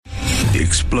The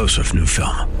explosive new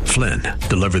film, Flynn,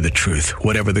 deliver the truth,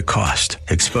 whatever the cost,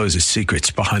 exposes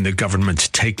secrets behind the government's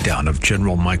takedown of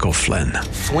General Michael Flynn.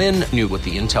 Flynn knew what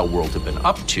the intel world had been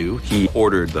up to. He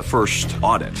ordered the first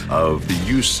audit of the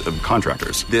use of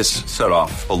contractors. This set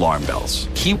off alarm bells.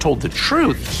 He told the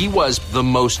truth. He was the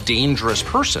most dangerous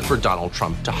person for Donald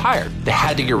Trump to hire. They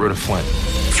had to get rid of Flynn.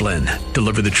 Flynn,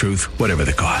 deliver the truth, whatever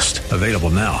the cost. Available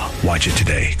now. Watch it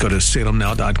today. Go to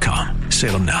salemnow.com.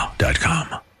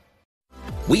 salemnow.com.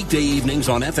 Weekday evenings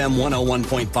on FM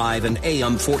 101.5 and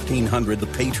AM 1400 The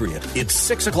Patriot. It's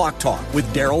 6 o'clock talk with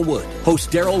Daryl Wood. Host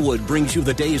Daryl Wood brings you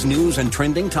the day's news and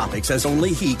trending topics as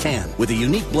only he can, with a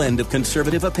unique blend of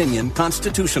conservative opinion,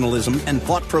 constitutionalism, and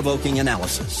thought-provoking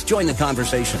analysis. Join the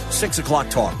conversation. 6 o'clock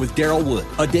talk with Daryl Wood.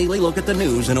 A daily look at the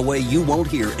news in a way you won't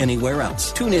hear anywhere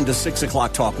else. Tune in to 6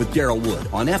 o'clock talk with Daryl Wood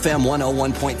on FM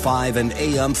 101.5 and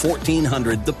AM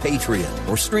 1400 The Patriot,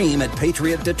 or stream at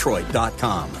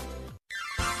patriotdetroit.com.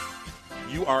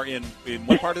 You are in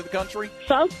what part of the country?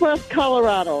 Southwest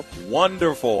Colorado.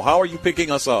 Wonderful. How are you picking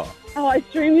us up? Oh, I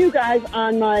stream you guys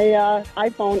on my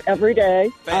iPhone every day.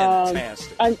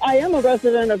 Fantastic. I am a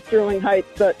resident of Sterling Heights,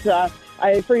 but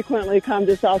I frequently come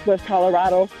to Southwest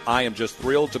Colorado. I am just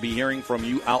thrilled to be hearing from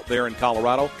you out there in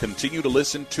Colorado. Continue to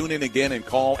listen, tune in again, and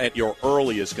call at your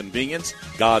earliest convenience.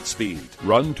 Godspeed.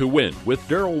 Run to Win with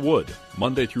Daryl Wood,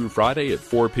 Monday through Friday at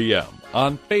 4 p.m.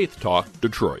 on Faith Talk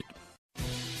Detroit.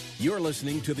 You're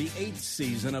listening to the 8th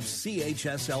season of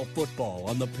CHSL football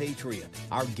on The Patriot.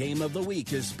 Our game of the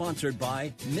week is sponsored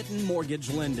by Mitten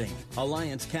Mortgage Lending,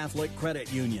 Alliance Catholic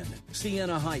Credit Union,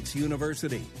 Siena Heights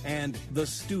University, and The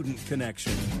Student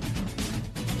Connection.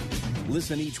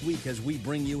 Listen each week as we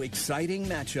bring you exciting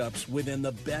matchups within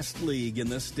the best league in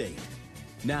the state.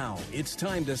 Now, it's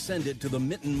time to send it to the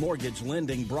Mitten Mortgage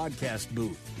Lending broadcast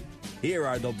booth. Here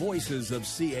are the voices of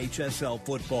CHSL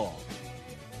football.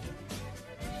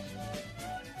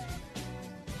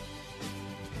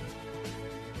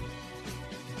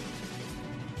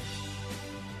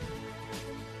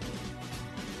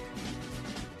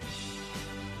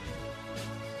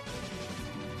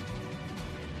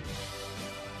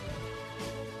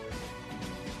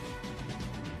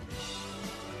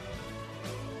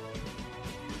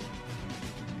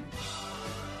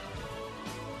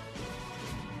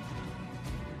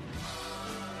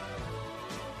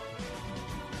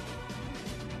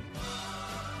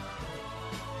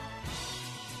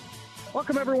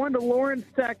 Welcome, everyone, to Lawrence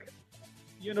Tech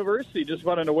University. Just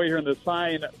about underway here in the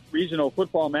Sign Regional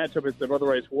Football matchup. It's the Brother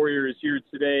Rice Warriors here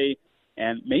today,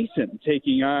 and Mason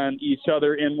taking on each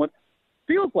other in what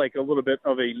feels like a little bit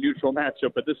of a neutral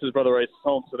matchup, but this is Brother Rice's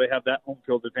home, so they have that home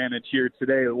field advantage here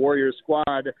today. The Warriors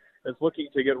squad is looking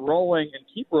to get rolling and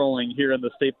keep rolling here in the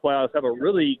state playoffs, have a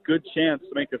really good chance to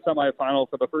make a semifinal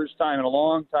for the first time in a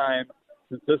long time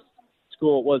since this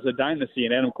school was a dynasty,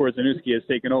 and Adam Korzanuski has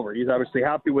taken over. He's obviously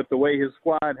happy with the way his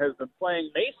squad has been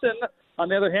playing. Mason, on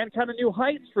the other hand, kind of new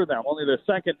heights for them. Only their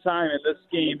second time in this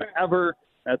game ever.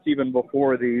 That's even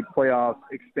before the playoffs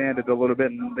expanded a little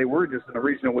bit, and they were just in the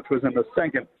regional, which was in the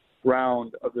second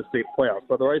round of the state playoffs.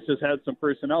 Brother Rice has had some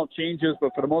personnel changes,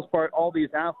 but for the most part, all these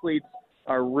athletes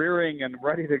are rearing and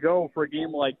ready to go for a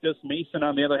game like this. Mason,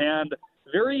 on the other hand,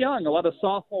 very young. A lot of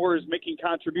sophomores making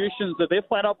contributions that they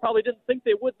flat out probably didn't think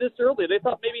they would this early. They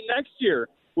thought maybe next year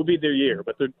would be their year,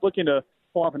 but they're looking to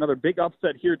pull off another big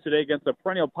upset here today against a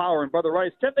perennial power in Brother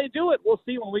Rice. Can they do it? We'll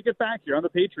see when we get back here on the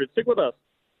Patriots. Stick with us.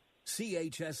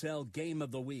 CHSL Game of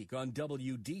the Week on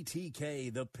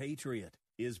WDTK The Patriot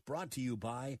is brought to you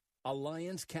by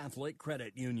Alliance Catholic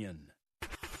Credit Union.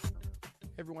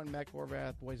 Hey everyone, Matt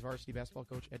Horvath, boys varsity basketball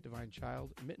coach at Divine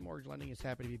Child. Mitten Mortgage Lending is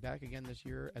happy to be back again this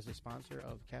year as a sponsor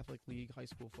of Catholic League High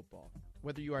School football.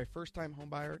 Whether you are a first-time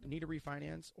homebuyer, need a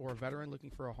refinance, or a veteran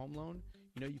looking for a home loan,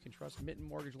 you know you can trust Mitten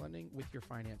Mortgage Lending with your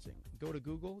financing. Go to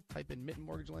Google, type in Mitten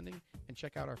Mortgage Lending, and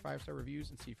check out our 5-star reviews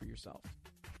and see for yourself.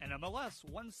 And MLS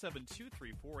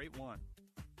 1723481.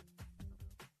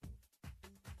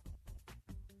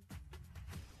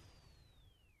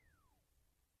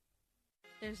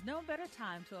 There's no better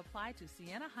time to apply to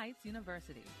Siena Heights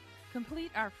University.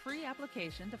 Complete our free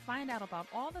application to find out about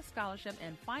all the scholarship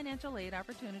and financial aid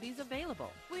opportunities available.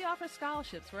 We offer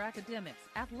scholarships for academics,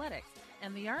 athletics,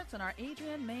 and the arts on our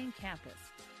Adrian main campus.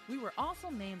 We were also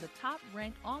named the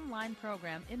top-ranked online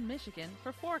program in Michigan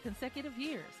for 4 consecutive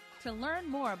years. To learn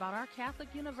more about our Catholic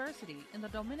University in the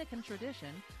Dominican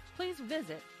tradition, please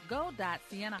visit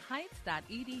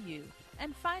go.sienaheights.edu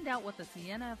and find out what the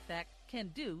Siena Effect can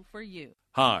do for you.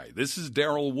 Hi, this is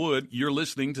Daryl Wood. You're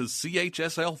listening to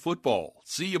CHSL Football.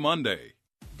 See you Monday.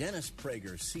 Dennis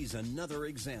Prager sees another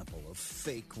example of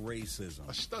fake racism.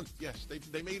 A stunt, yes.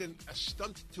 They made a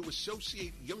stunt to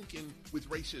associate Youngkin with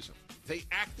racism. They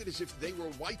acted as if they were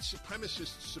white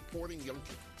supremacists supporting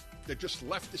Youngkin. They're just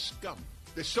leftist scum.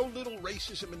 There's so little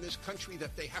racism in this country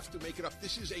that they have to make it up.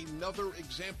 This is another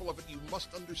example of it. You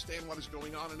must understand what is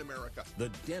going on in America.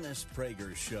 The Dennis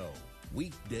Prager Show,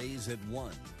 weekdays at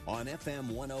 1 on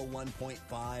FM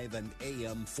 101.5 and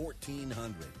AM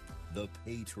 1400. The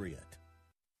Patriot.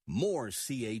 More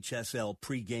CHSL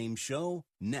pregame show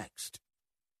next.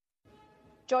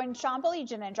 Join Sean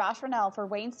Baligian and Josh Rennell for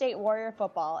Wayne State Warrior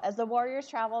football as the Warriors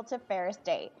travel to Ferris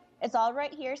State. It's all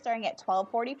right here starting at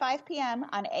 12:45 p.m.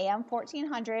 on AM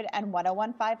 1400 and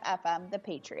 101.5 FM, The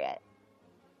Patriot.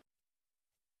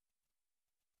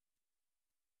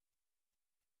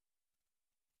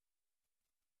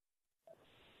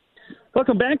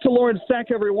 Welcome back to Lawrence Tech,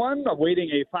 everyone. Awaiting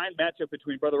a fine matchup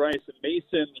between Brother Rice and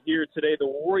Mason here today. The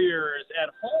Warriors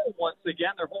at home once again.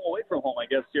 They're home away from home, I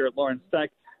guess, here at Lawrence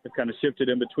Tech. They've kind of shifted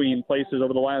in between places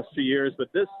over the last few years, but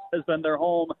this has been their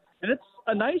home. And it's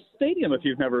a nice stadium if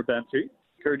you've never been to. I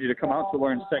encourage you to come out to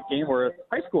Lawrence Tech game or a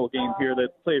high school game here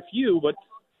that play a few, but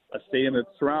a stadium that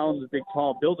surrounds big,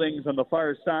 tall buildings on the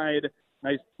far side,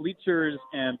 nice bleachers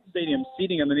and stadium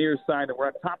seating on the near side. And we're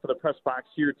at top of the press box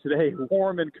here today,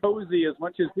 warm and cozy as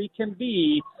much as we can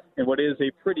be in what is a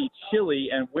pretty chilly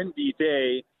and windy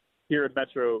day here in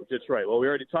Metro Detroit. Well, we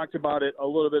already talked about it a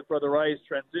little bit, Brother Rice,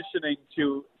 transitioning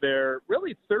to their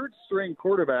really third-string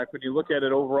quarterback. When you look at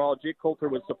it overall, Jake Coulter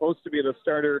was supposed to be the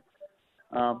starter.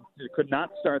 He could not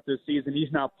start this season.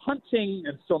 He's now punting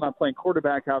and still not playing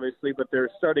quarterback, obviously, but their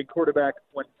starting quarterback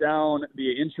went down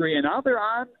via injury, and now they're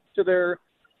on to their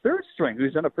third string,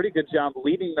 who's done a pretty good job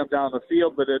leading them down the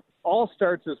field. But it all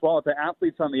starts as well with the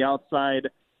athletes on the outside,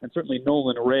 and certainly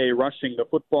Nolan Ray rushing the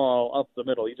football up the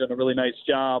middle. He's done a really nice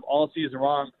job all season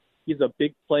long. He's a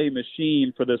big play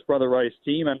machine for this Brother Rice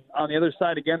team. And on the other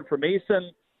side, again, for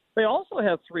Mason, they also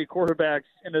have three quarterbacks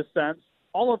in a sense,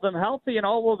 all of them healthy, and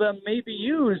all of them may be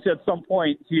used at some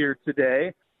point here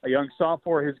today. A young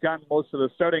sophomore has gotten most of the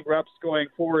starting reps going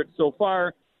forward so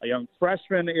far. A young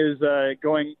freshman is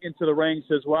going into the ranks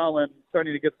as well and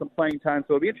starting to get some playing time.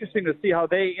 So it'll be interesting to see how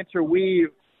they interweave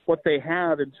what they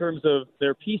have in terms of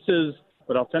their pieces,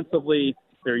 but offensively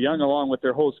they're young along with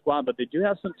their whole squad, but they do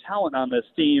have some talent on this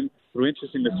team. It'll be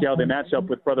interesting to see how they match up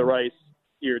with Brother Rice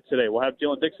here today. We'll have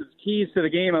Dylan Dixon's keys to the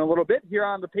game in a little bit here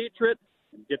on The Patriot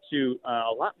and get you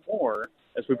a lot more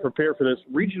as we prepare for this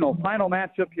regional final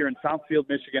matchup here in Southfield,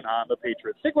 Michigan on The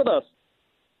Patriot. Stick with us.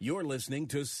 You're listening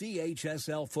to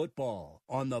CHSL football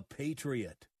on The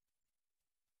Patriot.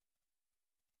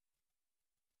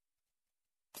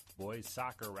 Boys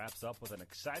soccer wraps up with an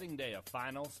exciting day of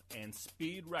finals, and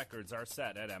speed records are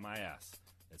set at MIS.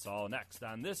 It's all next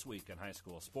on This Week in High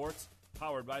School Sports,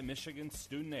 powered by Michigan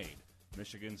Student Aid,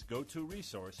 Michigan's go-to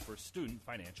resource for student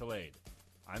financial aid.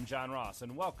 I'm John Ross,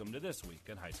 and welcome to This Week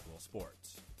in High School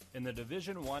Sports. In the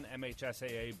Division I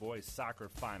MHSAA boys soccer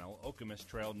final, Okemos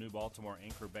trailed New Baltimore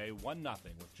Anchor Bay 1-0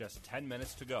 with just 10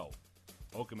 minutes to go.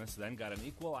 Okemos then got an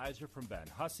equalizer from Ben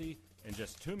Hussey, and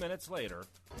just 2 minutes later...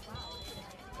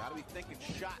 Got to be thinking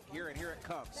shot here, and here it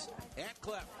comes.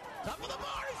 Antcliffe, top of the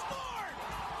bar, he scored!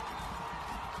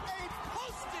 A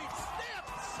posting snap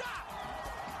shot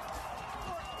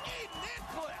for Aiden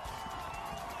Antcliffe.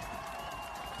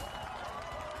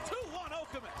 2-1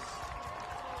 Okemos.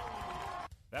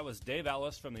 That was Dave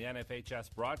Ellis from the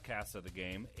NFHS broadcast of the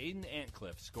game. Aiden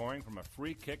Antcliffe scoring from a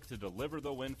free kick to deliver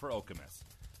the win for Okemos.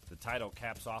 The title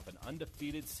caps off an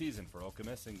undefeated season for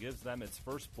Okemos and gives them its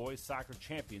first boys soccer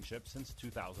championship since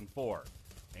 2004.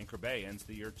 Anchor Bay ends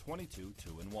the year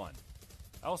 22-2-1.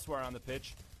 Elsewhere on the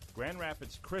pitch, Grand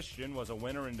Rapids Christian was a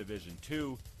winner in Division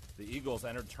II. The Eagles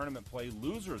entered tournament play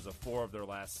losers of 4 of their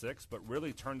last 6, but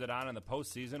really turned it on in the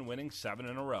postseason, winning 7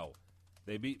 in a row.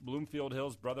 They beat Bloomfield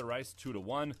Hills Brother Rice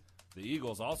 2-1. The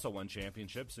Eagles also won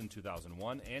championships in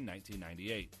 2001 and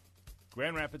 1998.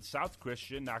 Grand Rapids South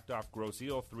Christian knocked off Grosse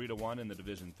Ile 3-1 in the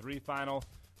Division III final.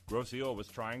 Grosse Ile was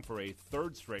trying for a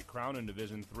third straight crown in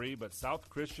Division III, but South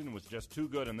Christian was just too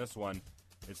good in this one.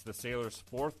 It's the Sailors'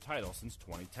 4th title since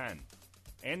 2010.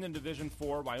 And in Division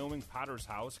IV, Wyoming Potter's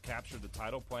House captured the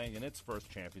title playing in its first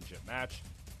championship match.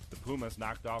 The Pumas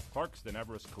knocked off Clarkston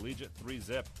Everest Collegiate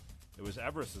 3-0. It was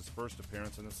Everest's first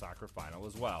appearance in the soccer final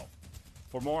as well.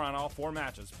 For more on all 4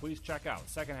 matches, please check out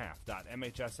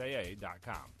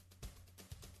secondhalf.mhsaa.com.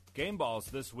 Game balls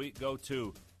this week go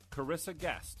to Carissa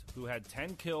Guest, who had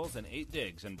 10 kills and 8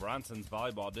 digs in Bronson's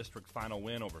volleyball district final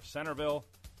win over Centerville,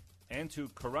 and to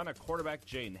Corunna quarterback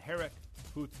Jaden Herrick,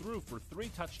 who threw for 3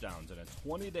 touchdowns in a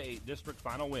 20-8 district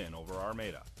final win over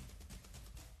Armada.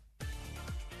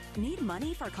 Need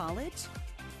money for college?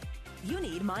 You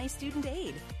need My Student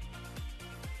Aid.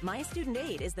 My Student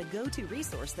Aid is the go-to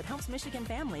resource that helps Michigan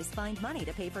families find money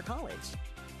to pay for college.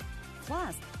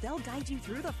 Plus, they'll guide you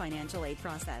through the financial aid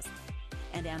process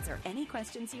and answer any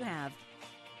questions you have.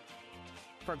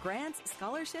 For grants,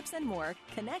 scholarships, and more,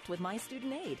 connect with My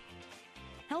Student Aid,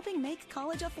 helping make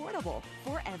college affordable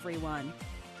for everyone.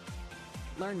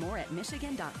 Learn more at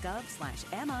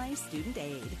michigan.gov/MI Student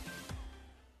Aid.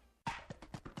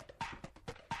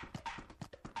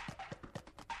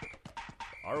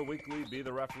 Our weekly Be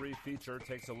the Referee feature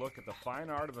takes a look at the fine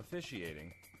art of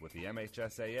officiating with the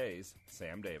MHSAA's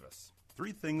Sam Davis.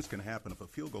 3 things can happen if a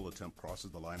field goal attempt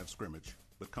crosses the line of scrimmage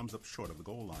but comes up short of the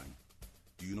goal line.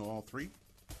 Do you know all 3?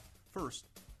 First,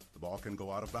 the ball can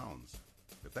go out of bounds.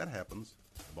 If that happens,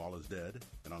 the ball is dead,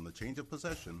 and on the change of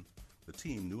possession, the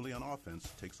team newly on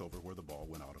offense takes over where the ball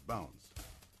went out of bounds.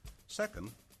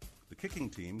 Second, the kicking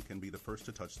team can be the first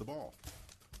to touch the ball.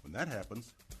 When that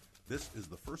happens, this is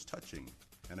the first touching,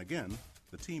 and again,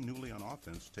 the team newly on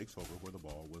offense takes over where the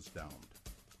ball was downed.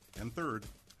 And third,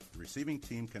 the receiving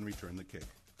team can return the kick,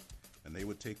 and they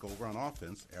would take over on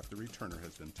offense after the returner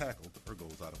has been tackled or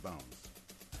goes out of bounds.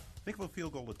 Think of a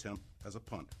field goal attempt as a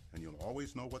punt, and you'll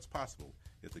always know what's possible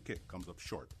if the kick comes up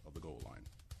short of the goal line.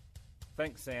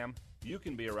 Thanks, Sam. You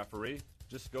can be a referee.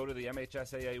 Just go to the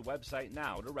MHSAA website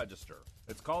now to register.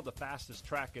 It's called the fastest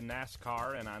track in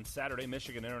NASCAR, and on Saturday,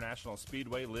 Michigan International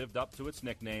Speedway lived up to its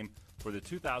nickname for the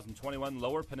 2021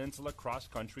 Lower Peninsula Cross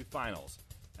Country Finals.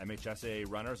 MHSAA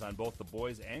runners on both the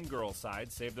boys and girls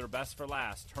side saved their best for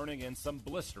last, turning in some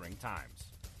blistering times.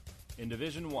 In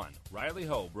Division 1, Riley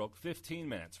Ho broke 15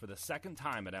 minutes for the second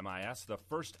time at MIS, the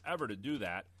first ever to do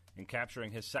that, in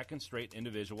capturing his second straight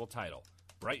individual title.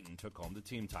 Brighton took home the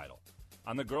team title.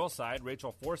 On the girls' side,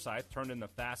 Rachel Forsyth turned in the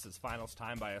fastest finals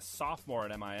time by a sophomore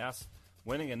at MIS,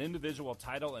 winning an individual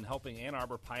title and helping Ann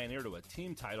Arbor pioneer to a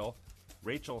team title.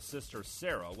 Rachel's sister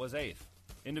Sarah was 8th.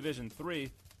 In Division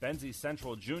 3, Benzie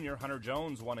Central Junior Hunter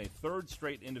Jones won a third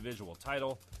straight individual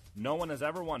title. No one has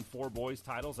ever won 4 boys'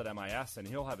 titles at MIS, and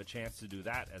he'll have a chance to do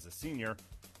that as a senior.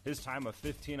 His time of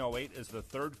 15:08 is the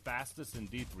third fastest in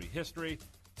D3 history.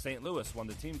 St. Louis won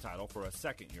the team title for a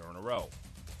second year in a row.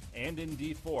 And in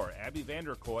D4, Abby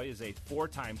Vanderkoy is a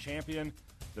 4-time champion.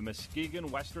 The Muskegon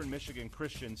Western Michigan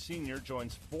Christian senior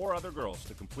joins 4 other girls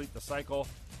to complete the cycle.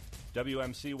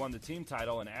 WMC won the team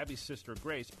title, and Abby's sister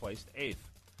Grace placed 8th.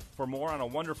 For more on a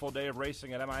wonderful day of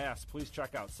racing at MIS, please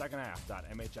check out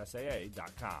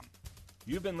secondhalf.mhsaa.com.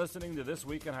 You've been listening to This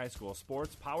Week in High School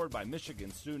Sports, powered by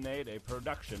Michigan Student Aid, a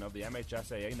production of the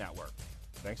MHSAA Network.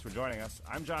 Thanks for joining us.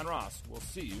 I'm John Ross. We'll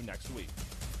see you next week.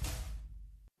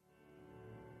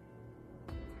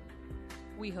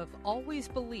 We have always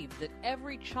believed that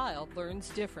every child learns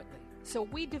differently, so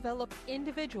we develop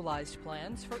individualized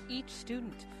plans for each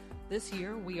student. This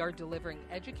year, we are delivering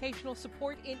educational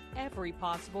support in every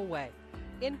possible way,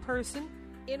 in person,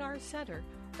 in our center,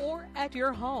 or at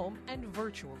your home and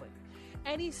virtually.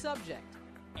 Any subject,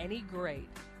 any grade,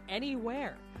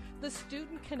 anywhere. The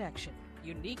Student Connection,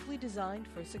 uniquely designed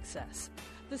for success.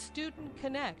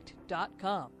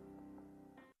 TheStudentConnect.com.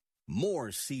 More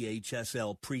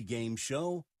CHSL pregame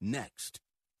show next.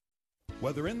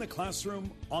 Whether in the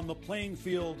classroom, on the playing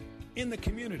field, in the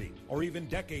community, or even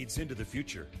decades into the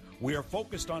future, we are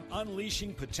focused on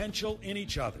unleashing potential in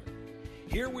each other.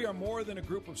 Here we are more than a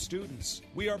group of students.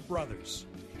 We are brothers.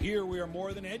 Here we are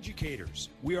more than educators.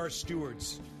 We are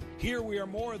stewards. Here we are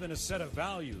more than a set of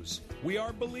values. We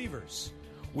are believers.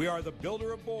 We are the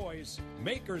builder of boys,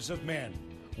 makers of men.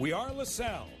 We are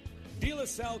LaSalle, De La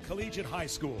Salle Collegiate High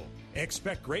School.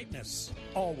 Expect greatness,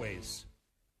 always.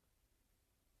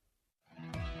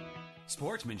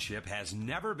 Sportsmanship has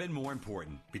never been more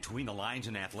important between the lines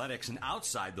in athletics and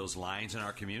outside those lines in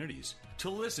our communities. To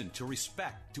listen, to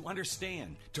respect, to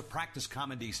understand, to practice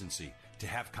common decency, to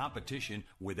have competition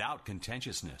without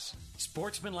contentiousness.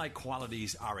 Sportsmanlike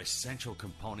qualities are essential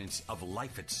components of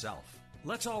life itself.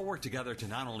 Let's all work together to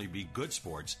not only be good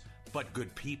sports, but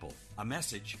good people. A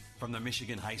message from the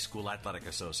Michigan High School Athletic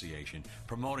Association,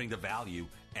 promoting the value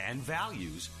and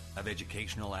values of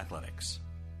educational athletics.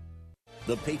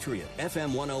 The Patriot,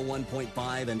 FM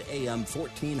 101.5 and AM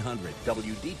 1400,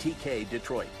 WDTK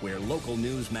Detroit, where local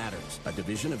news matters. A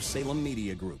division of Salem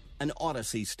Media Group, an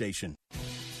Odyssey station.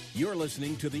 You're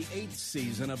listening to the 8th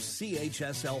season of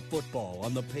CHSL football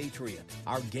on The Patriot.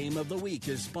 Our game of the week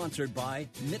is sponsored by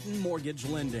Mitten Mortgage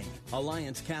Lending,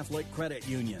 Alliance Catholic Credit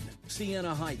Union,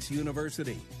 Siena Heights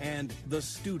University, and The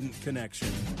Student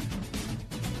Connection.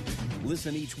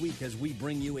 Listen each week as we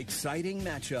bring you exciting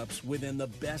matchups within the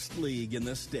best league in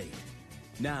the state.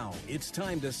 Now, it's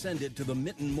time to send it to the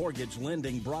Mitten Mortgage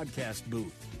Lending broadcast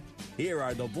booth. Here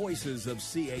are the voices of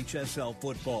CHSL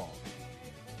football.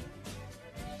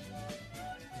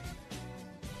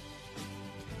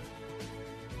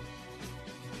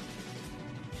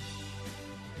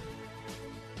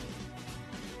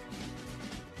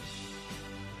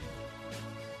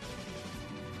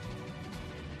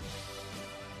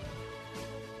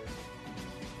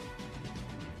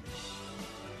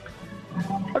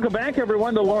 Welcome back,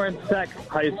 everyone, to Lawrence Tech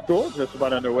High School. Just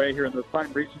about underway here in the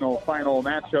regional final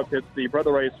matchup. It's the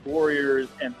Brother Rice Warriors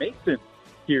and Mason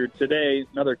here today.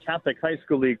 Another Catholic High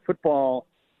School League football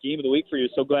game of the week for you.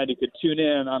 So glad you could tune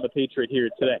in on the Patriot here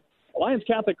today. Alliance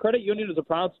Catholic Credit Union is a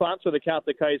proud sponsor of the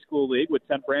Catholic High School League with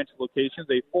 10 branch locations,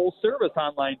 a full-service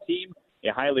online team,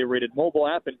 a highly rated mobile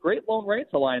app, and great loan rates.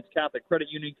 Alliance Catholic Credit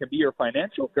Union can be your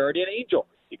financial guardian angel.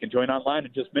 You can join online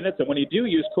in just minutes, and when you do,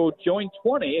 use code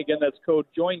JOIN20. Again, that's code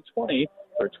JOIN20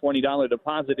 for a $20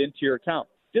 deposit into your account.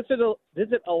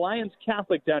 Visit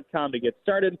AllianceCatholic.com to get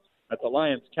started. That's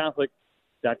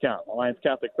AllianceCatholic.com. Alliance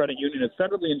Catholic Credit Union is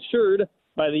federally insured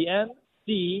by the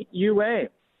NCUA.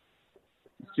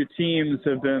 These two teams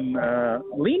have been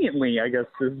leniently, I guess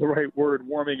is the right word,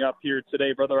 warming up here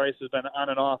today. Brother Rice has been on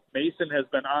and off. Mason has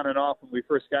been on and off. When we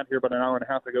first got here about an hour and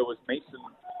a half ago, was Mason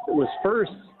was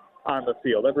first on the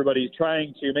field. Everybody's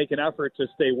trying to make an effort to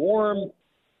stay warm.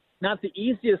 Not the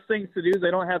easiest things to do.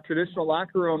 They don't have traditional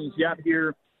locker rooms yet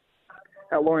here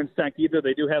at Lawrence Tech either.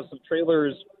 They do have some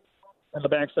trailers on the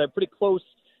backside pretty close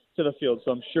to the field,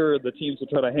 so I'm sure the teams will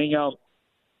try to hang out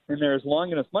in there as long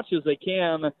and as much as they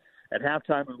can at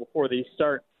halftime and before the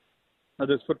start of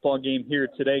this football game here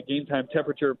today. Game time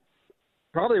temperature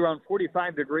probably around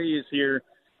 45 degrees here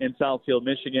in Southfield,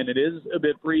 Michigan. It is a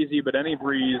bit breezy, but any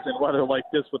breeze and weather like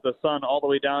this with the sun all the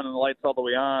way down and the lights all the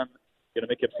way on going to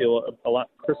make it feel a lot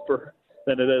crisper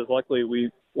than it is. Luckily, we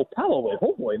will probably,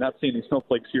 hopefully, not see any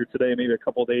snowflakes here today, maybe a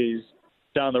couple days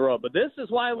down the road. But this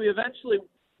is why we eventually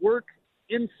work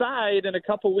inside in a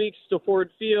couple weeks to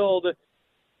Ford Field.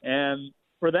 And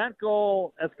for that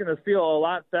goal, that's going to feel a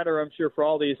lot better, I'm sure, for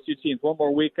all these two teams. One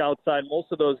more week outside.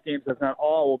 Most of those games, if not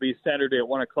all, will be Saturday at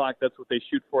 1 o'clock. That's what they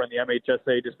shoot for in the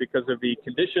MHSA just because of the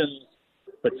conditions.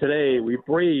 But today we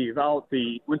brave out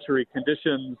the wintry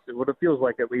conditions, what it feels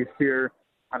like at least here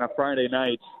on a Friday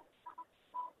night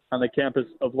on the campus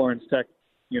of Lawrence Tech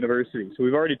University. So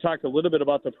we've already talked a little bit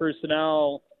about the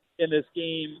personnel in this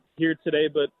game here today.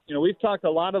 But, you know, we've talked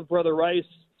a lot of Brother Rice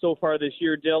so far this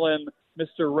year. Dylan,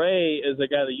 Mr. Ray is a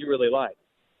guy that you really like.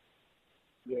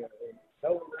 Yeah, and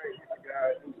Ray, he's a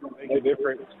guy who's going to make a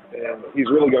difference, and he's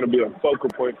really going to be a focal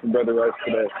point for Brother Rice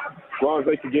today. As long as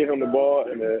they can get him the ball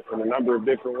in a number of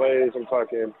different ways, I'm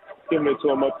talking giving it to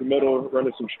him up the middle,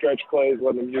 running some stretch plays,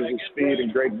 letting him use his speed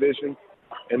and great vision,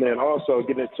 and then also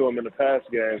getting it to him in the pass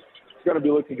game. It's going to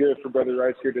be looking good for Brother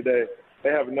Rice here today. They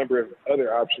have a number of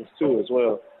other options, too, as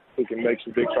well, who can make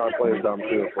some big-time plays down the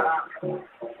field for him.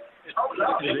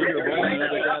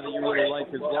 Another guy that you really like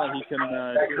as well. He can come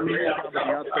on the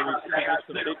outside, receive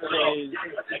some big plays.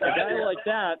 A guy like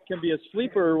that can be a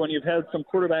sleeper when you've had some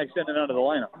quarterbacks in and out of the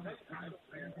lineup.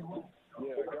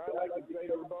 Yeah, a guy like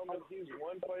Xavier Bowman, he's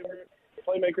one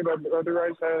playmaker that Brother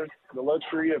Rice has the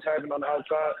luxury of having on the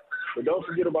outside. But don't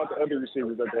forget about the other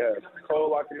receivers that they have.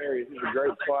 Cole Lockenary, he's a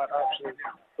great slot option.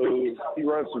 He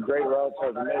runs some great routes,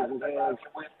 has amazing hands,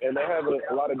 and they have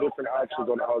a lot of different options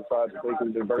on the outside that they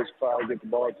can diversify, get the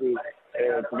ball to,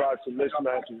 and provide some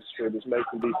mismatches for this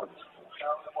Mason defense.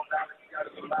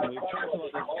 We've talked about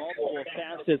this multiple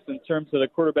facets in terms of the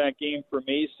quarterback game for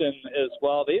Mason as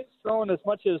well. They've thrown as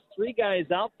much as 3 guys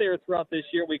out there throughout this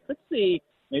year. We could see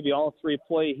maybe all 3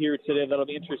 play here today. That'll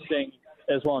be interesting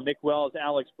as well. Nick Wells,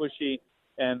 Alex Bushy,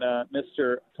 and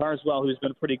Mr. Carswell, who's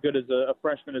been pretty good as a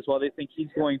freshman as well. They think he's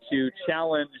going to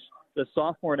challenge the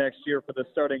sophomore next year for the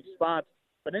starting spot.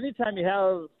 But anytime you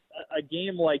have a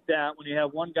game like that, when you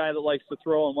have one guy that likes to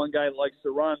throw and one guy that likes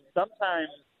to run, sometimes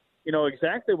you know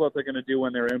exactly what they're going to do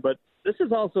when they're in. But this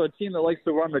is also a team that likes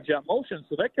to run the jet motion,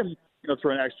 so that can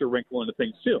throw an extra wrinkle into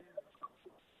things too.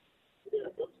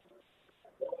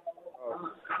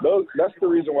 That's the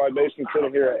reason why Mason's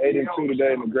sitting here at 8-2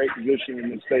 today in a great position in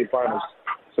the state finals.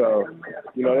 So,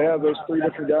 they have those 3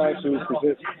 different guys who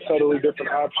present totally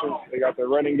different options. They got their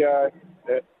running guy.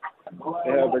 They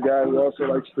have their guy who also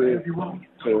likes to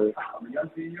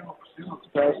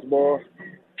pass the ball.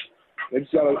 They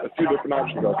just got a few different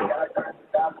options out there.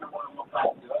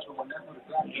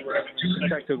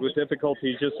 Technical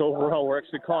difficulties just overall. We're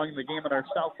actually calling the game on our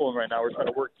cell phone right now. We're trying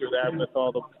to work through that with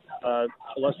all the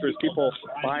illustrious people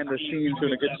behind the scenes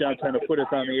doing a good job trying to put us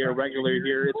on the air regularly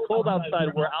here. It's cold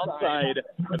outside. We're outside.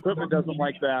 Equipment doesn't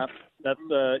like that. That's,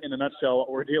 in a nutshell,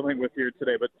 what we're dealing with here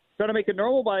today. But trying to make it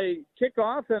normal by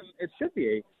kickoff, and it should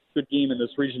be a good game in this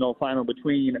regional final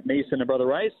between Mason and Brother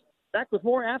Rice. Back with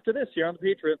more after this here on The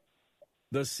Patriot.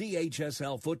 The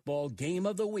CHSL Football Game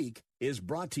of the Week is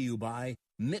brought to you by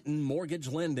Mitten Mortgage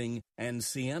Lending and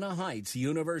Siena Heights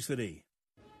University.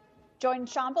 Join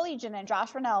Sean Belegian and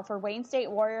Josh Rennell for Wayne State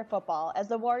Warrior football as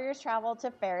the Warriors travel to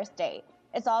Ferris State.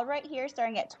 It's all right here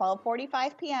starting at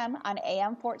 12:45 p.m. on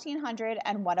AM 1400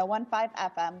 and 101.5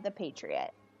 FM, The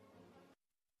Patriot.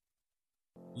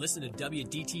 Listen to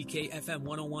WDTK FM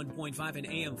 101.5 and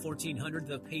AM 1400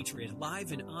 The Patriot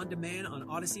live and on demand on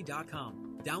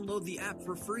Odyssey.com. Download the app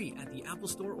for free at the Apple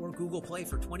Store or Google Play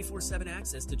for 24/7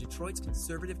 access to Detroit's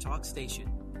conservative talk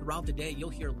station. Throughout the day, you'll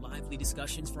hear lively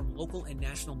discussions from local and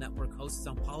national network hosts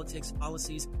on politics,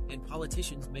 policies, and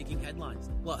politicians making headlines,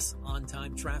 plus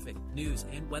on-time traffic, news,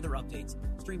 and weather updates.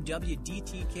 Stream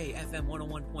WDTK FM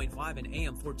 101.5 and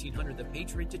AM 1400 The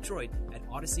Patriot Detroit at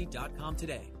Odyssey.com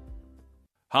today.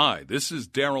 Hi, this is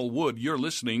Darryl Wood. You're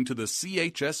listening to the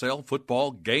CHSL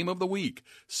Football Game of the Week.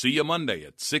 See you Monday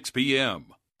at 6 p.m.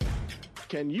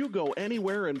 Can you go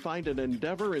anywhere and find an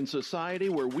endeavor in society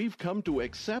where we've come to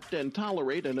accept and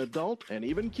tolerate an adult, and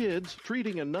even kids,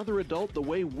 treating another adult the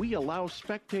way we allow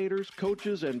spectators,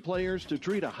 coaches, and players to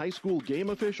treat a high school game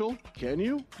official? Can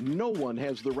you? No one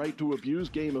has the right to abuse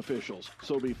game officials.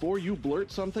 So before you blurt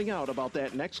something out about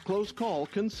that next close call,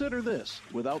 consider this.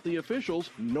 Without the officials,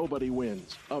 nobody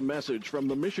wins. A message from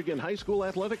the Michigan High School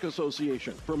Athletic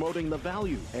Association, promoting the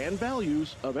value and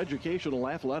values of educational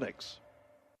athletics.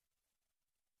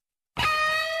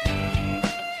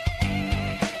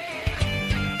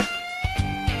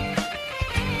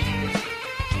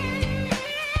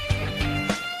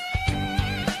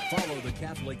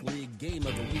 Catholic League Game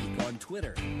of the Week on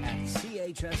Twitter at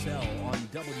CHSL on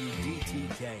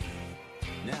WDTK.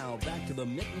 Now back to the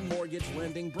Mitten Mortgage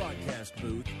Lending broadcast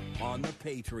booth on The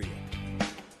Patriot.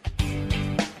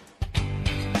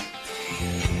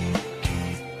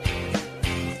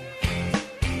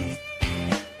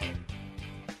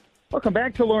 Welcome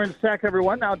back to Lawrence Tech,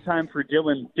 everyone. Now time for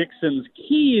Dylan Dixon's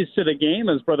keys to the game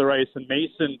as Brother Rice and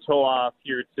Mason toe off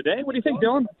here today. What do you think,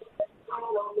 Dylan?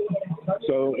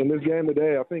 So in this game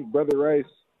today, I think Brother Rice,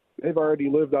 they've already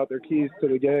lived out their keys to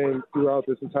the game throughout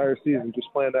this entire season, just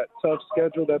playing that tough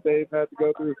schedule that they've had to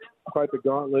go through, quite the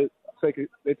gauntlet.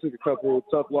 They took a couple of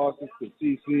tough losses to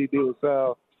CC, De La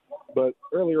Salle, but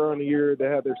earlier on in the year, they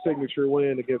had their signature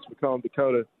win against Macomb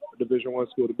Dakota, a Division I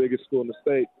school, the biggest school in the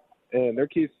state, and their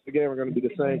keys to the game are going to be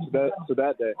the same to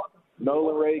that day.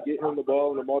 Nolan Ray get him the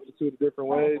ball in a multitude of different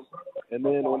ways, and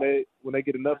then when they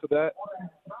get enough of that,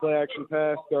 play action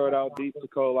pass, throw it out deep to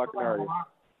Cole Lacanari.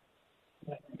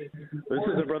 This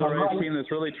is a Brother Rice team that's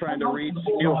really trying to reach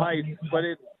new heights, but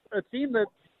it's a team that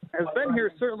has been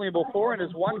here certainly before and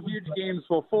has won huge games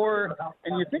before.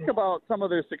 And you think about some of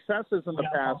their successes in the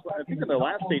past. I think in their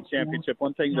last state championship,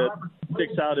 one thing that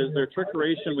sticks out is their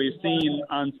trickeration we've seen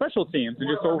on special teams and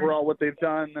just overall what they've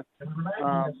done.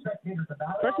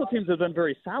 Special teams have been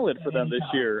very solid for them this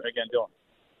year. Again, Dylan.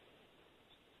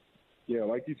 Yeah,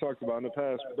 like you talked about in the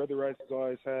past, Brother Rice has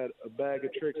always had a bag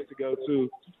of tricks to go to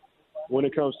when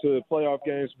it comes to playoff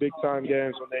games, big-time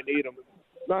games when they need them.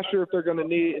 Not sure if they're going to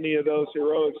need any of those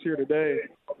heroics here today,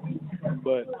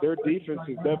 but their defense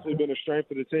has definitely been a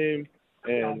strength of the team,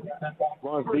 and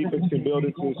Ron's defense can build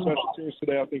into special teams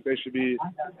today. I think they should be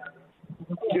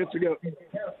good to go.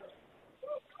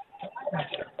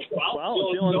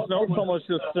 Well, Dylan Snopes almost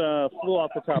just flew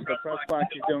off the top of the press box.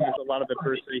 He's dealing with a lot of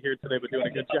adversity here today, but doing a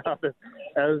good job.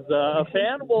 As a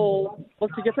fan, we'll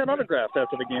look to get that autographed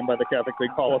after the game by the Catholic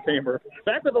League Hall of Famer.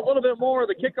 Back with a little bit more.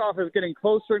 The kickoff is getting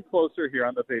closer and closer here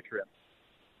on the Patriot.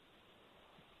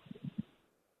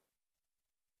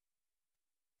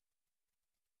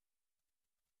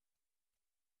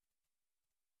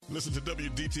 Listen to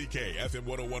WDTK FM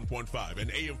 101.5 and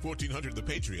AM 1400 The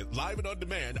Patriot live and on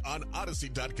demand on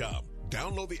Odyssey.com.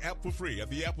 Download the app for free at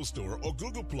the Apple Store or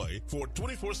Google Play for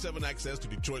 24/7 access to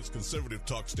Detroit's conservative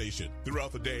talk station.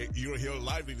 Throughout the day, you'll hear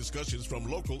lively discussions from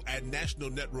local and national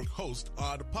network hosts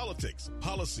on politics,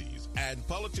 policies, and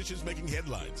politicians making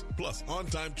headlines, plus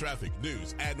on-time traffic,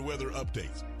 news, and weather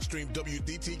updates. Stream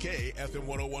WDTK FM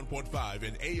 101.5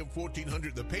 and AM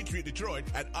 1400 The Patriot Detroit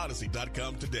at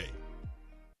Odyssey.com today.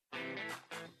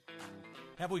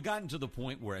 Have we gotten to the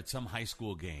point where at some high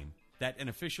school game that an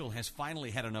official has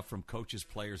finally had enough from coaches,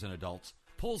 players, and adults,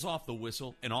 pulls off the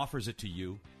whistle, and offers it to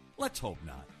you? Let's hope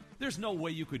not. There's no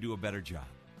way you could do a better job.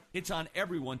 It's on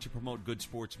everyone to promote good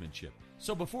sportsmanship.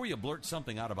 So before you blurt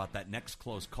something out about that next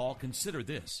close call, consider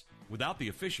this. Without the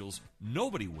officials,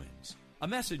 nobody wins. A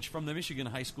message from the Michigan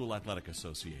High School Athletic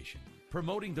Association,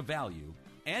 promoting the value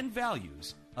and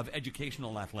values of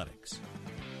educational athletics.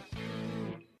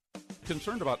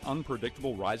 Concerned about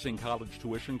unpredictable rising college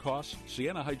tuition costs?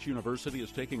 Siena Heights University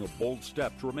is taking a bold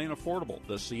step to remain affordable.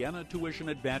 The Siena Tuition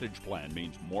Advantage Plan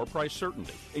means more price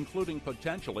certainty, including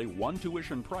potentially one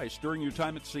tuition price during your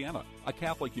time at Siena, a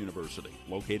Catholic university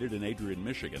located in Adrian,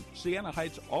 Michigan. Siena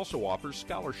Heights also offers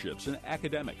scholarships in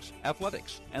academics,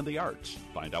 athletics, and the arts.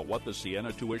 Find out what the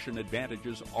Siena Tuition Advantage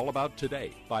is all about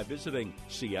today by visiting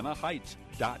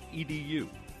sienaheights.edu.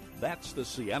 That's the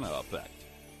Siena effect.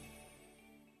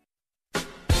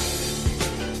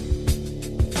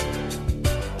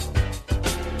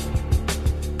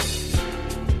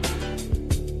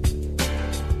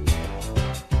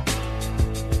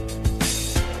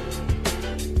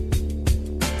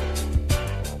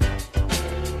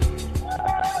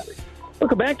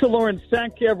 Welcome back to Lawrence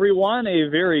Tech, everyone. A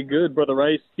very good Brother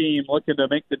Rice team looking to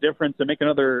make the difference and make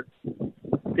another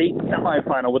state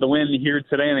semifinal with a win here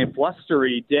today on a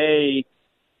blustery day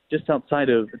just outside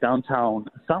of downtown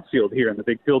Southfield here. And the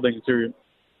big buildings are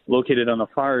located on the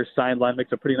far sideline.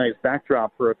 Makes a pretty nice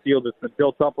backdrop for a field that's been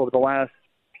built up over the last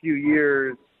few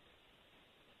years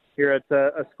here at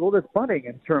a school that's budding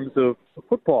in terms of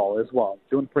football as well.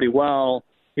 Doing pretty well.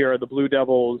 Here are the Blue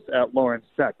Devils at Lawrence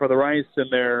Tech. Brother Rice in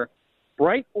their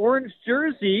bright orange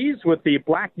jerseys with the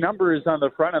black numbers on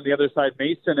the front. On the other side,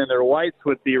 Mason in their whites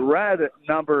with the red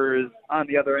numbers on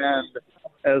the other end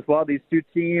as well. These two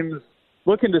teams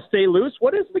looking to stay loose.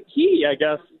 What is the key, I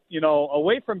guess,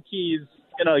 away from keys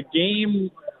in a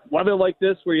game weather like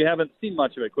this where you haven't seen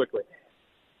much of it quickly?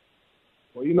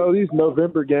 Well, these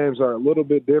November games are a little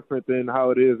bit different than how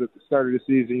it is at the start of the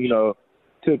season.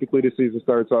 Typically the season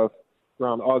starts off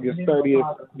around August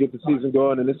 30th, get the season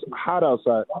going, and it's hot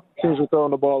outside. Teams are throwing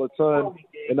the ball a ton.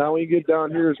 And now when you get down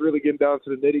here, it's really getting down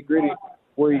to the nitty-gritty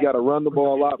where you got to run the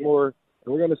ball a lot more.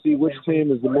 And we're going to see which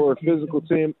team is the more physical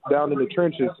team down in the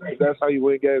trenches. That's how you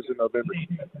win games in November.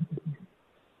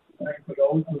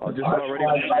 Just already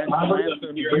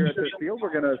here at this field.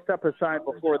 We're going to step aside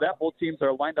before that. Both teams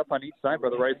are lined up on each side.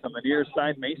 Brother Rice on the near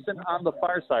side, Mason on the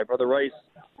far side. Brother Rice,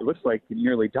 it looks like he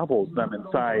nearly doubles them in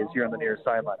size here on the near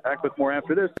sideline. Back with more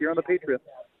after this here on the Patriot.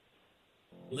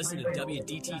 Listen to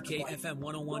WDTK FM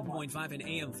 101.5 and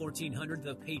AM 1400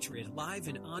 The Patriot live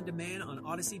and on demand on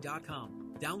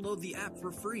Odyssey.com. Download the app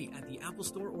for free at the Apple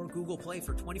Store or Google Play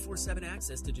for 24/7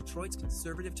 access to Detroit's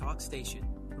conservative talk station.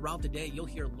 Throughout the day, you'll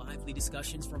hear lively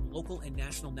discussions from local and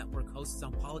national network hosts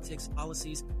on politics,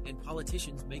 policies, and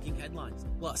politicians making headlines.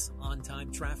 Plus,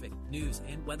 on-time traffic, news,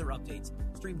 and weather updates.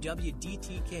 Stream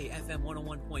WDTK FM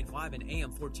 101.5 and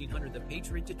AM 1400 The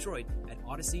Patriot Detroit at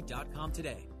Odyssey.com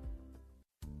today.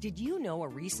 Did you know a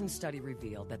recent study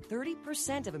revealed that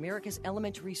 30% of America's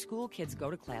elementary school kids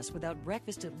go to class without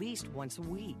breakfast at least once a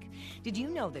week? Did you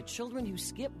know that children who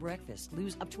skip breakfast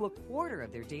lose up to a quarter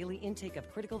of their daily intake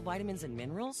of critical vitamins and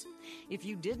minerals? If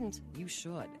you didn't, you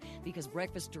should, because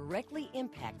breakfast directly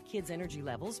impact kids' energy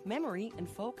levels, memory, and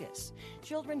focus.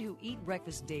 Children who eat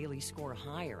breakfast daily score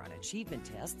higher on achievement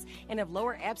tests and have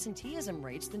lower absenteeism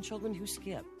rates than children who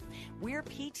skip. We're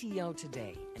PTO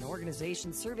Today, an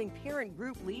organization serving parent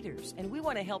group leaders, and we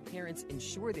want to help parents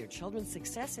ensure their children's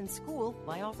success in school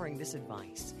by offering this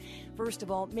advice. First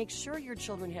of all, make sure your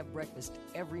children have breakfast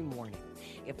every morning.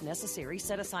 If necessary,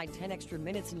 set aside 10 extra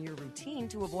minutes in your routine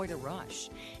to avoid a rush.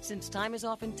 Since time is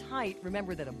often tight,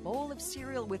 remember that a bowl of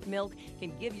cereal with milk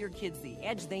can give your kids the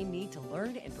edge they need to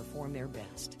learn and perform their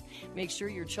best. Make sure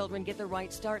your children get the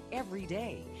right start every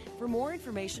day. For more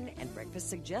information and breakfast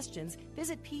suggestions,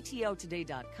 visit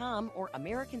PTOtoday.com or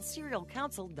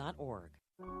AmericanCerealCouncil.org.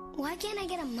 Why can't I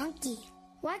get a monkey?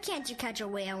 Why can't you catch a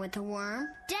whale with a worm?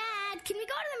 Dad, can we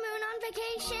go to the moon on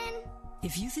vacation?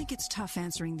 If you think it's tough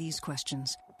answering these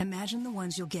questions, imagine the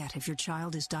ones you'll get if your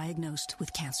child is diagnosed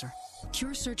with cancer.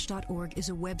 CureSearch.org is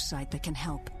a website that can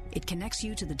help. It connects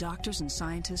you to the doctors and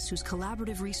scientists whose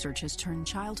collaborative research has turned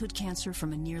childhood cancer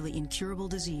from a nearly incurable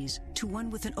disease to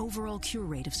one with an overall cure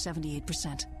rate of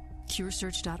 78%.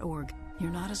 CureSearch.org.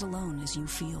 You're not as alone as you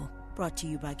feel. Brought to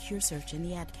you by CureSearch and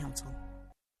the Ad Council.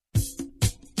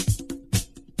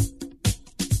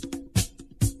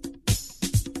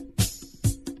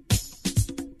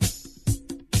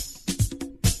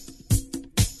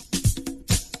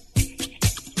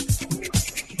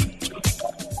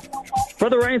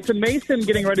 Brother Rice and Mason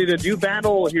getting ready to do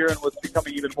battle here in what's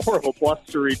becoming even more of a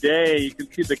blustery day. You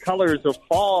can see the colors of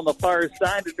fall on the far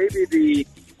side and maybe the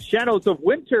shadows of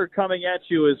winter coming at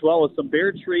you as well, with some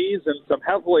bare trees and some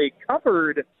heavily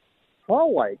covered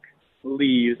fall-like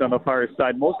leaves on the far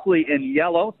side, mostly in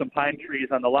yellow. Some pine trees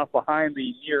on the left behind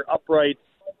the near upright,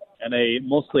 and a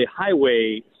mostly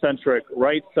highway-centric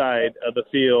right side of the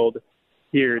field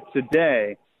here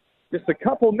today. Just a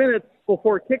couple minutes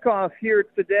before kickoff here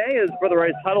today as Brother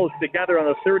Rice huddles together on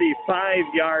the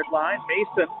 35-yard line.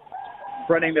 Mason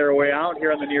spreading their way out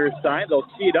here on the near side. They'll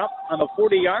tee it up on the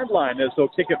 40-yard line as they'll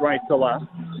kick it right to left.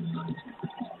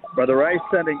 Brother Rice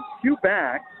sending two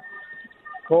back.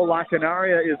 Cole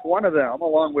Lacanaria is one of them,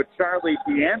 along with Charlie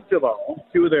D'Angelo,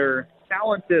 two of their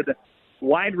talented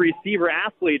wide receiver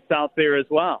athletes out there as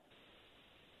well.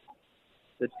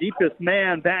 The deepest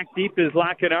man back deep is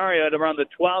Lacanaria at around the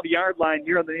 12-yard line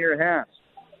here on the near hash.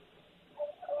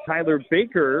 Tyler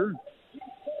Baker,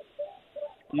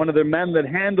 one of the men that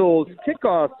handles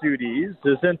kickoff duties,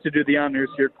 is in to do the honors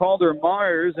here. Calder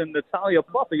Myers and Natalia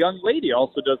Pluff, a young lady,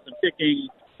 also does some kicking.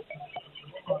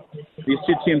 These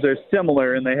two teams are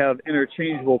similar, and they have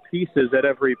interchangeable pieces at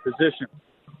every position.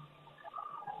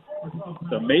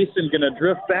 So Mason going to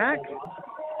drift back.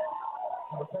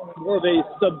 More of a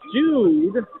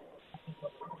subdued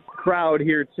crowd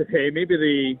here today. Maybe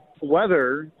the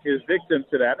weather is victim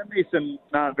to that. And Mason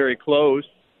not very close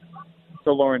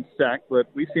to Lawrence Tech, but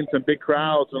we've seen some big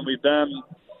crowds when we've been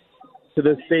to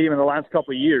this stadium in the last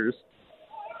couple of years.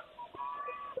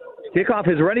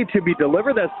 Kickoff is ready to be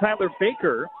delivered. That's Tyler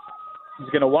Baker. He's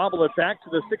going to wobble it back to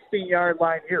the 16-yard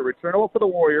line here. Return over for the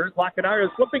Warriors. Lacanaria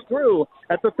is slipping through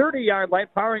at the 30-yard line,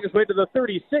 powering his way to the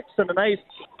 36, and a nice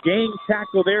gang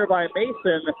tackle there by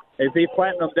Mason as they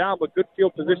flatten him down, but good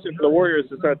field position for the Warriors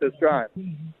to start this drive.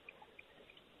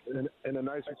 And a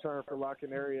nice return for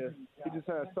Lacanaria. He just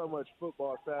has so much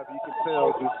football savvy. You can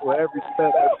tell just with every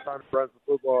step, every time he runs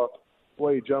the football, the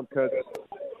way he jump cuts.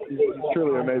 He's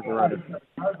truly an amazing runner.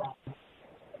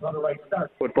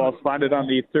 Football spotted on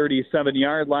the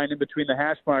 37-yard line in between the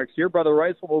hash marks here. Brother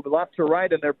Rice will move left to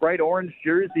right in their bright orange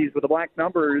jerseys with the black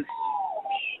numbers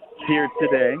here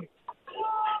today.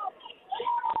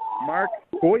 Mark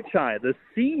Goichai, the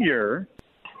senior,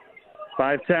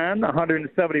 5'10",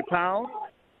 170 pounds,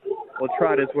 will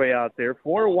trot his way out there.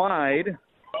 4 wide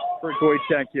for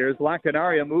Goichek here as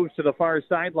Lacanaria moves to the far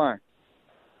sideline.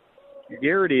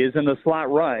 Garrity is in the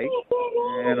slot right,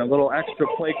 and a little extra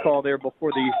play call there before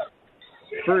the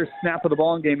first snap of the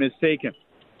ball game is taken.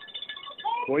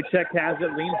 Wojciech has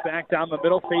it, leans back down the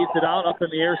middle, fades it out, up in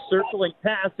the air, circling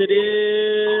pass. It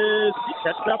is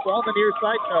catched up on the near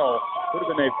side. No, would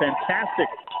have been a fantastic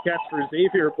catch for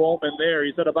Xavier Bowman there.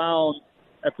 He's out of bounds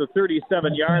at the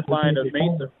 37-yard line of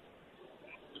Mason.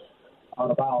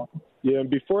 Out of bounds. Yeah, and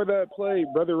before that play,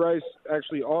 Brother Rice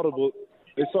actually audible.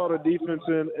 They saw the defense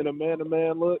in a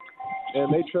man-to-man look,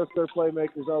 and they trust their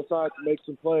playmakers outside to make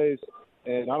some plays,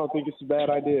 and I don't think it's a bad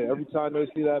idea. Every time they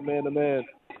see that man-to-man,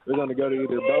 they're going to go to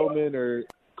either Bowman or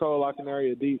Cole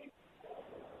Lacanaria deep.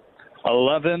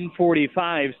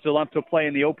 11:45 still up to play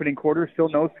in the opening quarter, still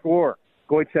no score.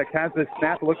 Goichek has this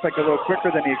snap. It looks like a little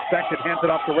quicker than he expected. Hands it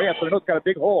off the way up, but it's got a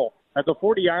big hole at the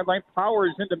 40-yard line.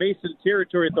 Powers into Mason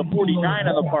territory at the 49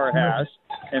 on the far hash,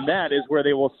 and that is where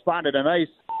they will spot it. A nice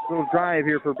little drive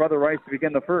here for Brother Rice to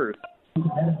begin the first.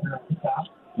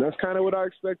 That's kind of what I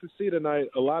expect to see tonight.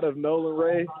 A lot of Nolan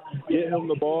Ray get him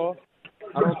the ball.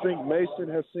 I don't think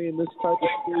Mason has seen this type of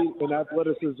speed and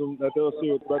athleticism that they'll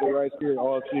see with Brother Rice here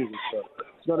all season. So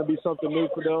it's going to be something new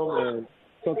for them and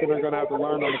something they're going to have to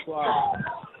learn on the fly.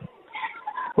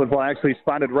 Football actually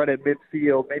spotted right at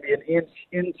midfield, maybe an inch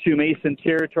into Mason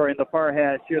territory in the far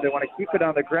hash here. They want to keep it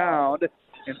on the ground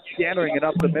and scattering it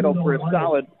up the middle for a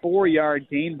solid 4-yard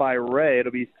gain by Ray.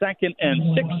 It'll be 2nd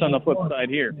and 6 on the flip side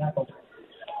here.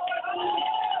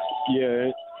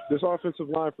 Yeah, this offensive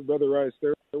line for Brother Rice,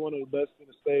 they're one of the best in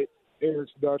the state. Eric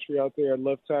Daughtry out there at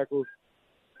left tackle,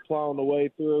 plowing the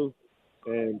way through.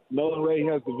 And Nolan Ray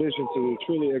has the vision to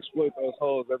truly exploit those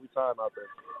holes every time out there.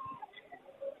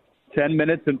 10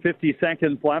 minutes and 50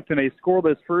 seconds left in a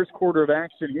scoreless first quarter of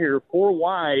action here. 4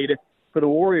 wide for the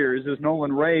Warriors as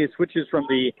Nolan Ray switches from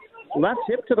the left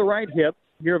hip to the right hip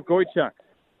here of Goichek.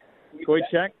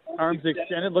 Goichek, arms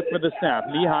extended, look for the snap.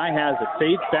 Knee-high has it.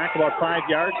 Fades back about 5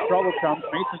 yards. Trouble comes.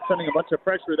 Mason sending a bunch of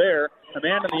pressure there. The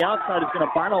man on the outside is going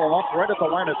to bottle him up right at the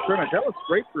line of scrimmage. That was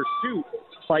great pursuit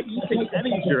by Ethan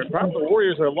Henninger. And probably the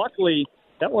Warriors are luckily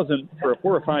that wasn't for a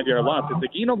 4 or 5 yard loss. It's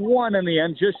a gain of 1 in the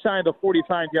end, just shy of the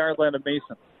 45-yard line of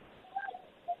Mason.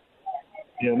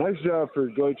 Yeah, nice job for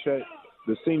Goichek,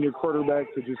 the senior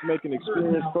quarterback, to just make an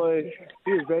experienced play.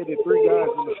 He evaded 3 guys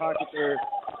in the pocket there,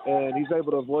 and he's able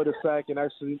to avoid a sack and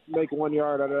actually make 1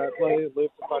 yard out of that play and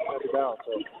lift the puck down.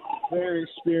 So very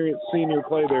experienced senior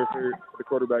play there for the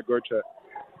quarterback, Gorchak.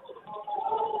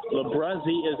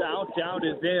 Labruzzi is out, Dowd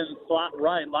is in, slot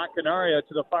right. Lacanaria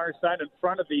to the far side in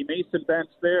front of the Mason bench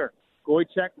there.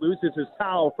 Goychek loses his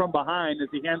towel from behind as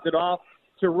he hands it off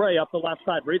to Ray up the left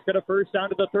side. Ray's got a first down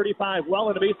to the 35, well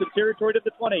into Mason territory to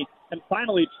the 20, and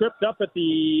finally tripped up at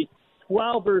the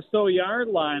 12 or so yard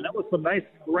line. That was some nice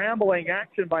scrambling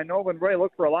action by Nolan Ray.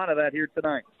 Look for a lot of that here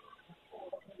tonight.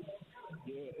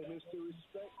 Yeah, and it's the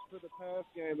respect for the pass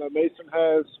game that Mason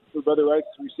has for Brother Rice's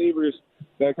receivers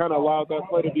that kind of allowed that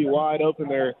play to be wide open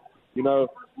there. You know,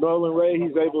 Nolan Ray,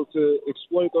 he's able to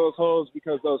exploit those holes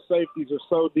because those safeties are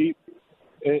so deep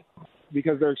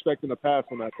because they're expecting a pass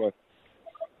on that play.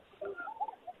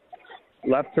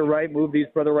 Left to right, move these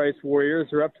Brother Rice Warriors.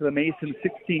 They're up to the Mason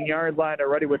 16-yard line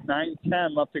already with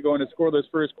 9:10 left to go in to score this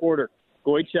first quarter.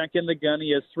 Goychek in the gun.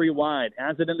 He has 3 wide.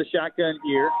 Has it in the shotgun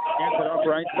here. Hands it off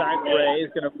right side. Ray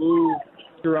is going to move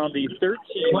around the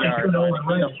 13-yard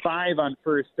line. A 5 on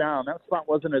first down. That spot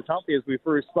wasn't as healthy as we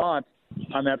first thought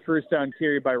on that first down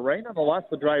carry by Ray. Nonetheless,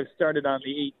 the drive started on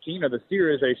the 18, or the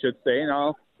series, I should say.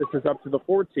 Now this is up to the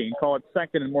 14. Call it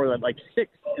second and more than like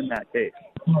 6 in that case.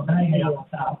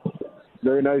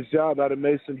 Very nice job out of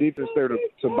Mason defense there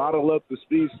to bottle up the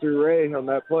speedster Ray on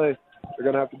that play. They're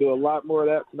going to have to do a lot more of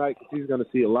that tonight because he's going to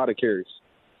see a lot of carries.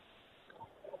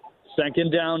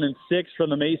 Second down and 6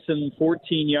 from the Mason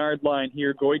 14-yard line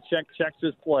here. Goychek checks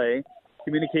his play,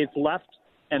 communicates left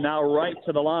and now right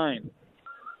to the line.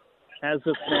 Has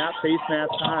the snap, face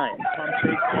mask high. Pump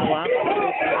fake to the left,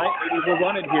 right, maybe we'll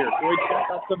run it here.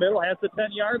 Goychek up the middle, has the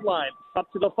 10-yard line.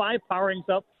 Up to the 5, powering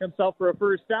himself for a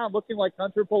first down, looking like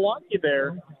Hunter Polonki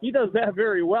there. He does that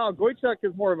very well. Goychek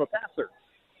is more of a passer.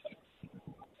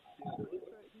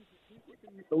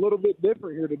 A little bit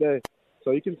different here today.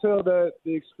 So you can tell that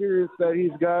the experience that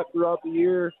he's got throughout the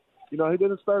year, you know, he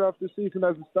didn't start off this season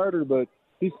as a starter, but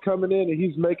he's coming in and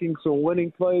he's making some winning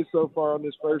plays so far on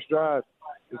this first drive.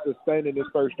 It's sustaining this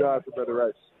first drive for Brother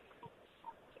Rice.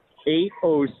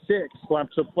 8:06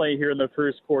 left to play here in the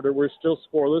first quarter. We're still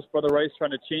scoreless. Brother Rice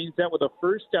trying to change that with a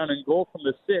first down and goal from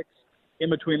the 6 in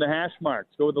between the hash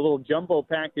marks. Go with a little jumbo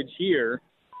package here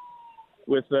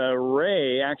with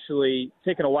Ray actually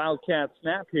taking a wildcat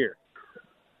snap here.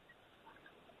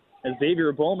 As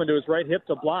Xavier Bowman to his right hip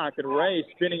to block, and Ray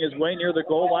spinning his way near the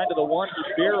goal line to the 1.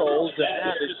 He barrels, and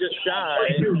that is just shy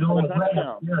of a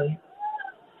touchdown.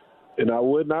 And I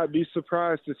would not be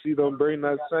surprised to see them bring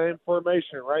that same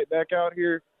formation right back out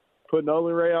here, put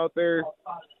Nolan Ray out there,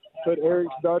 put Eric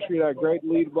Daughtry, that great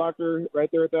lead blocker, right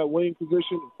there at that wing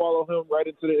position, and follow him right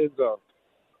into the end zone.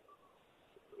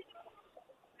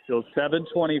 Still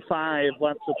 7:25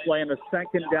 left to play in a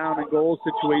second down and goal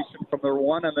situation from the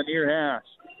 1 on the near hash.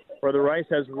 Brother Rice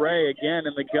has Ray again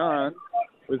in the gun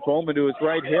with Bowman to his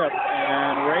right hip,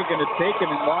 and Ray going to take it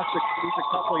and lost a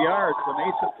couple yards. The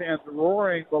Mason fans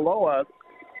roaring below us.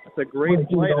 That's a great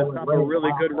play to stop a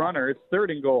really good runner. It's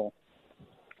 3rd and goal.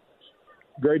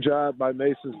 Great job by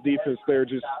Mason's defense there,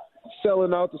 just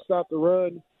selling out to stop the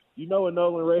run. You know when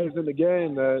Nolan Ray is in the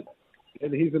game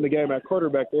and he's in the game at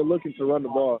quarterback, they're looking to run the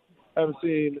ball. I don't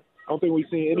think we've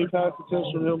seen any pass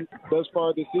attempts from him thus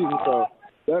far this season, so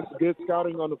that's good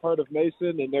scouting on the part of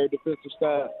Mason and their defensive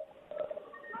staff.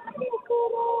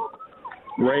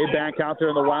 Ray back out there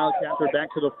in the Wildcat. They're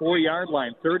back to the 4-yard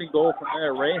line. 3rd and goal from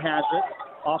there. Ray has it.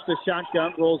 Off the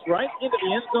shotgun. Rolls right into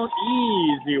the end zone.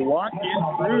 Easy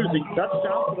walk-in cruising.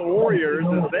 Touchdown for the Warriors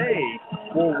as they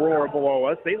will roar below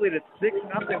us. They lead at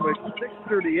 6-0 with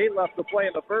 6:38 left to play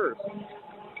in the first.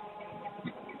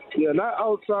 Yeah, that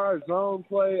outside zone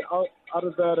play out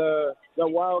of that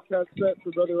Wildcat set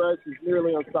for Brother Rice is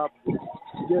nearly unstoppable.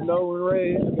 Getting Nolan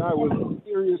Ray, a guy with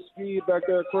serious speed back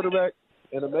there at quarterback,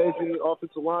 and amazing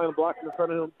offensive line blocking in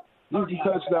front of him. Easy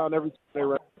touchdown every time they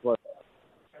run the play.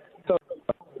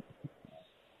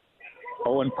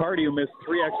 Owen Party, who missed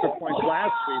 3 extra points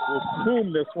last week, will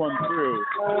boom this one through.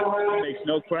 It makes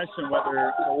no question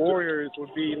whether the Warriors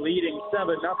would be leading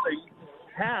 7-0.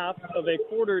 Half of a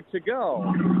quarter to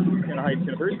go. Siena Heights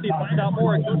University. Find out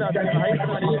more at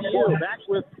go.sienaheights.edu. Back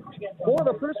with more of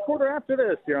the first quarter after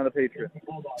this here on the Patriot.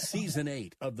 Season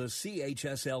 8 of the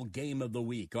CHSL Game of the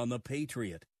Week on the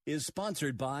Patriot is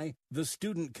sponsored by the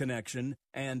Student Connection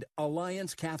and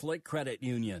Alliance Catholic Credit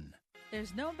Union.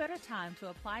 There's no better time to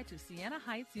apply to Siena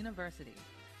Heights University.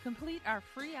 Complete our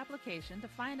free application to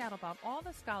find out about all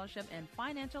the scholarship and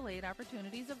financial aid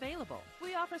opportunities available.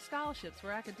 We offer scholarships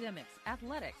for academics,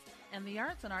 athletics, and the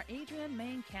arts on our Adrian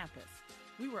main campus.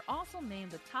 We were also named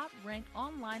the top-ranked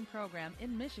online program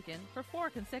in Michigan for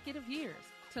 4 consecutive years.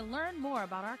 To learn more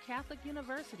about our Catholic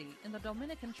University in the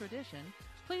Dominican tradition,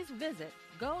 please visit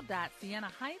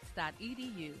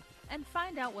go.sienaheights.edu and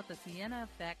find out what the Siena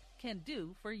Effect can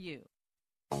do for you.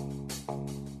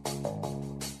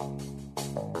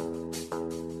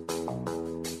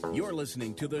 You're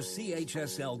listening to the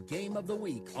CHSL Game of the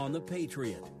Week on The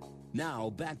Patriot. Now,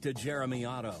 back to Jeremy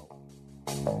Otto.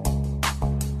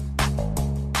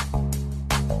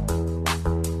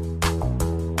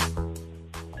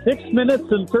 Six minutes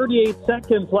and 38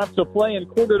 seconds left to play in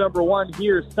quarter number one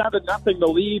here. 7-0 the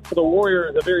lead for the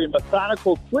Warriors. A very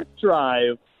methodical, quick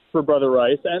drive for Brother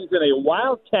Rice. Ends in a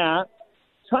Wildcat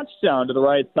touchdown to the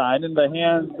right side in the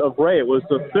hands of Ray. It was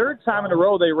the third time in a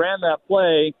row they ran that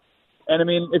play. And, I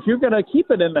mean, if you're going to keep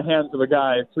it in the hands of a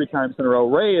guy 3 times in a row,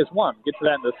 Ray is one. Get to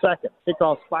that in the second.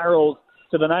 Kickoff spirals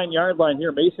to the 9-yard line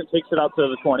here. Mason takes it out to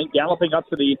the 20, galloping up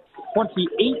to the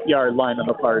 28-yard line on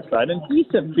the far side. And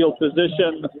decent field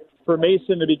position for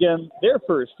Mason to begin their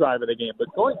first drive of the game.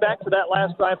 But going back to that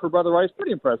last drive for Brother Rice,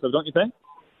 pretty impressive, don't you think?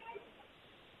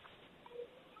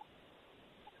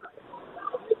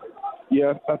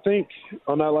 Yeah, I think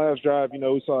on that last drive,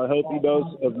 we saw a healthy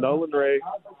dose of Nolan Ray,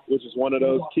 which is one of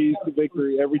those keys to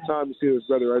victory every time you see this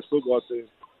Brother Rice football team.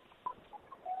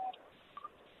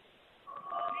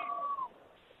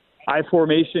 High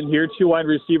formation here, 2 wide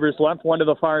receivers left, 1 to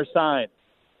the far side.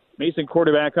 Mason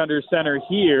quarterback under center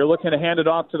here, looking to hand it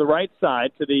off to the right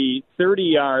side to the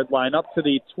 30-yard line, up to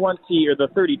the 20 or the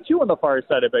 32 on the far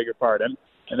side, I beg your pardon.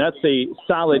 And that's a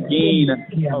solid gain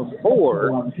of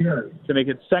 4 to make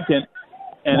it 2nd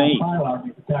and 8.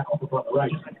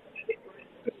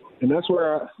 And that's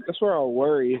where I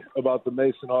worry about the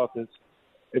Mason offense.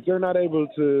 If they're not able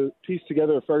to piece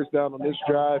together a first down on this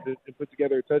drive and put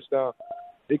together a touchdown,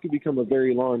 it could become a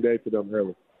very long day for them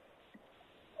early.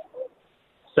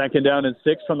 2nd down and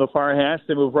 6 from the far hash.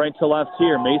 They move right to left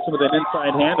here. Mason with an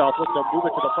inside handoff. Looking to move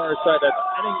it to the far side. That's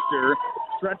Henninger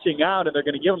stretching out, and they're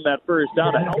going to give him that first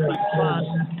down. A healthy spot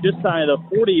just side of the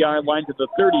 40-yard line to the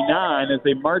 39 as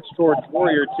they march towards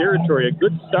Warrior territory. A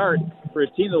good start for a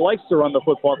team that likes to run the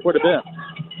football quite a bit.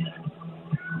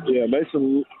 Yeah,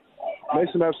 Mason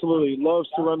absolutely loves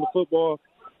to run the football,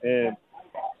 and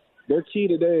their key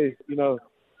today,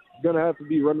 going to have to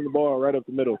be running the ball right up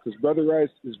the middle because Brother Rice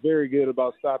is very good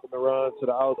about stopping the run to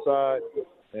the outside.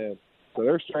 And so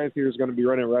their strength here is going to be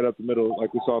running right up the middle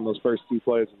like we saw in those first 2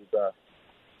 plays of the drive.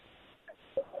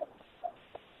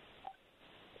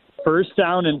 First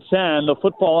down and 10. The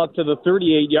football up to the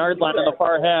 38-yard line on the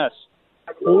far hash.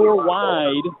 4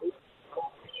 wide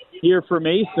here for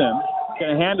Mason.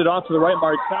 Going to hand it off to the right.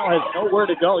 Martell has nowhere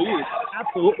to go. He is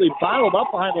absolutely bottled up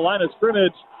behind the line of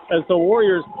scrimmage as the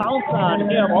Warriors pounce on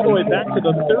him all the way back to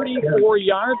the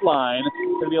 34-yard line.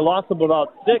 Going to be a loss of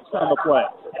about 6 on the play.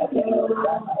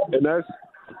 And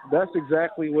that's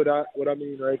exactly what I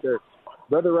mean right there.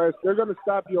 Brother Rice, they're going to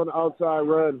stop you on the outside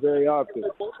run very often.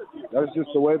 That's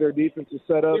just the way their defense is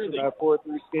set up in that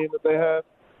 4-3 scheme that they have.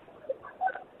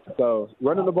 So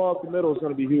running the ball up the middle is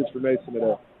going to be huge for Mason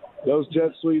today. Those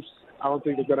jet sweeps, I don't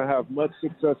think they're going to have much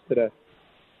success today.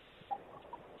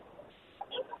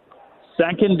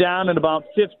 2nd down and about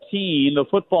 15. The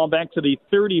football back to the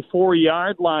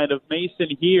 34-yard line of Mason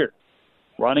here.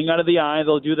 Running out of the eye,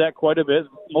 they'll do that quite a bit.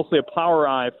 Mostly a power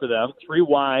eye for them. 3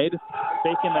 wide.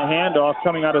 Taking the handoff,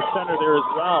 coming out of center there as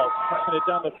well. Tucking it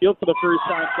down the field for the first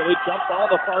time. So they jump ball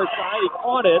the far side. He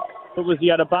caught it. But was he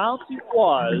out of bounds? He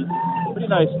was. Pretty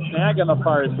nice snag on the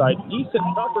far side. Decent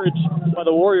coverage by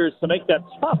the Warriors to make that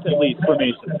tough, at least, for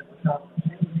Mason.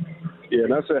 Yeah,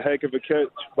 that's a heck of a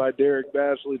catch by Derek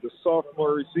Bashley, the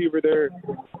sophomore receiver there.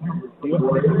 He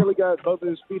really got both of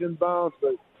his feet in bounds,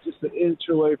 but just an inch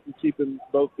away from keeping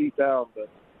both feet down. But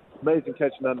amazing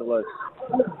catch nonetheless.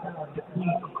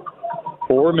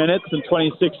 4 minutes and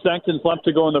 26 seconds left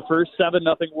to go in the first.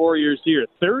 7-0 Warriors here.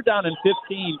 3rd down and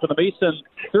 15 for the Mason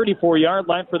 34-yard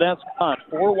line for that spot.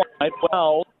 4 wide,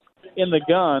 well in the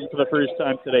gun for the first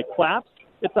time today. Claps.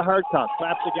 It's a hard count.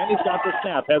 Claps again. He's got the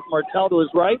snap. Has Martell to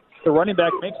his right. The running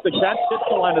back makes the catch. Hits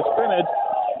the line of scrimmage.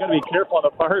 Got to be careful on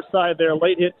the far side there.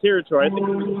 Late hit territory. I think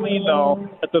he was clean, though,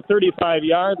 at the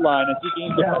 35-yard line as he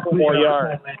gains a couple more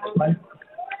yards.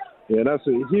 Yeah, that's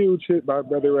a huge hit by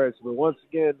Brother Rice. But once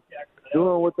again,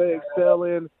 doing what they excel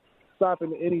in,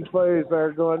 stopping any plays that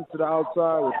are going to the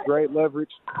outside with great leverage,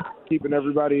 keeping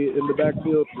everybody in the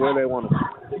backfield where they want them.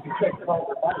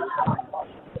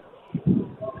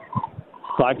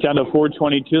 Clock down to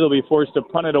 4:22. They'll be forced to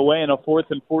punt it away in a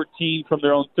 4th and 14 from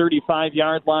their own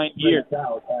 35-yard line here.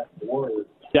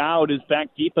 Dowd is back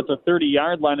deep at the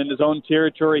 30-yard line in his own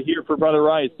territory here for Brother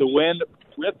Rice. The wind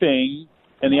ripping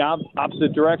in the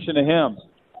opposite direction to him.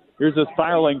 Here's a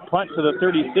spiraling punt to the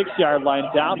 36-yard line.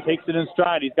 Down, takes it in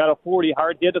stride. He's got a 40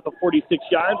 hard hit at the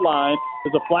 46-yard line.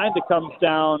 There's a flag that comes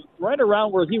down right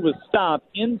around where he was stopped,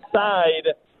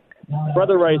 inside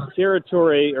Brother Rice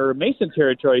territory, or Mason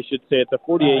territory, I should say, at the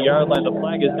 48-yard line. The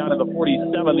flag is down at the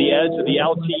 47, the edge of the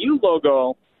LTU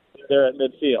logo there at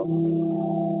midfield.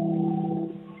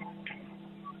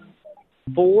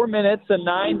 4 minutes and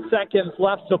 9 seconds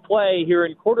left to play here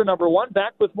in quarter number 1.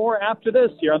 Back with more after this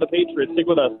here on the Patriots. Stick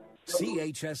with us.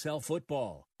 CHSL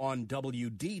football on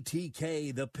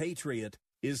WDTK The Patriot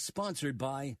is sponsored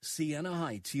by Siena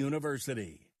Heights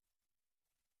University.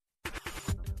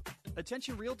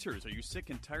 Attention realtors, are you sick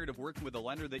and tired of working with a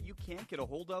lender that you can't get a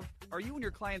hold of? Are you and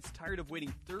your clients tired of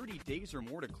waiting 30 days or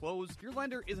more to close? Your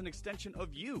lender is an extension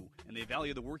of you, and they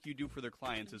value the work you do for their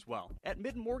clients as well. At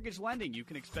Mid Mortgage Lending, you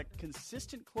can expect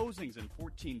consistent closings in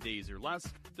 14 days or less.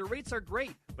 Their rates are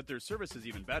great, but their service is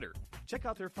even better. Check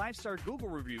out their 5-star Google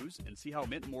reviews and see how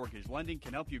Mint Mortgage Lending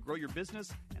can help you grow your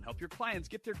business and help your clients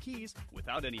get their keys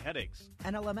without any headaches.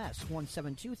 NLMS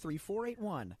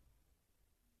 1723481.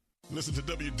 Listen to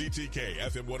WDTK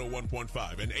FM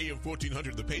 101.5 and AM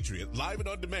 1400 The Patriot live and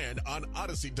on demand on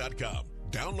Odyssey.com.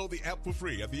 Download the app for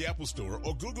free at the Apple Store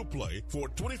or Google Play for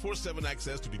 24/7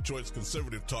 access to Detroit's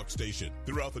conservative talk station.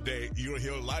 Throughout the day, you'll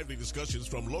hear lively discussions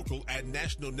from local and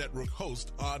national network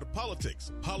hosts on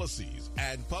politics, policies,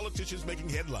 and politicians making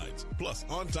headlines, plus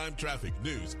on-time traffic,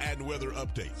 news, and weather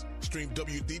updates. Stream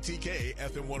WDTK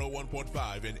FM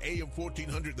 101.5 and AM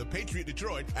 1400 The Patriot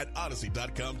Detroit at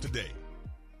Odyssey.com today.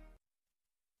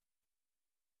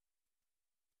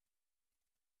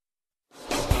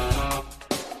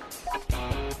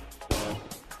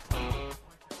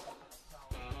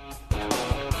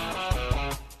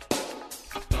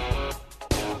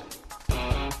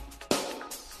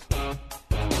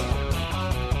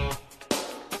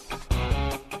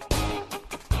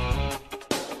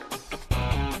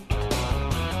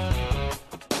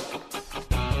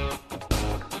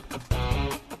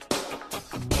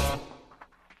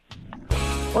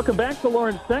 Welcome back to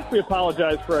Lawrence Tech. We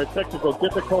apologize for our technical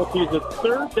difficulties. It's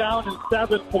 3rd down and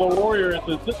 7 for the Warriors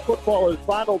as this football is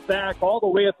bottled back all the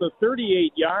way at the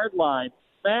 38-yard line.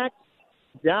 Smacked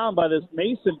down by this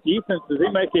Mason defense as they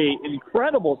make an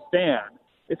incredible stand.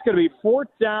 It's going to be 4th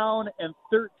down and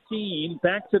 13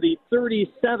 back to the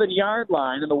 37-yard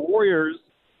line, and the Warriors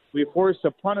will be forced to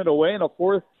punt it away in a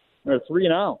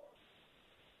 3-and-out.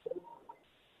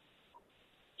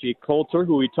 Jake Coulter,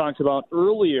 who we talked about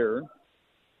earlier,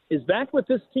 is back with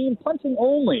this team punting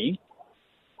only.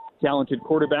 Talented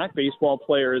quarterback, baseball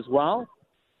player as well.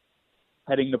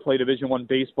 Heading to play Division I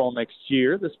baseball next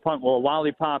year. This punt will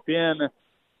lollipop in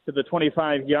to the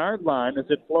 25-yard line as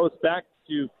it floats back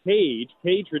to Page.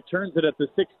 Page returns it at the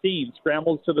 16,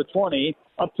 scrambles to the 20,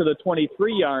 up to the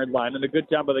 23-yard line, and a good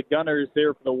job of the Gunners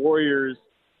there for the Warriors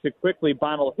to quickly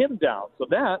bottle him down. So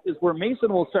that is where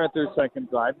Mason will start their second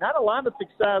drive. Not a lot of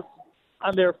success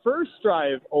on their first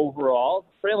drive overall,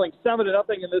 trailing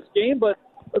 7-0 in this game, but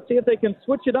let's see if they can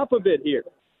switch it up a bit here.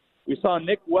 We saw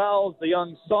Nick Wells, the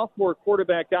young sophomore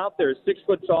quarterback out there, 6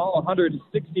 foot tall,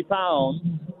 160 pounds.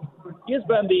 He has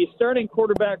been the starting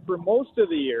quarterback for most of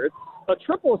the year. It's a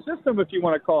triple system, if you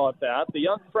want to call it that. The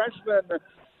young freshman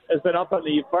has been up on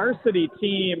the varsity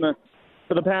team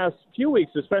for the past few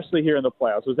weeks, especially here in the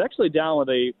playoffs. Was actually down with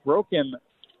a broken,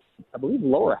 I believe,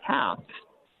 lower half.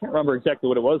 Can't remember exactly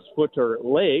what it was, foot or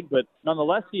leg, but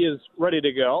nonetheless, he is ready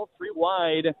to go. 3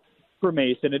 wide for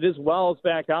Mason. It is Wells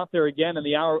back out there again in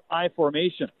the I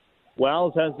formation.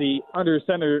 Wells has the under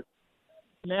center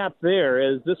snap there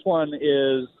as this one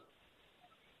is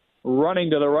running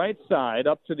to the right side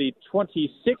up to the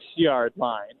 26-yard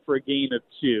line for a gain of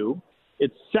 2.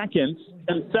 It's 2nd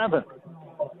and 7.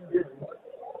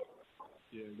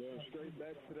 Yeah, going straight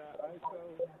back to that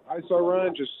ISO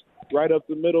run, just right up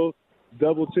the middle.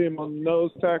 Double team on the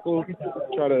nose tackle,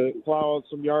 try to plow out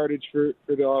some yardage for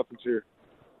the offense here.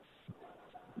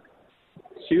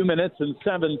 2 minutes and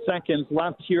 7 seconds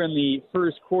left here in the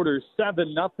first quarter.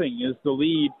 7-0 is the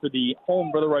lead for the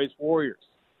home Brother Rice Warriors.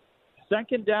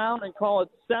 2nd down and call it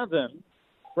 7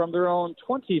 from their own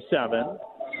 27.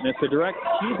 And it's a direct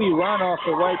QB run off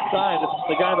the right side. It's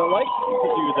the guy that likes to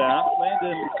do that.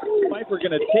 Landon Piper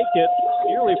going to take it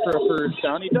nearly for a first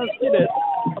down. He does get it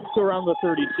up to around the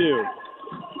 32.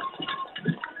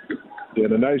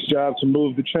 Did a nice job to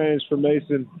move the chains for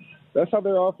Mason. That's how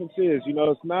their offense is. You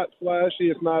know, it's not flashy.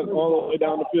 It's not all the way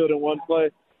down the field in one play,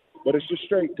 but it's just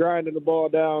straight grinding the ball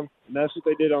down. And that's what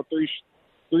they did on three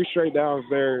straight downs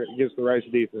there against the Rice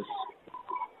defense.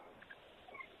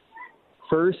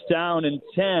 1st down and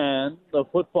 10. The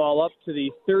football up to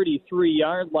the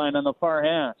 33-yard line on the far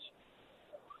hash.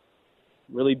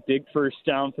 really big first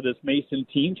down for this Mason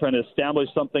team, trying to establish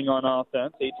something on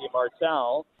offense. A.J.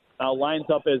 Martell now lines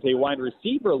up as a wide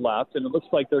receiver left, and it looks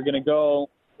like they're going to go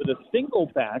with a single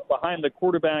back behind the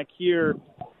quarterback here,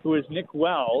 who is Nick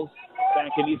Wells.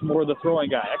 Back, and he's more the throwing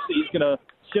guy. Actually, he's going to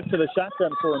shift to the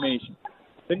shotgun formation.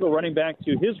 Single running back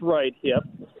to his right hip.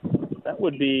 That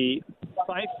would be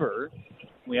Pfeiffer.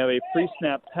 We have a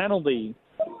pre-snap penalty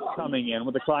coming in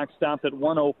with the clock stopped at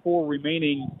 1:04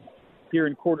 remaining here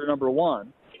in quarter number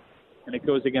 1, and it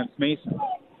goes against Mason.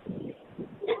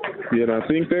 Yeah, and I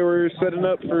think they were setting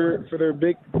up for their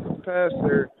big pass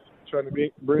there, trying to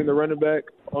bring the running back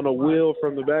on a wheel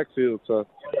from the backfield. So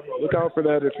look out for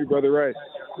that if you're Brother Rice.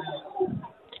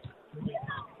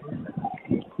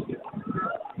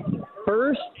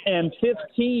 First and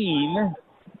 15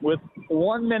 with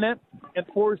 1 minute and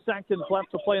 4 seconds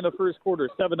left to play in the first quarter.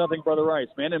 7-0 Brother Rice.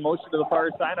 Man in motion to the far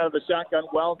side out of the shotgun.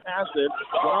 Wells has it.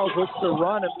 Wells looks to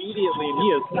run immediately, and he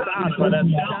is stopped by that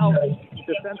stout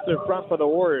defensive front for the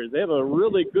Warriors. They have a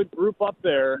really good group up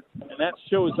there, and that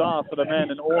shows off for the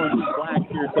men in orange and black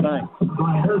here tonight.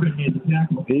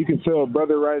 And you can tell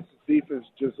Brother Rice's defense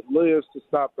just lives to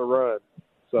stop the run.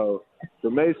 So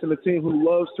for Mason, a team who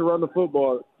loves to run the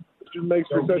football, it just makes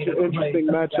for such an interesting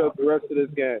matchup the rest of this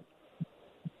game.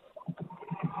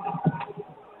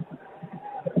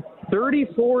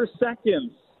 34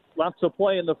 seconds left to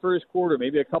play in the first quarter.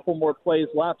 Maybe a couple more plays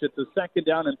left. It's a second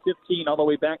down and 15 all the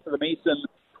way back to the Mason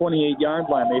 28-yard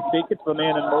line. They fake it to the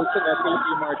man in motion. That's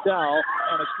A.J. Martell.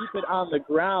 And to keep it on the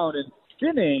ground and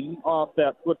spinning off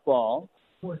that football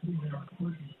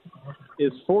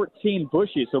is 14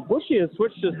 Bushy. So Bushy has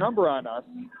switched his number on us.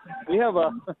 We have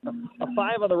a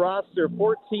 5 on the roster,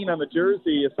 14 on the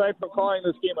jersey. Aside from calling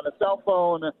this game on a cell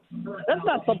phone, that's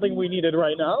not something we needed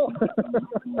right now.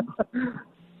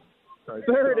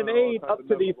 3rd and 8 up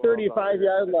to the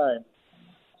 35-yard line.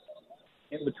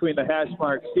 In between the hash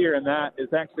marks here, and that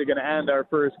is actually going to end our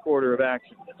first quarter of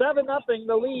action. 7-0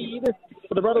 the lead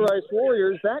for the Brother Rice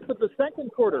Warriors. Back with the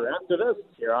second quarter after this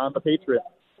here on the Patriot.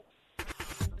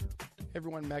 Hey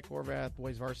everyone, Matt Gorvath,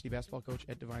 boys varsity basketball coach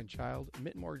at Divine Child.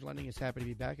 Mitten Mortgage Lending is happy to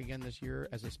be back again this year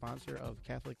as a sponsor of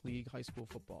Catholic League High School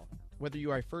football. Whether you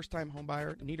are a first-time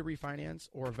homebuyer, need a refinance,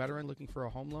 or a veteran looking for a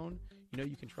home loan, you know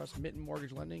you can trust Mitten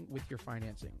Mortgage Lending with your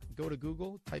financing. Go to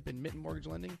Google, type in Mitten Mortgage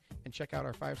Lending, and check out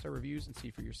our 5-star reviews and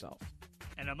see for yourself.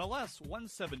 And MLS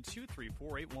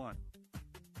 1723481.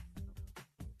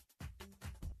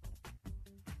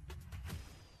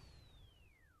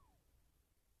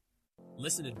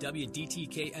 Listen to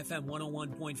WDTK FM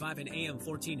 101.5 and AM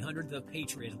 1400 The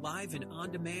Patriot live and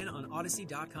on demand on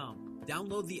Odyssey.com.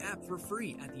 Download the app for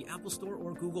free at the Apple Store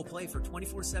or Google Play for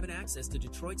 24/7 access to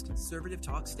Detroit's conservative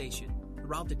talk station.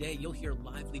 Throughout the day, you'll hear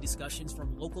lively discussions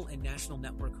from local and national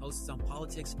network hosts on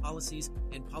politics, policies,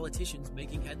 and politicians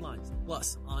making headlines.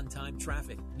 Plus, on-time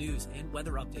traffic, news, and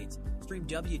weather updates. Stream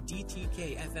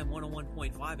WDTK FM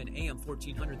 101.5 and AM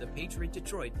 1400 The Patriot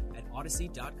Detroit at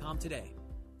Odyssey.com today.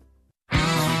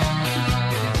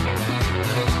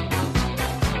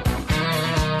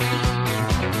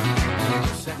 The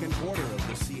second quarter of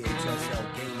the CHSL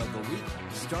Game of the Week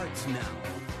starts now.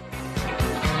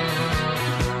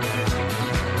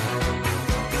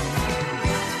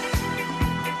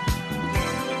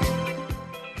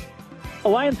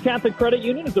 Alliance Catholic Credit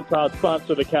Union is a proud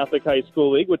sponsor of the Catholic High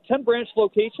School League. With 10 branch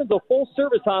locations, a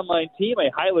full-service online team, a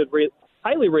highly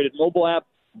rated mobile app,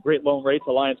 great loan rates,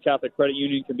 Alliance Catholic Credit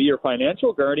Union can be your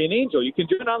financial guardian angel. You can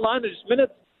join online in just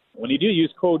minutes. When you do,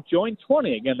 use code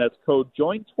JOIN20. Again, that's code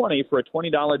JOIN20 for a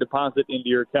 $20 deposit into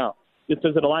your account. Just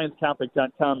visit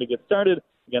AllianceCatholic.com to get started.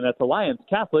 Again, that's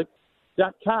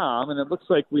AllianceCatholic.com. And it looks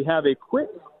like we have a quick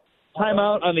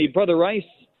timeout on the Brother Rice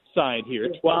side here.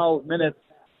 12 minutes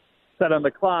set on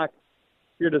the clock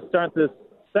here to start this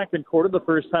second quarter, the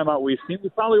first timeout we've seen. We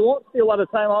probably won't see a lot of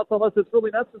timeouts unless it's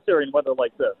really necessary in weather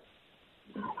like this.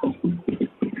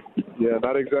 Yeah,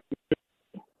 not exactly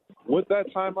what that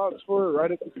timeout's for right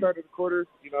at the start of the quarter.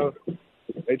 You know,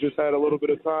 they just had a little bit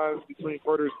of time between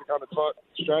quarters to kind of talk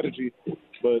strategy,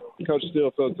 but Coach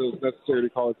still felt it was necessary to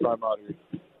call a timeout here.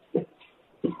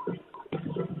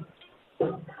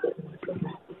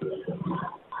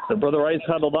 So Brother Rice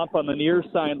huddled up on the near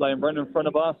sideline right in front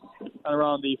of us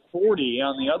around the 40.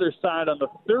 On the other side on the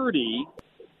 30,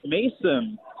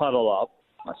 Mason huddle up.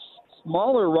 A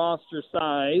smaller roster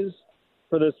size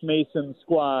for this Mason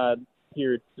squad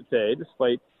here today,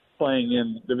 despite playing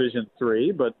in Division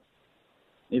III. But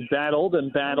They've battled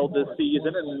this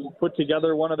season and put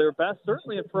together one of their best,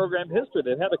 certainly in program history.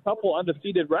 They've had a couple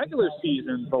undefeated regular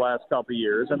seasons the last couple of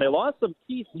years, and they lost some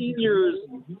key seniors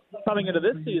coming into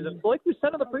this season. So like we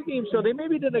said on the pregame show, they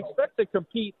maybe didn't expect to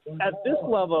compete at this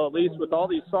level, at least with all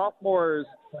these sophomores.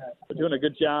 They're doing a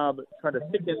good job trying to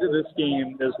stick into this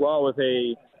game as well with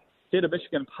a State of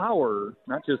Michigan power,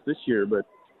 not just this year, but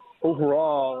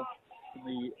overall in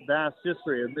the vast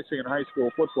history of Michigan high school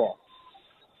football.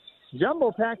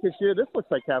 Jumbo package here. This looks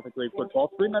like Catholic League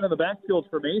football. 3 men in the backfield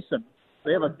formation.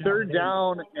 They have a 3rd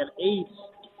down and 8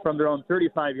 from their own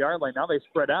 35-yard line. Now they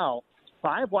spread out.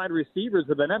 5 wide receivers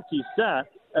with an empty set,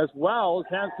 as well as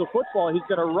has the football. He's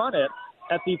going to run it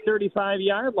at the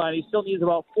 35-yard line. He still needs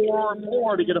about 4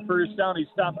 more to get a first down. He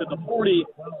stopped at the 40,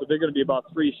 so they're going to be about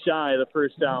 3 shy of the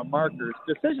first down markers.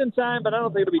 Decision time, but I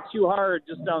don't think it'll be too hard.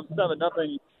 Just down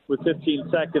 7-0 with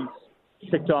 15 seconds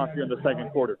kicked off here in the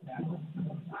second quarter.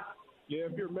 Yeah,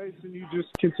 if you're Mason, you just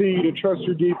continue to trust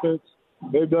your defense.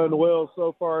 They've done well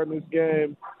so far in this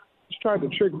game. Just tried to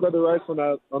trick Brother Rice on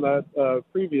that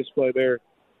previous play there,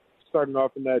 starting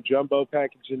off in that jumbo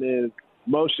package and then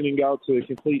motioning out to a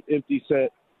complete empty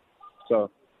set.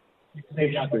 So,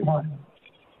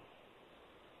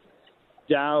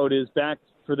 Dowd is back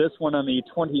for this one on the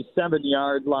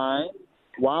 27-yard line.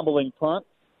 Wobbling punt.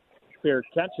 Fair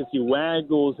catch as he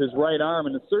waggles his right arm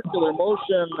in a circular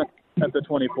motion at the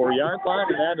 24-yard line,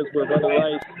 and that is where Brother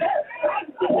Rice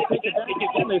will take it back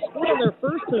again. They scored on their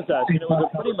first possession. It was a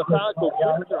pretty methodical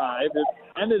kick drive. It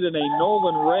ended in a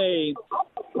Nolan Ray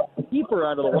keeper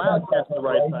out of the Wildcats on the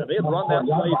right side. They had run that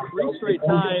play 3 straight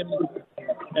times,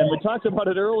 and we talked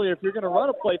about it earlier. If you're going to run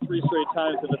a play 3 straight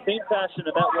times in the same fashion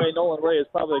in that way, Nolan Ray is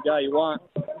probably the guy you want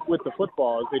with the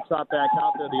football as they trot back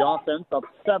out there. The offense up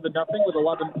 7-0 with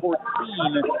 11:14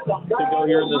 to go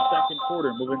here in the second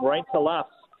quarter. Moving right to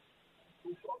left.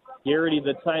 Garrity,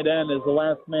 the tight end, is the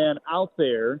last man out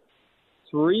there.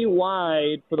 3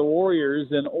 wide for the Warriors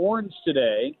in orange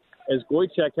today as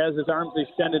Goychek has his arms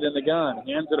extended in the gun.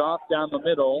 Hands it off down the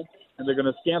middle, and they're going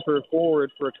to scamper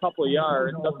forward for a couple of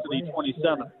yards up to the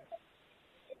 27.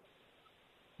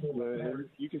 And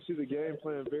you can see the game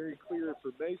plan very clear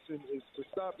for Mason is to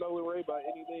stop Nolan Ray by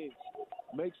any means.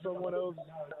 Make someone else,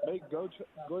 make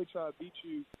Goychek beat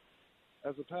you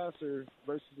as a passer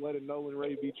versus letting Nolan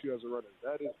Ray beat you as a runner.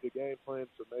 That is the game plan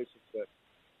for Mason today.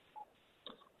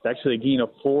 It's actually a gain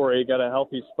of 4. He got a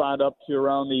healthy spot up to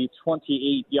around the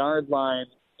 28-yard line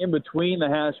in between the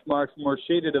hash marks, more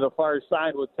shaded to the far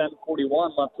side with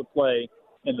 10:41 left to play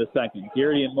in the second.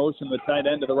 Garrity in motion, the tight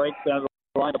end to the right side of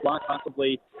the line, to block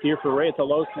possibly here for Ray. It's a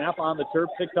low snap on the turf,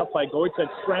 picked up by Goychek,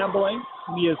 scrambling.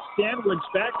 He is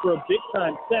sandwiched back for a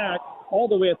big-time sack all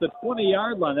the way at the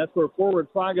 20-yard line. That's where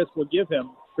forward progress will give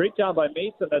him. Great job by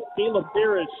Mason. That's Caleb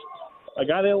Parrish, a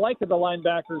guy they like at the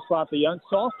linebacker spot. The young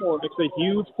sophomore makes a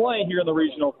huge play here in the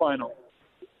regional final.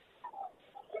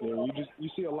 Yeah, you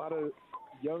see a lot of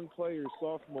young players,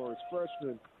 sophomores,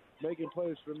 freshmen, making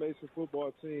plays for the Mason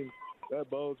football team. That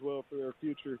bodes well for their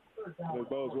future, and it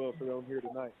bodes well for them here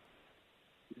tonight.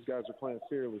 These guys are playing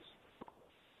fearless.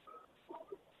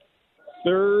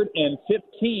 3rd and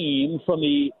 15 from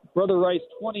the Brother Rice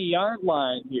 20-yard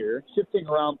line here. Shifting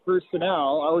around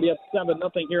personnel. Already up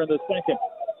 7-0 here in the second.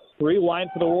 3 wide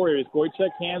for the Warriors. Goychek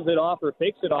hands it off or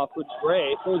fakes it off with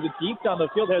Gray. Throws it deep down the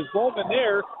field. Has Bowman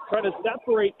there trying to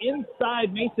separate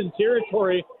inside Mason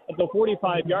territory at the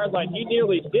 45-yard line. He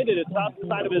nearly did it. It's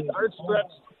outside of his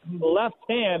outstretched left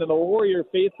hand, and the Warrior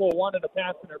faithful wanted a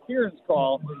pass interference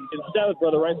call. Instead,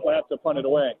 Brother Rice will have to punt it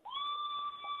away.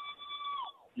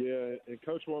 Yeah, and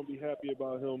Coach won't be happy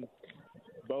about him,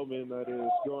 Bowman, that is,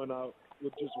 going out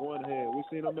with just one hand. We've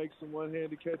seen him make some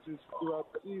one-handed catches throughout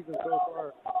the season so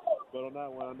far, but on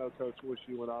that one, I know Coach wish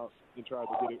he went out and tried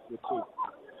to get it with 2. I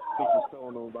think he's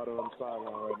telling him about it on the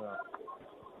sideline right now.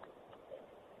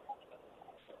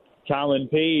 Colin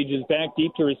Page is back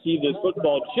deep to receive this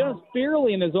football, just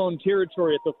barely in his own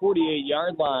territory at the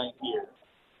 48-yard line here.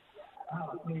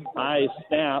 High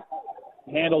snap.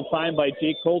 Handled fine by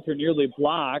Jake Coulter, nearly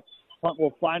blocked. Punt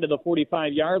will fly to the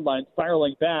 45-yard line,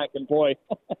 spiraling back. And, boy,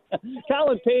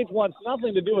 Colin Page wants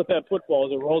nothing to do with that football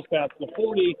as it rolls past the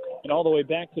 40 and all the way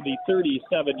back to the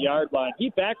 37-yard line.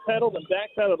 He backpedaled and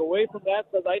backpedaled away from that,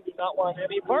 says, I do not want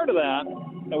any part of that.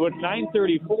 And with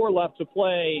 9:34 left to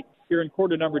play here in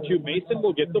quarter number 2, Mason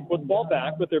will get the football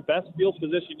back with their best field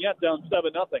position yet, down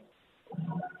 7-0.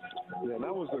 Yeah,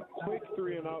 that was a quick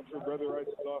 3-and-out for Brother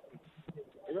Rice's offense.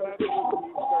 They're going to have to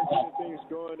start getting things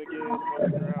going again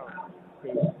on the ground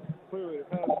because clearly the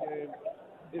pass game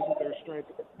isn't their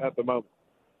strength at the moment.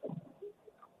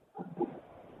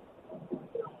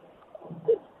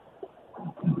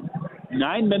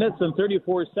 9 minutes and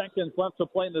 34 seconds left to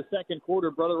play in the second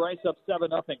quarter. Brother Rice up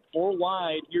 7-0. 4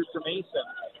 wide here for Mason.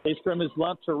 They scrimmage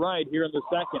left to right here in the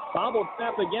second. Bobbled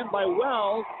snap again by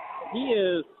Wells. He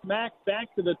is smacked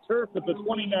back to the turf at the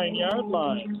 29-yard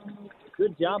line.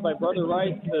 Good job by Brother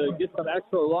Rice to get some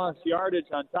extra lost yardage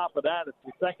on top of that. It's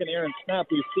the second errant snap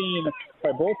we've seen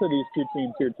by both of these two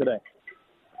teams here today.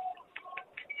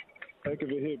 Heck of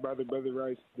a hit by the Brother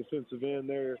Rice defensive end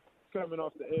there. Coming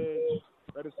off the edge,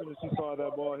 right as soon as he saw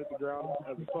that ball hit the ground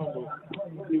as a fumble,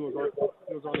 he was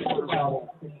on the quarterback.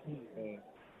 And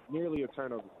nearly a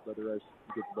turnover for Brother Rice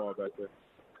to get the ball back there.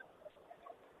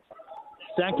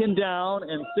 Second down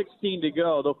and 16 to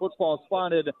go. The football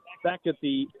spotted back at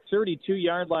the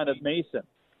 32-yard line of Mason.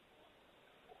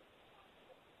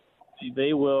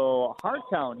 They will hard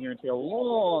count here and take a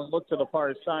long look to the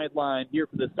far sideline here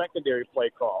for the secondary play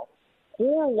call.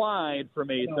 4 wide for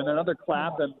Mason. Another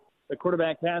clap, and the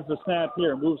quarterback has the snap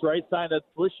here. Moves right side. That's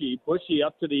Bushy. Bushy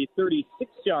up to the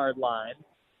 36-yard line.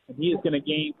 And he is going to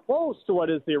gain close to what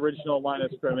is the original line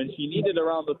of scrimmage. He needed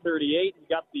around the 38. He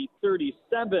got the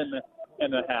 37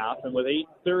 and a half. And with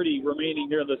 8:30 remaining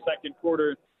here in the second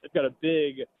quarter, they've got a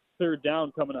big third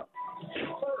down coming up.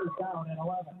 Third down and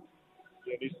 11.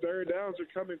 Yeah, these third downs are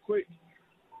coming quick.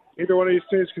 Either one of these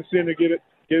teams can seem to get it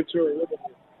to a rhythm.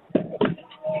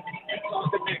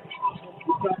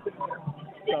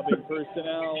 Subbing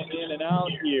personnel in and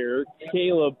out here.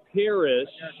 Caleb Parrish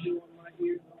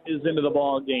is into the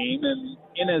ball game and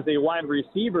in as a wide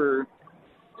receiver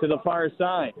to the far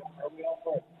side.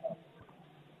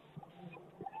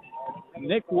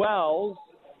 Nick Wells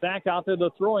back out there, the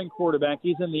throwing quarterback.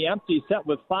 He's in the empty set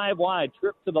with 5 wide.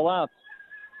 Trip to the left.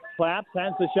 Claps,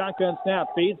 has the shotgun snap.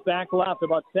 Fades back left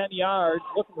about 10 yards.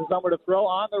 Looking for somewhere to throw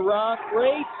on the run.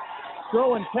 Great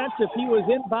throw and catch if he was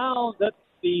inbound. That's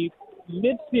the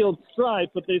midfield stripe,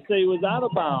 but they say he was out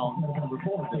of bounds.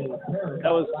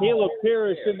 That was Caleb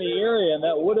Parrish in the area, and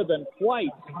that would have been quite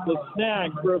the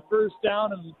snag for a first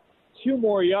down and 2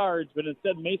 more yards, but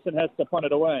instead Mason has to punt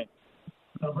it away.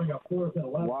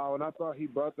 Wow, and I thought he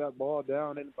brought that ball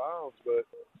down in bounds, but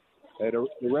hey, the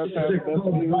refs had the best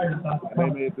view, and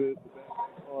they made the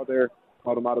ball there,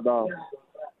 called him out of bounds.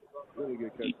 Really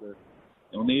good catch there.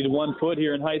 You'll need 1 foot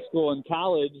here in high school and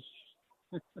college.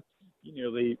 He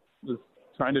nearly was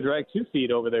trying to drag 2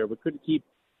 feet over there, but couldn't keep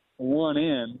one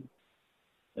in.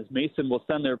 As Mason will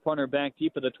send their punter back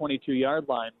deep at the 22-yard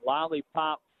line.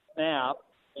 Lollipop snap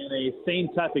and a same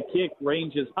type of kick.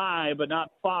 Ranges high, but not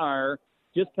far.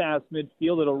 Just past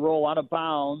midfield. It'll roll out of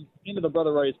bounds into the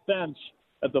Brother Rice bench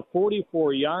at the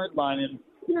 44-yard line in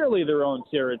nearly their own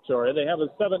territory. They have a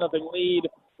 7-0 lead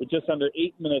with just under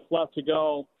 8 minutes left to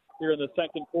go here in the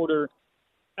second quarter.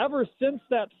 Ever since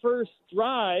that first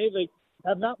drive, they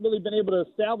have not really been able to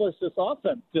establish this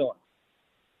offense, Dylan.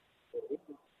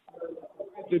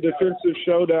 The defensive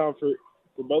showdown for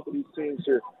both of these teams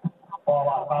here. Ball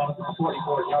out of bounds at the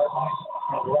 44-yard line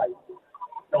on the right.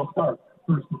 Don't start.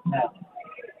 First snap.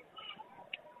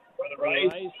 Brother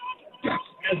Rice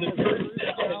has a first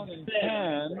down and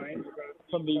 10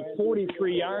 from the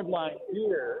 43-yard line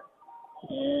here.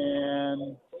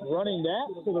 And running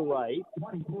that to the right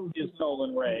is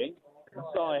Nolan Ray. We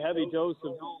saw a heavy dose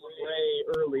of Nolan Ray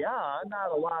early on.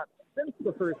 Not a lot since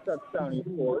the first touchdown he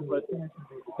scored, but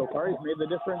so far he's made the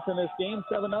difference in this game,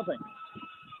 7-0.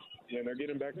 Yeah, and they're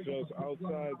getting back to those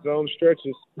outside zone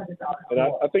stretches. And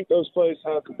I think those plays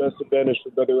have the best advantage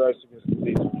for Brother Rice against the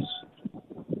defense.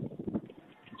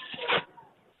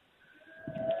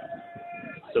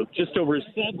 So just over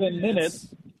 7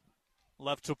 minutes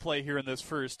left to play here in this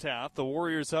first half. The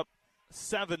Warriors up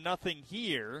 7-0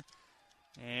 here.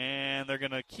 And they're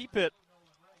going to keep it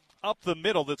up the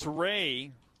middle. That's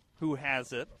Ray who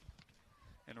has it.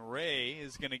 And Ray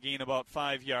is going to gain about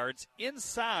 5 yards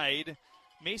inside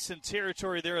Mason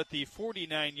territory there at the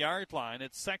 49-yard line.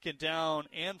 It's second down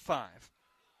and 5.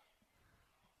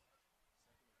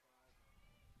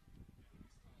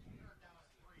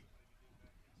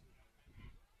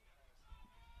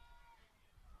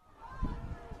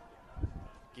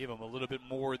 Give him a little bit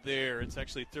more there. It's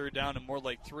actually third down and more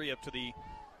like 3 up to the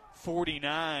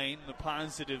 49, the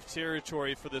positive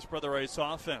territory for this Brother Rice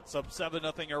offense. Up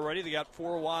 7-0 already. They got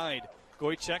 4 wide.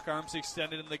 Goychek, arms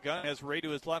extended in the gun, has Ray to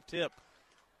his left hip.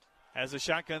 Has a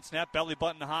shotgun snap, belly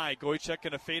button high. Goychek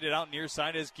going to fade it out near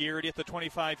side as Garrity at the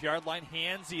 25-yard line.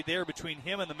 Handsy there between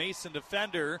him and the Mason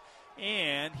defender,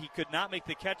 and he could not make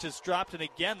the catch. It's dropped, and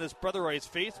again, this Brother Rice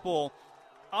faithful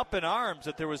up in arms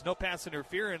that there was no pass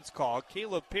interference call.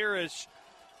 Caleb Parrish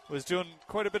was doing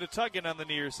quite a bit of tugging on the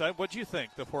near side. What do you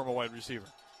think, the former wide receiver?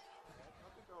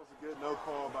 I think that was a good no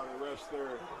call by the refs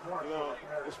there. You know,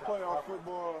 it's playoff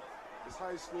football. It's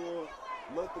high school.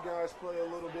 Let the guys play a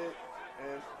little bit,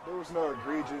 and there was no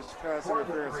egregious pass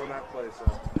interference on that play.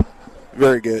 So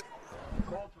very good.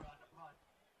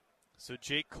 So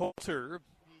Jake Coulter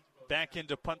back in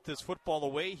to punt this football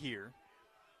away here.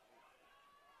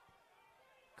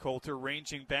 Coulter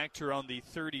ranging back to around the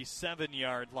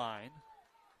 37-yard line.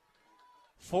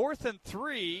 4th and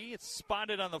 3. It's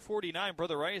spotted on the 49.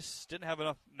 Brother Rice didn't have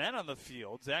enough men on the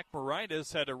field. Zach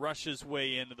Moritas had to rush his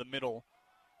way into the middle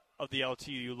of the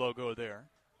LTU logo there.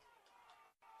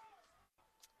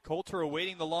 Coulter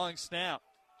awaiting the long snap.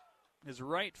 His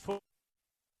right foot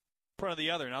in front of the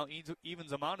other. Now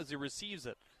evens them out as he receives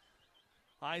it.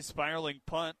 High spiraling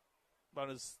punt,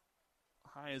 about as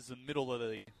high as the middle of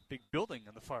the big building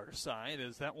on the far side,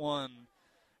 as that one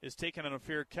is taken on a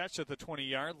fair catch at the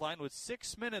 20-yard line with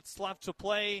 6 minutes left to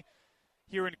play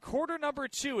here in quarter number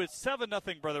 2. It's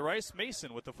 7-0 Brother Rice.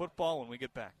 Mason with the football when we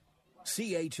get back.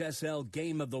 CHSL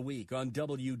Game of the Week on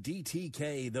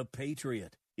WDTK The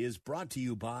Patriot is brought to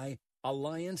you by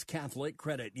Alliance Catholic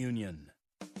Credit Union.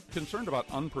 Concerned about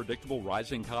unpredictable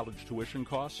rising college tuition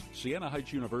costs? Siena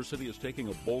Heights University is taking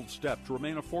a bold step to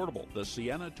remain affordable. The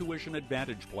Siena Tuition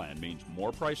Advantage Plan means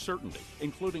more price certainty,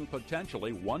 including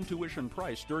potentially one tuition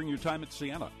price during your time at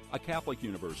Siena, a Catholic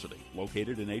university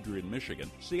located in Adrian,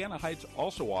 Michigan. Siena Heights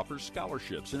also offers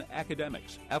scholarships in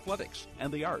academics, athletics,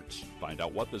 and the arts. Find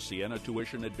out what the Siena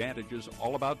Tuition Advantage is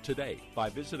all about today by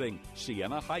visiting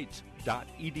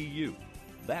sienaheights.edu.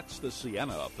 That's the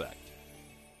Siena effect.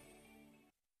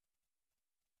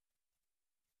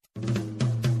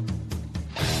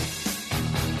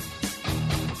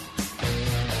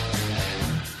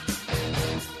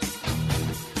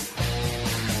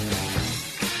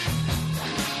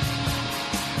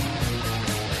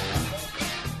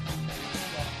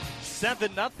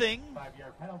 Seven nothing.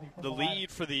 The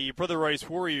lead for the Brother Rice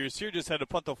Warriors here. Just had to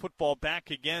punt the football back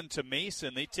again to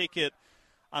Mason. They take it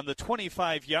on the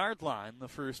 25-yard line. The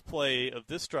first play of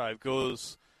this drive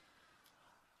goes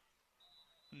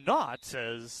not,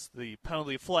 as the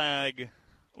penalty flag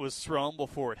was thrown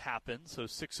before it happened. So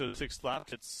 6:06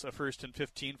 left. It's a 1st and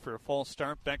 15 for a false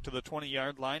start back to the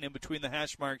 20-yard line in between the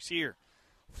hash marks here.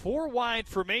 4 wide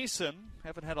for Mason.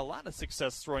 Haven't had a lot of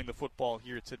success throwing the football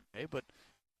here today, but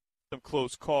some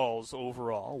close calls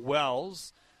overall.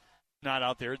 Wells not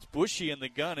out there. It's Bushy in the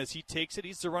gun as he takes it.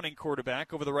 He's the running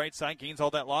quarterback over the right side. Gains all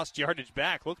that lost yardage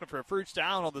back. Looking for a first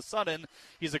down. All of a sudden,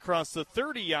 he's across the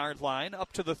 30-yard line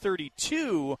up to the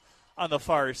 32 on the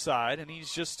far side. And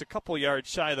he's just a couple yards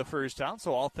shy of the first down.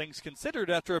 So all things considered,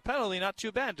 after a penalty, not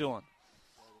too bad, Dylan.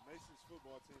 The Mason's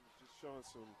football team is just showing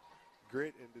some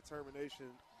grit and determination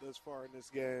thus far in this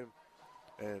game.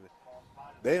 And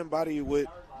they embody what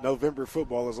November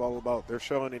football is all about. They're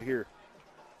showing it here.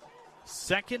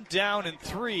 2nd down and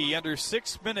 3, under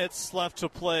 6 minutes left to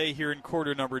play here in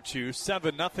quarter number 2.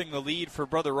 7-0 the lead for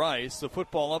Brother Rice. The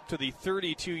football up to the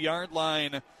 32-yard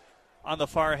line on the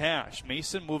far hash.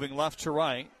 Mason moving left to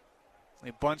right.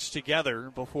 They bunch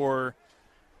together before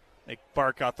they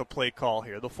bark out the play call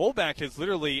here. The fullback is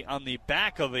literally on the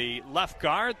back of a left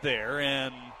guard there,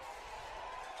 and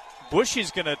Bushy's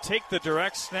going to take the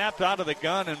direct snap out of the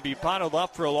gun and be bottled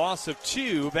up for a loss of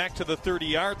 2 back to the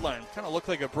 30-yard line. Kind of looked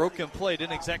like a broken play.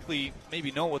 Didn't exactly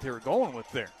maybe know what they were going with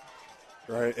there.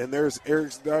 Right, and there's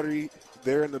Eric Daugherty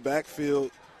there in the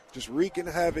backfield just wreaking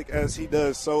havoc as he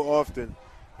does so often.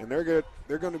 And they're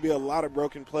going to be a lot of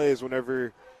broken plays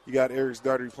whenever you got Eric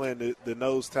Daugherty playing the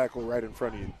nose tackle right in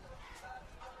front of you.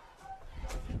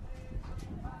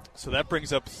 So that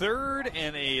brings up 3rd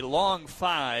and a long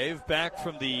 5 back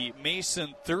from the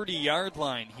Mason 30-yard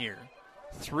line here.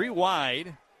 3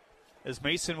 wide as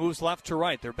Mason moves left to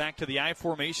right. They're back to the I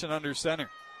formation under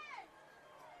center.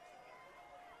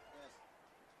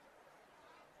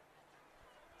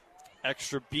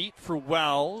 Extra beat for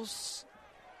Wells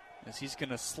as he's going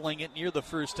to sling it near the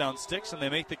first down sticks, and they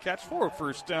make the catch for a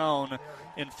first down.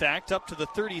 In fact, up to the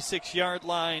 36-yard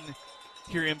line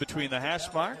here in between the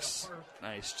hash marks.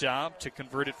 Nice job to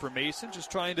convert it for Mason.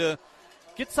 Just trying to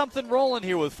get something rolling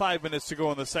here with 5 minutes to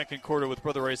go in the second quarter with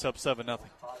Brother Rice up 7-0.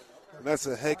 And that's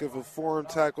a heck of a form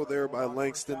tackle there by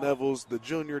Langston Nevels, the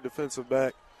junior defensive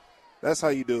back. That's how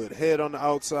you do it. Head on the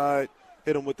outside,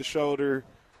 hit him with the shoulder,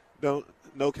 no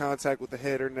contact with the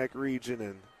head or neck region,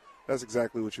 and that's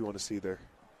exactly what you want to see there.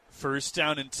 First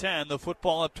down and 10. The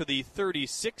football up to the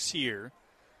 36 here.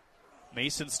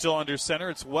 Mason still under center.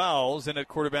 It's Wells in at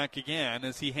quarterback again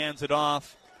as he hands it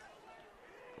off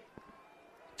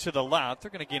to the left.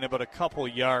 They're going to gain about a couple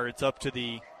yards up to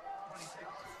the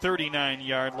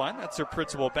 39-yard line. That's their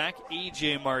principal back,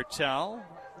 A.J. Martell.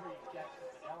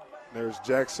 There's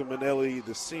Jackson Manelli,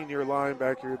 the senior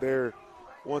linebacker there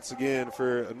once again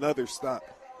for another stop.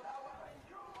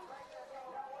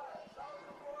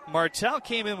 Martell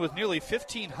came in with nearly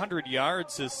 1,500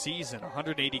 yards this season,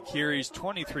 180 carries,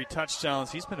 23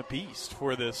 touchdowns. He's been a beast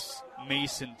for this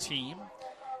Mason team,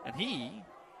 and he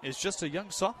is just a young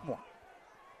sophomore.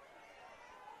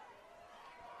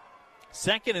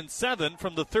 2nd and 7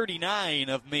 from the 39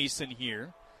 of Mason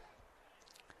here.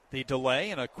 They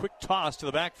delay and a quick toss to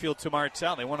the backfield to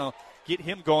Martell. They want to get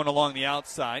him going along the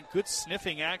outside. Good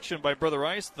sniffing action by Brother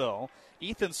Rice, though.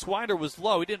 Ethan Swider was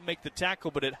low. He didn't make the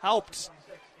tackle, but it helped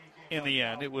in the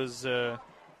end. It was, did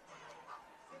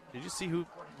you see who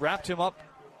wrapped him up?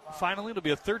 Finally, it'll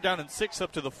be a 3rd down and 6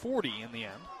 up to the 40 in the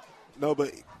end. No,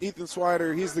 but Ethan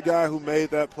Swider, he's the guy who made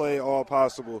that play all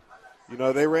possible. You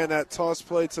know, they ran that toss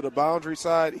play to the boundary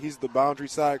side. He's the boundary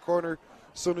side corner.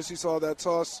 As soon as he saw that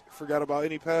toss, forgot about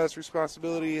any pass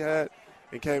responsibility he had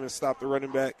and came and stopped the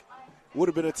running back. Would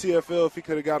have been a TFL if he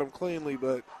could have got him cleanly,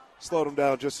 but slowed him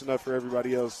down just enough for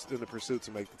everybody else in the pursuit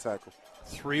to make the tackle.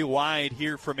 3 wide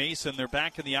here for Mason. They're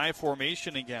back in the I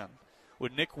formation again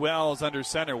with Nick Wells under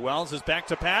center. Wells is back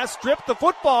to pass, stripped the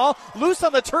football, loose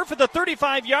on the turf at the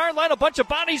 35-yard line. A bunch of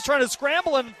bodies trying to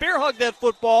scramble and bear hug that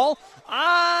football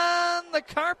on the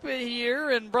carpet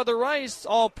here, and Brother Rice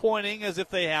all pointing as if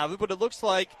they have it, but it looks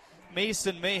like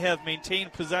Mason may have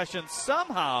maintained possession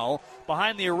somehow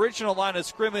behind the original line of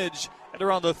scrimmage at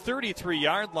around the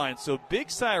 33-yard line. So big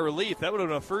sigh of relief. That would have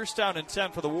been a 1st down and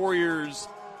 10 for the Warriors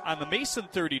on the Mason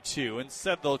 32.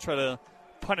 Instead, they'll try to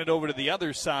punt it over to the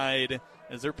other side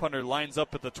as their punter lines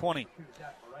up at the 20.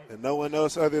 And no one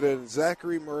else other than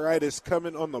Zachary Moritis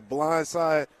coming on the blind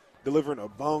side, delivering a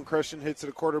bone-crushing hit to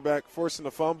the quarterback, forcing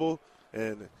a fumble,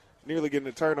 and nearly getting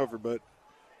a turnover, but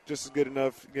just as good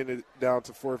enough getting it down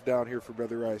to 4th down here for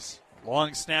Brother Rice.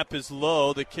 Long snap is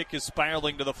low. The kick is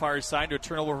spiraling to the far side to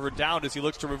turnover down as he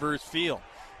looks to reverse field.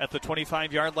 At the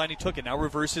 25-yard line, he took it. Now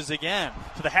reverses again.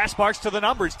 To the hash marks, to the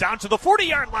numbers. Down to the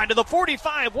 40-yard line, to the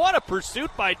 45. What a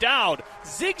pursuit by Dowd.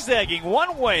 Zigzagging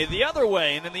one way, the other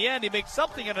way. And in the end, he makes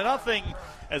something into nothing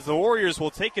as the Warriors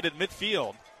will take it at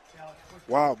midfield.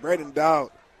 Wow, Braden Dowd.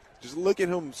 Just look at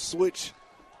him switch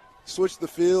the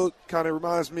field. Kind of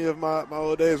reminds me of my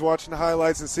old days watching the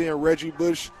highlights and seeing Reggie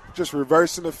Bush just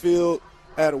reversing the field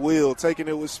at will, taking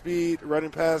it with speed,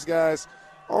 running past guys.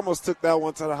 Almost took that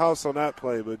one to the house on that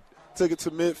play, but took it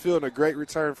to midfield, and a great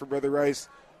return for Brother Rice,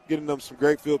 getting them some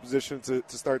great field position to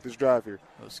start this drive here.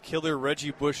 Those killer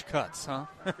Reggie Bush cuts, huh?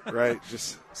 Right,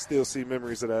 just still see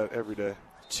memories of that every day.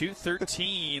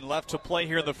 2:13 left to play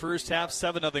here in the first half.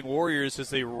 7-0 Warriors as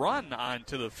they run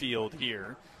onto the field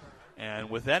here. And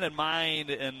with that in mind,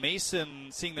 and Mason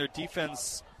seeing their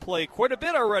defense play quite a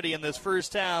bit already in this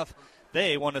first half,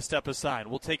 they want to step aside.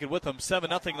 We'll take it with them.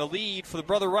 7-0 the lead for the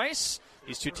Brother Rice.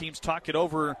 These two teams talk it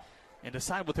over and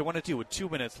decide what they want to do with 2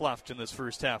 minutes left in this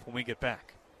first half when we get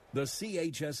back. The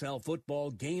CHSL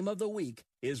Football Game of the Week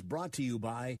is brought to you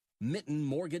by Mitten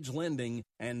Mortgage Lending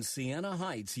and Siena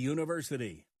Heights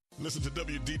University. Listen to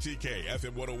WDTK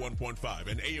FM 101.5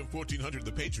 and AM 1400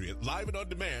 The Patriot live and on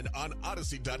demand on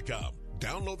Odyssey.com.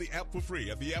 Download the app for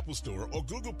free at the Apple Store or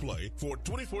Google Play for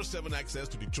 24/7 access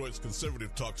to Detroit's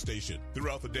conservative talk station.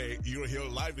 Throughout the day, you'll hear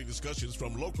lively discussions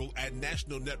from local and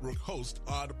national network hosts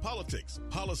on politics,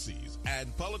 policies,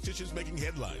 and politicians making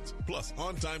headlines, plus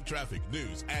on-time traffic,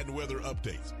 news, and weather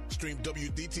updates. Stream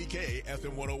WDTK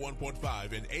FM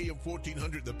 101.5 and AM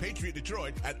 1400 The Patriot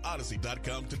Detroit at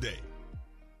Odyssey.com today.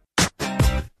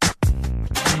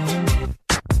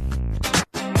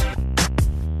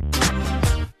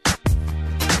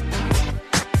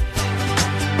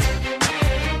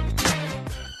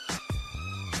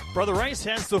 Brother Rice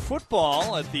has the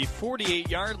football at the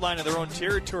 48-yard line of their own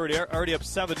territory. They're already up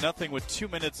 7-0 with 2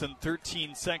 minutes and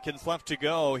 13 seconds left to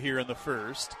go here in the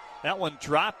first. That one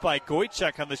dropped by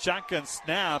Goychek on the shotgun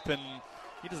snap, and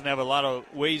he doesn't have a lot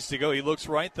of ways to go. He looks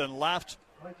right, then left.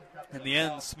 In the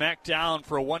end, smacked down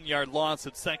for a 1-yard loss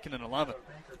at 2nd and 11.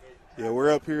 Yeah,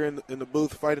 we're up here in the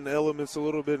booth fighting the elements a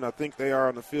little bit, and I think they are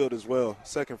on the field as well.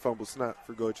 Second fumble snap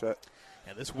for Goychek.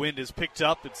 And this wind is picked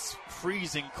up. It's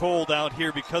freezing cold out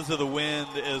here because of the wind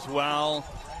as well.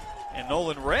 And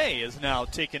Nolan Ray is now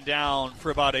taken down for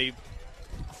about a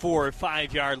 4 or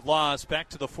 5 yard loss back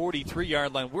to the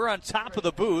 43-yard line. We're on top of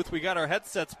the booth. We got our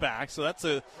headsets back, so that's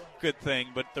a good thing.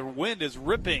 But the wind is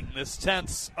ripping this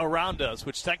tents around us,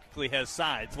 which technically has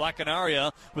sides.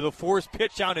 Lacanaria with a forced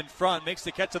pitch out in front makes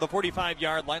the catch to the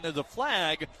 45-yard line. There's a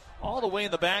flag all the way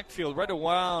in the backfield, right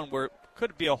around where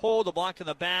could be a hold, a block in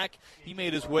the back. He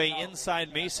made his way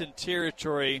inside Mason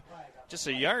territory, just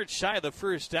a yard shy of the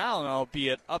first down,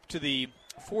 albeit up to the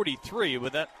 43,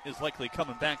 but that is likely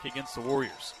coming back against the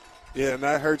Warriors. Yeah, and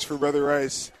that hurts for Brother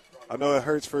Rice. I know it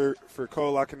hurts for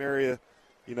Cole Lockenaria.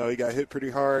 You know, he got hit pretty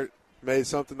hard, made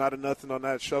something out of nothing on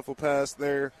that shuffle pass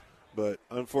there. But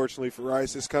unfortunately for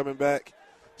Rice, it's coming back.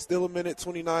 Still a minute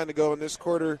 29 to go in this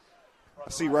quarter. I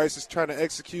see Rice is trying to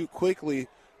execute quickly,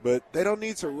 but they don't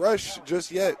need to rush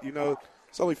just yet. You know,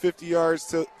 it's only 50 yards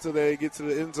till they get to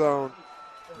the end zone.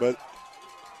 But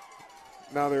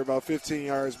now they're about 15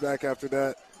 yards back after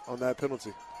that on that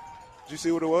penalty. Did you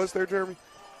see what it was there, Jeremy?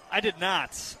 I did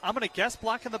not. I'm going to guess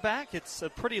block in the back. It's a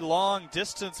pretty long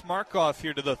distance mark-off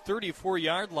here to the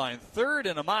 34-yard line. 3rd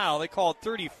and a mile. They call it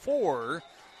 34.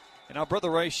 And now Brother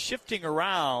Rice shifting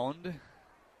around.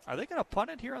 Are they going to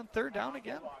punt it here on 3rd down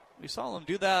again? We saw them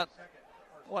do that,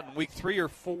 in week 3 or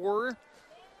 4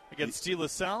 against De La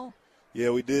Salle? Yeah,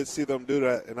 we did see them do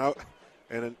that.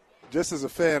 And just as a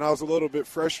fan, I was a little bit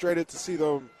frustrated to see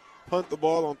them punt the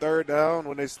ball on 3rd down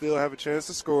when they still have a chance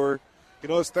to score. You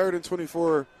know, it's 3rd and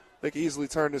 24. They could easily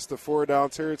turn this to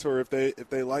 4-down territory if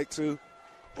they like to,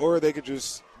 or they could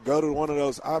just go to one of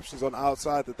those options on the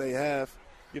outside that they have.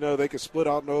 You know, they could split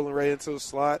out Nolan Ray into the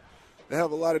slot. They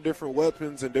have a lot of different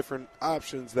weapons and different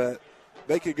options that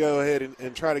they could go ahead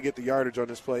and try to get the yardage on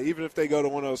this play. Even if they go to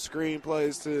one of those screen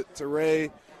plays to Ray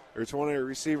or to one of the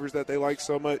receivers that they like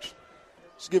so much,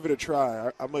 just give it a try.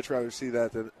 I'd much rather see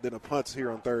that than a punt here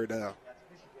on 3rd down.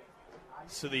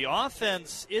 So the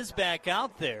offense is back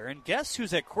out there, and guess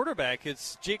who's at quarterback?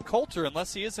 It's Jake Coulter,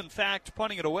 unless he is, in fact,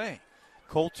 punting it away.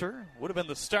 Coulter would have been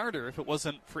the starter if it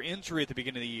wasn't for injury at the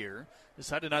beginning of the year.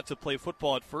 Decided not to play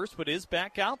football at first, but is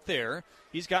back out there.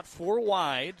 He's got 4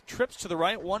 wide, trips to the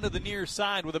right, 1 to the near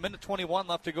side with a minute 21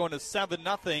 left to go in a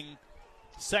 7-0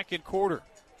 second quarter.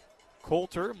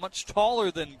 Coulter, much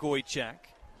taller than Goychek.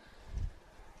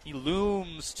 He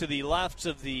looms to the left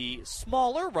of the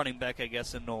smaller running back, I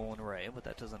guess, in Nolan Ray, but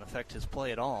that doesn't affect his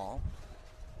play at all.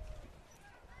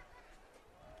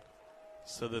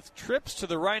 So the trips to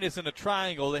the right is in a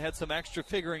triangle. They had some extra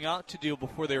figuring out to do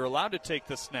before they were allowed to take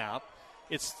the snap.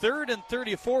 It's 3rd and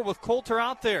 34 with Coulter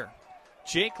out there.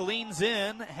 Jake leans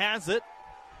in, has it.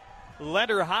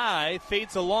 Letter high,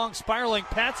 fades a long spiraling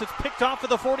pass. It's picked off at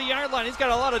the 40-yard line. He's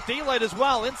got a lot of daylight as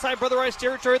well. Inside Brother Rice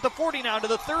territory at the 40 now to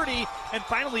the 30, and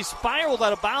finally spiraled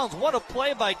out of bounds. What a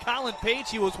play by Colin Page.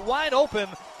 He was wide open.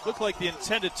 Looked like the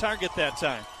intended target that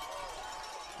time.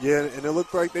 Yeah, and it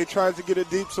looked like they tried to get it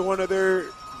deep, so one of their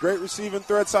great receiving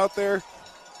threats out there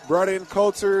brought in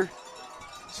Coulter.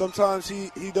 Sometimes he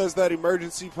does that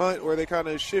emergency punt where they kind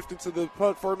of shift into the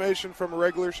punt formation from a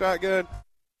regular shotgun.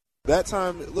 That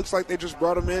time, it looks like they just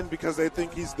brought him in because they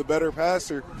think he's the better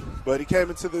passer. But he came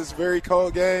into this very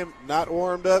cold game, not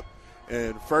warmed up,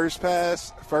 and first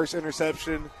pass, first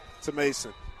interception to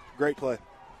Mason. Great play.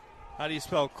 How do you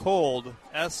spell cold?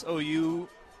 S-O-U.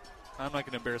 I'm not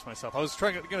going to embarrass myself. I was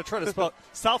going to try to spell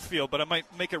Southfield, but I might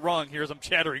make it wrong here as I'm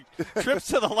chattering. Trips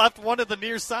to the left, 1 to the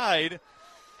near side.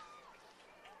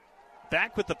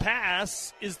 Back with the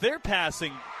pass is their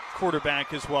passing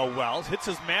quarterback as well. Wells hits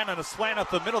his man on a slant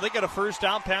up the middle. They get a first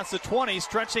down past the 20,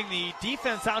 stretching the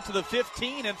defense out to the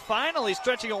 15, and finally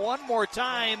stretching it one more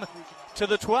time to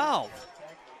the 12.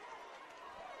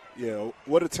 Yeah,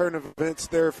 what a turn of events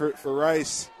there for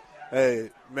Rice.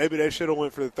 Hey, maybe they should have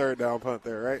went for the 3rd down punt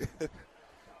there, right?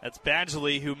 That's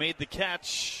Badgley who made the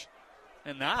catch.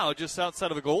 And now just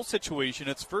outside of a goal situation,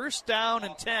 it's 1st down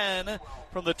and 10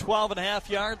 from the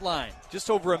 12.5-yard line. Just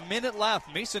over a minute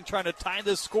left. Mason trying to tie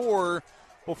the score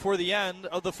before the end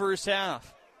of the first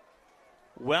half.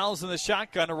 Wells in the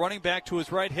shotgun, a running back to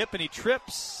his right hip, and he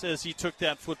trips as he took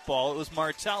that football. It was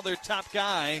Martell, their top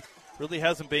guy. Really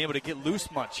hasn't been able to get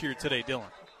loose much here today, Dylan.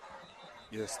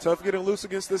 Yes, tough getting loose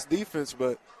against this defense,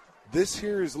 but this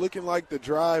here is looking like the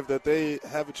drive that they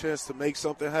have a chance to make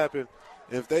something happen.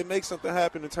 If they make something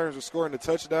happen in terms of scoring a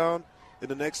touchdown in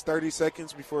the next 30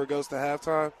 seconds before it goes to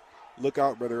halftime, look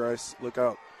out, Brother Rice. Look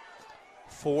out.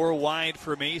 4 wide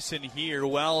for Mason here.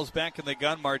 Wells back in the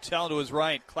gun. Martell to his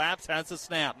right. Claps has the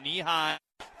snap. Knee high.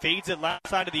 Fades it left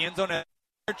side of the end zone.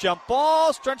 Jump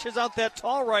ball. Stretches out that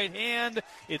tall right hand.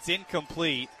 It's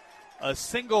incomplete. A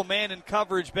single man in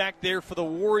coverage back there for the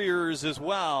Warriors as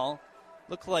well.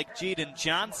 Looked like Jaden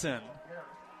Johnson.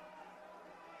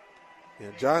 Yeah,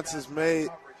 Johnson's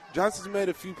made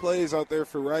a few plays out there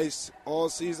for Rice all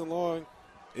season long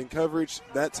in coverage.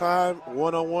 That time,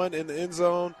 one-on-one in the end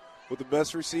zone with the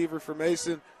best receiver for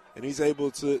Mason, and he's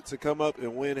able to come up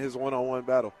and win his one-on-one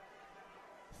battle.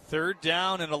 3rd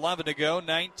down and 11 to go.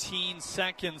 19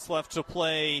 seconds left to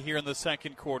play here in the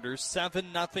second quarter.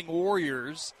 7-0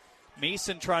 Warriors.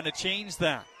 Mason trying to change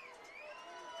that.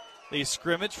 They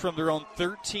scrimmage from their own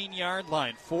 13-yard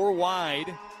line. 4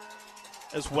 wide.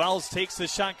 as Wells takes the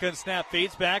shotgun snap,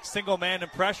 fades back, single man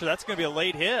and pressure. That's going to be a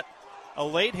late hit. A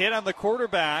late hit on the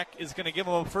quarterback is going to give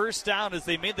them a first down as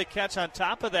they made the catch on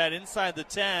top of that inside the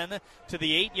 10 to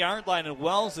the 8-yard line, and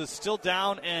Wells is still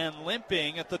down and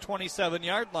limping at the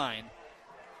 27-yard line.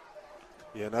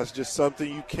 Yeah, and that's just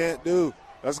something you can't do.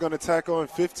 That's going to tack on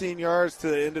 15 yards to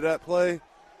the end of that play,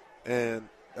 and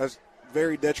that's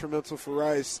very detrimental for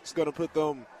Rice. It's going to put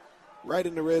them right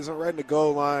in the red zone, right in the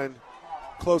goal line,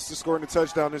 close to scoring a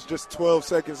touchdown. There's just 12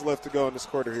 seconds left to go in this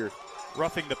quarter here.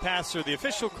 Roughing the passer, the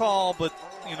official call, but,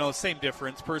 same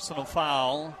difference. Personal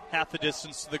foul, half the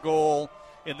distance to the goal.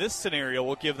 In this scenario,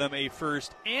 will give them a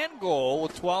first and goal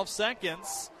with 12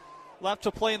 seconds left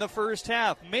to play in the first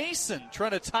half. Mason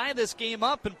trying to tie this game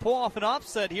up and pull off an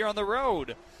upset here on the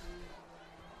road.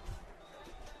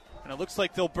 And it looks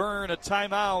like they'll burn a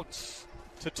timeout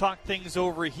to talk things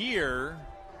over here.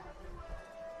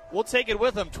 We'll take it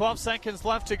with them. 12 seconds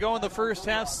left to go in the first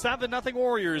half. 7-0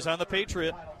 Warriors on the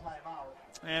Patriot.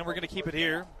 And we're going to keep it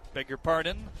here. Beg your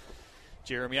pardon.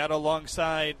 Jeremy Otto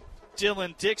alongside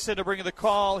Dylan Dixon to bring the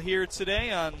call here today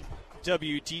on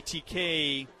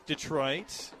WDTK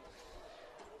Detroit.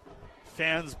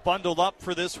 Fans bundled up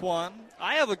for this one.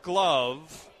 I have a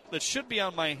glove that should be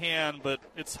on my hand, but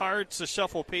it's hard to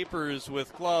shuffle papers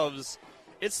with gloves.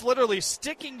 It's literally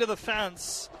sticking to the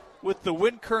fence with the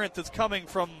wind current that's coming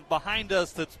from behind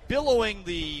us that's billowing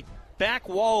the back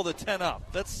wall of the 10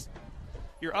 up. That's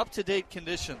your up-to-date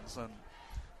conditions and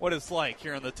what it's like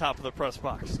here on the top of the press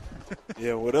box.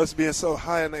 Yeah, with us being so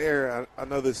high in the air, I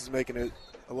know this is making it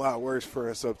a lot worse for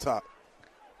us up top.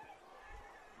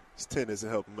 This 10 isn't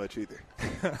helping much either.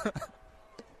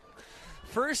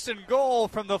 First and goal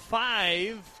from the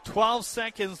 5. 12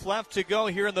 seconds left to go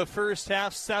here in the first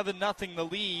half. 7-0 the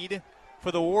lead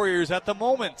for the Warriors at the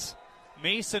moment.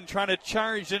 Mason trying to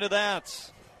charge into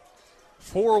that.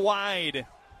 4 wide.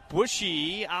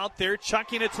 Bushy out there,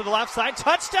 chucking it to the left side.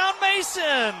 Touchdown,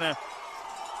 Mason!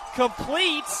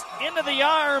 Complete into the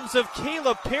arms of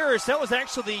Caleb Parrish. That was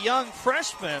actually the young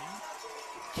freshman.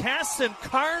 Casson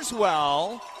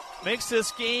Carswell makes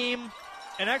this game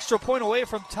an extra point away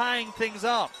from tying things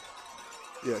up.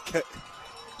 Yeah,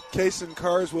 Casson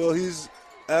Carswell, he's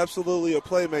absolutely a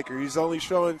playmaker. He's only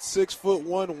showing 6'1",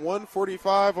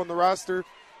 145 on the roster,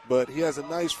 but he has a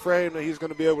nice frame that he's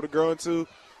going to be able to grow into.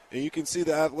 And you can see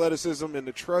the athleticism and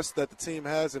the trust that the team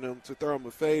has in him to throw him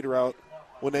a fade route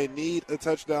when they need a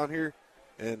touchdown here.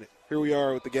 And here we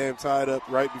are with the game tied up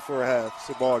right before half. It's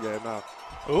a ball game now.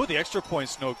 Oh, the extra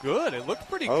point's no good. It looked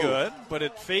pretty good, but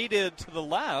it faded to the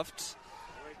left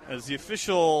as the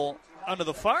official under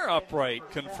the far upright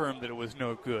confirmed that it was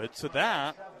no good. So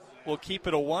that will keep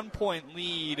it a 1-point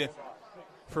lead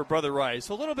for Brother Rice.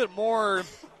 A little bit more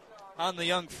on the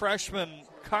young freshman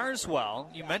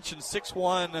Carswell. You mentioned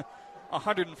 6'1",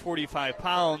 145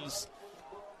 pounds.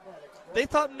 They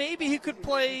thought maybe he could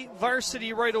play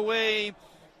varsity right away.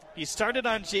 He started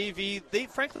on JV. They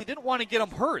frankly didn't want to get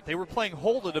him hurt. They were playing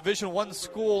Hold, a Division I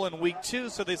school, in week 2,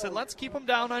 so they said, let's keep him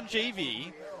down on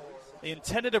JV. They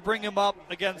intended to bring him up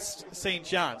against St.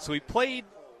 John. So he played.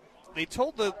 They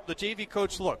told the JV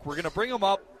coach, look, we're going to bring him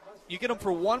up. You get him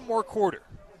for one more quarter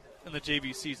in the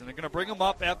JV season. They're going to bring him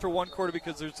up after one quarter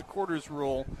because there's a quarters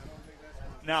rule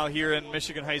now here in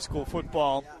Michigan high school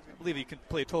football. I believe he can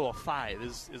play a total of 5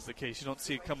 is the case. You don't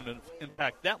see it coming to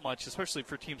impact that much, especially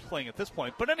for teams playing at this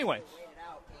point. But anyway,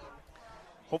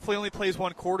 hopefully only plays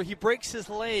one quarter. He breaks his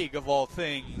leg, of all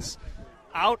things,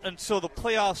 out until the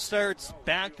playoff starts.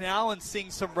 Back now and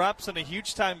seeing some reps in a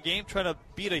huge-time game, trying to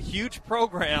beat a huge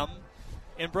program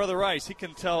in Brother Rice. He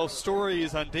can tell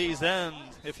stories on day's end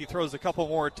if he throws a couple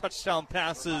more touchdown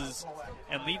passes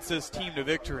and leads his team to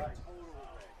victory.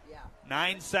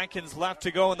 9 seconds left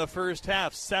to go in the first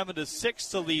half.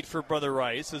 7-6 to lead for Brother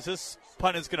Rice as this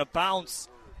punt is going to bounce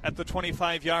at the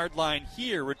 25-yard line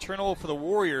here. Returnable for the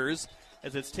Warriors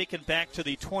as it's taken back to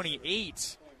the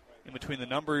 28. In between the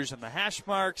numbers and the hash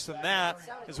marks, and that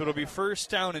is what will be first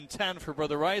down and 10 for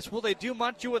Brother Rice. Will they do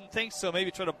much? You wouldn't think so.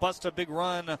 Maybe try to bust a big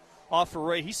run off of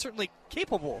Ray. He's certainly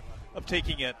capable of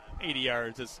taking it 80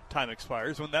 yards as time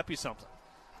expires. Wouldn't that be something?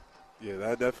 Yeah,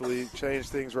 that definitely changed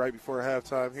things right before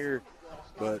halftime here.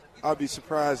 But I'll be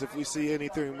surprised if we see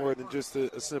anything more than just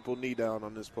a simple knee down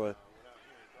on this play.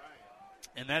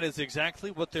 And that is exactly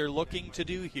what they're looking to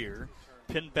do here.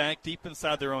 Pinned back deep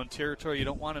inside their own territory. You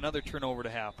don't want another turnover to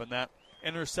happen. That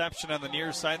interception on the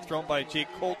near side thrown by Jake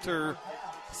Coulter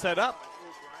set up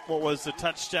what was the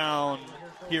touchdown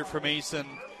here for Mason.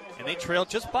 And they trailed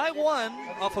just by 1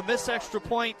 off a missed extra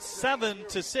point,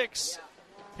 7-6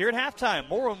 here at halftime.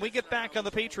 More when we get back on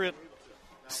the Patriot.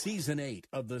 Season 8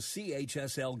 of the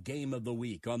CHSL Game of the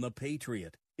Week on The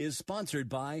Patriot is sponsored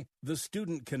by the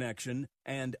Student Connection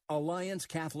and Alliance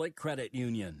Catholic Credit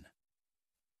Union.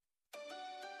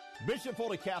 Bishop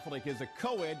Foley Catholic is a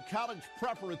co-ed college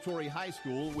preparatory high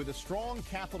school with a strong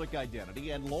Catholic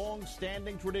identity and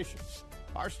long-standing traditions.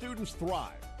 Our students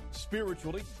thrive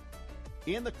spiritually,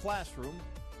 in the classroom,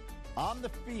 on the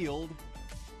field,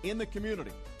 in the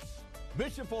community.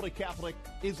 Bishop Foley Catholic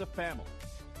is a family.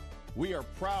 We are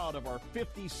proud of our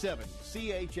 57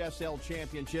 CHSL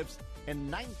championships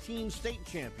and 19 state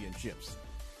championships.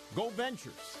 Go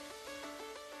Ventures!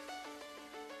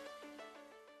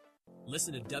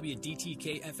 Listen to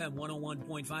WDTK FM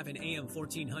 101.5 and AM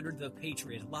 1400 The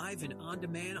Patriot live and on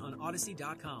demand on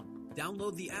Odyssey.com.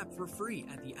 Download the app for free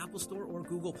at the Apple Store or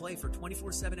Google Play for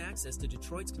 24/7 access to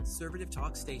Detroit's conservative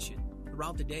talk station.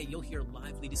 Throughout the day, you'll hear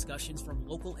lively discussions from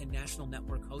local and national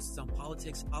network hosts on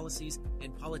politics, policies,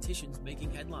 and politicians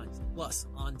making headlines. Plus,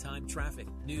 on-time traffic,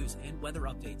 news, and weather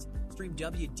updates. Stream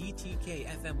WDTK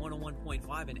FM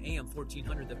 101.5 and AM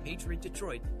 1400 The Patriot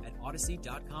Detroit at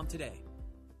Odyssey.com today.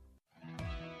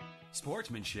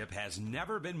 Sportsmanship has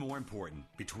never been more important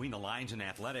between the lines in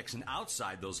athletics and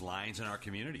outside those lines in our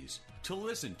communities. To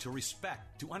listen, to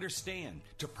respect, to understand,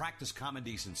 to practice common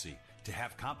decency, to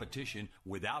have competition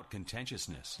without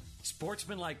contentiousness.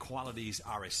 Sportsmanlike qualities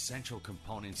are essential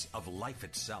components of life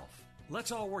itself.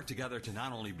 Let's all work together to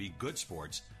not only be good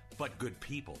sports, but good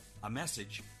people. A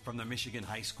message from the Michigan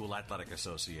High School Athletic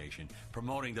Association,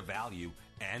 promoting the value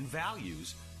and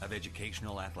values of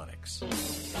educational athletics.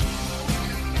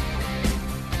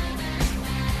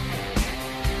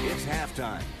 It's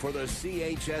halftime for the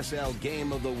CHSL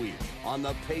Game of the Week on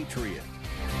The Patriot.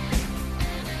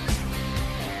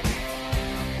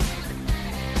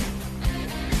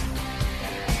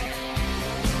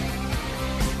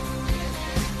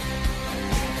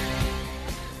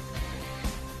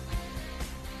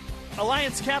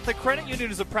 Alliance Catholic Credit Union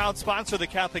is a proud sponsor of the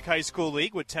Catholic High School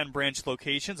League with 10 branch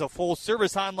locations, a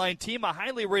full-service online team, a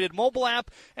highly rated mobile app,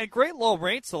 and great low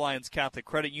rates. Alliance Catholic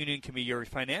Credit Union can be your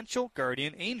financial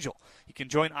guardian angel. You can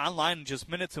join online in just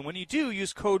minutes, and when you do,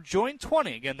 use code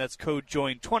JOIN20. Again, that's code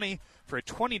JOIN20 for a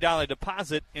 $20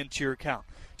 deposit into your account.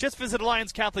 Just visit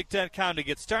AllianceCatholic.com to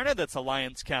get started. That's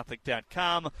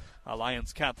AllianceCatholic.com.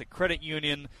 Alliance Catholic Credit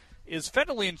Union is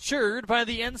federally insured by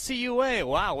the NCUA.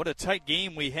 Wow, what a tight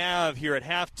game we have here at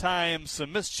halftime.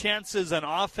 Some missed chances on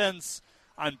offense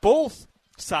on both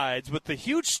sides, but the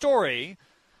huge story,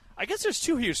 I guess there's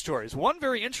two huge stories. One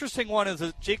very interesting one is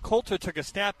that Jake Coulter took a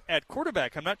snap at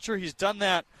quarterback. I'm not sure he's done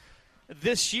that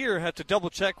this year. Have to double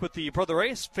check with the Brother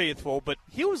Rice faithful, but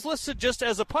he was listed just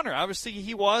as a punter. Obviously,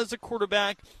 he was a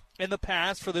quarterback in the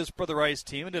past for this Brother Rice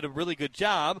team and did a really good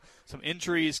job. Some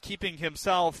injuries keeping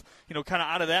himself, kind of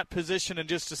out of that position and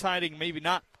just deciding maybe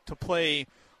not to play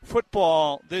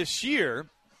football this year.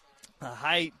 A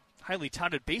highly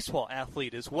touted baseball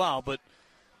athlete as well, but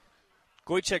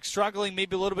Goychek struggling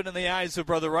maybe a little bit in the eyes of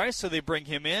Brother Rice, so they bring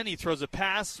him in. He throws a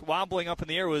pass, wobbling up in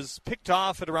the air, was picked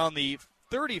off at around the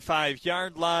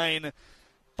 35-yard line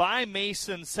by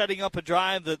Mason, setting up a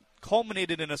drive that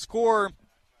culminated in a score.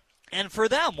 And for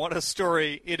them, what a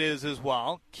story it is as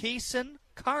well. Kaysen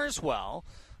Carswell,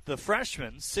 the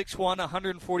freshman, 6'1",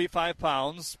 145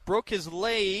 pounds, broke his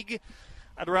leg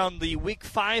at around the week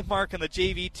 5 mark on the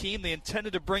JV team. They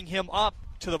intended to bring him up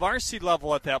to the varsity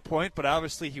level at that point, but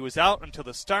obviously he was out until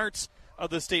the start of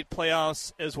the state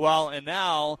playoffs as well, and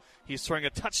now he's throwing a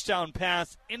touchdown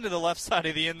pass into the left side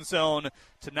of the end zone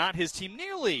to knot his team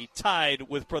nearly tied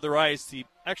with Brother Rice. The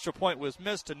extra point was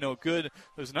missed and no good.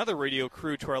 There's another radio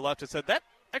crew to our left that said that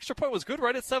extra point was good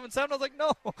right at 7-7. I was like,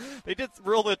 no, they did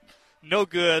rule it no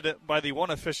good by the one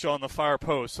official on the far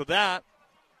post. So that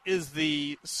is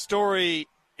the story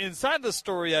inside the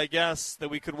story, I guess, that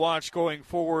we could watch going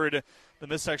forward. The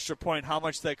missed extra point, how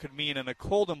much that could mean in a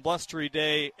cold and blustery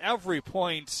day. Every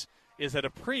point is at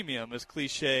a premium, as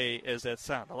cliche as that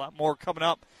sounds. A lot more coming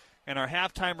up in our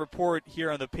halftime report here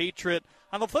on The Patriot.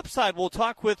 On the flip side, we'll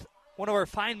talk with one of our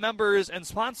fine members and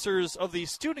sponsors of the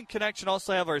Student Connection.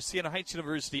 Also have our Siena Heights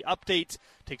University update.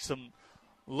 Take some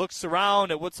looks around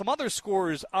at what some other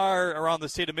scores are around the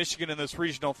state of Michigan in this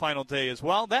regional final day as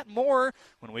well. That and more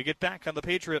when we get back on The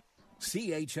Patriot.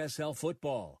 CHSL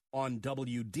football on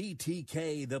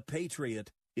WDTK The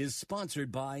Patriot is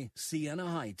sponsored by Siena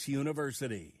Heights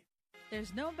University.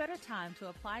 There's no better time to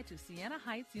apply to Siena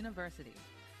Heights University.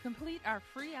 Complete our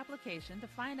free application to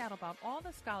find out about all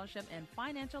the scholarship and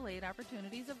financial aid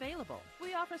opportunities available.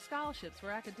 We offer scholarships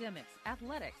for academics,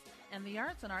 athletics, and the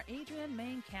arts on our Adrian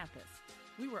main campus.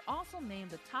 We were also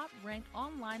named the top-ranked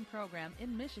online program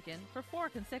in Michigan for 4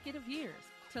 consecutive years.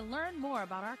 To learn more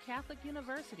about our Catholic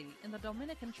University in the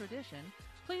Dominican tradition,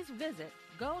 please visit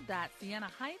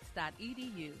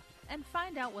go.sienaheights.edu and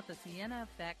find out what the Siena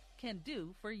Effect can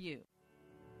do for you.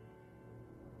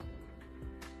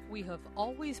 We have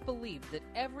always believed that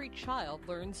every child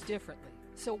learns differently,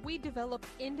 so we develop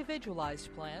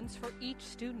individualized plans for each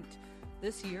student.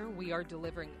 This year, we are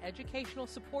delivering educational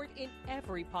support in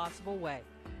every possible way,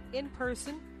 in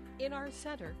person, in our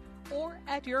center, or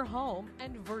at your home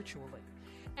and virtually.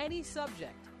 Any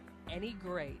subject, any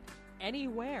grade,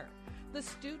 anywhere. The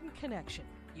Student Connection,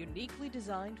 uniquely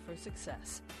designed for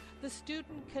success.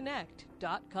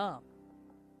 TheStudentConnect.com.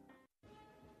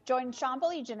 Join Sean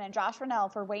Belegian and Josh Rennell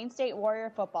for Wayne State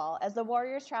Warrior football as the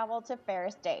Warriors travel to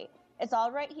Ferris State. It's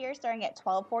all right here starting at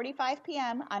 12:45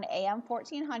 p.m. on AM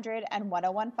 1400 and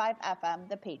 101.5 FM,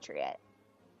 The Patriot.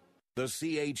 The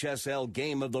CHSL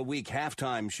Game of the Week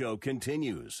halftime show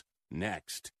continues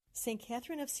next. St.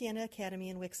 Catherine of Siena Academy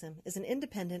in Wixom is an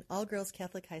independent all-girls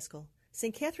Catholic high school.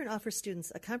 St. Catherine offers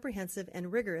students a comprehensive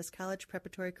and rigorous college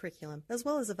preparatory curriculum, as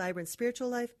well as a vibrant spiritual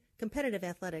life, competitive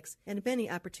athletics, and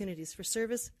many opportunities for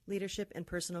service, leadership, and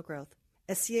personal growth.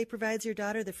 SCA provides your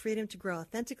daughter the freedom to grow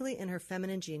authentically in her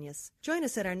feminine genius. Join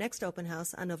us at our next open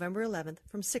house on November 11th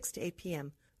from 6 to 8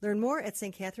 p.m. Learn more at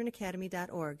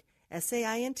stcatherineacademy.org,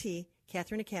 SAINT,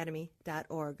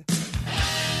 catherineacademy.org.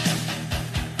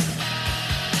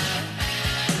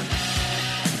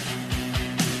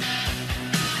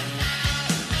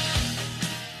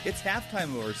 It's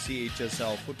halftime of our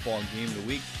CHSL football game of the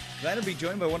week. Glad to be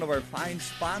joined by one of our fine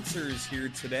sponsors here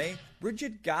today.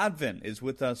 Bridget Godvin is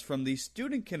with us from the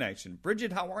Student Connection.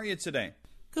 Bridget, how are you today?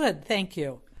 Good, thank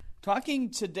you.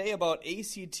 Talking today about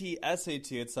ACT,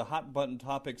 SAT. It's a hot-button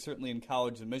topic, certainly in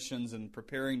college admissions and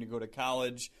preparing to go to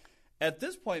college. At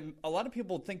this point, a lot of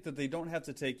people think that they don't have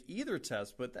to take either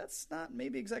test, but that's not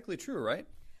maybe exactly true, right?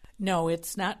 No,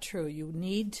 it's not true. You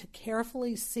need to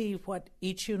carefully see what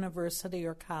each university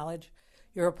or college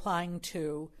you're applying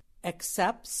to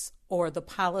accepts or the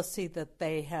policy that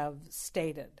they have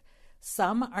stated.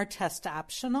 Some are test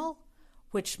optional,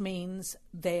 which means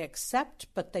they accept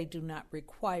but they do not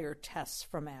require tests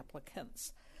from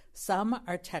applicants. Some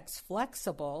are test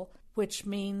flexible, which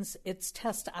means it's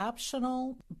test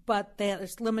optional, but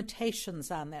there's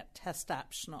limitations on that test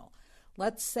optional.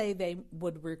 Let's say they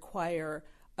would require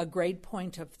a grade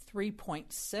point of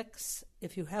 3.6.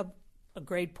 If you have a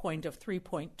grade point of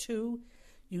 3.2,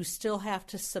 you still have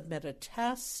to submit a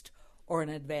test or an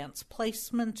advanced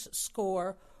placement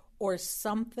score or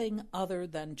something other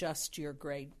than just your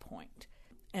grade point.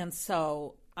 And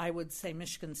so I would say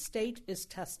Michigan State is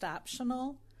test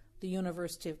optional. The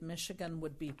University of Michigan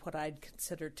would be what I'd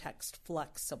consider test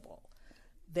flexible.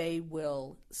 They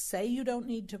will say you don't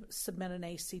need to submit an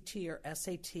ACT or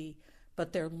SAT,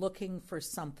 but they're looking for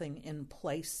something in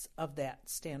place of that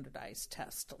standardized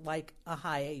test, like a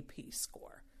high AP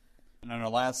score. And on our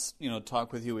last,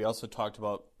 talk with you, we also talked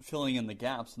about filling in the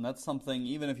gaps, and that's something,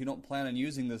 even if you don't plan on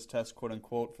using this test, quote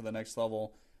unquote, for the next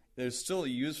level, there's still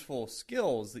useful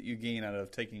skills that you gain out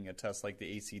of taking a test like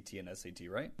the ACT and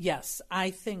SAT, right? Yes, I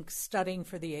think studying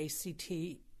for the ACT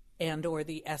and or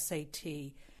the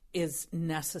SAT is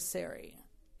necessary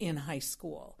in high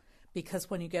school, because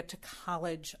when you get to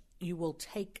college, you will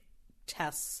take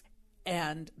tests,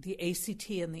 and the ACT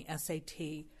and the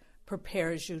SAT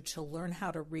prepares you to learn how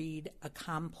to read a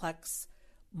complex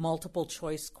multiple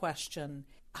choice question,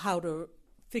 how to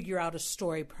figure out a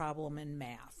story problem in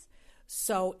math.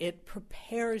 So it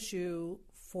prepares you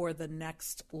for the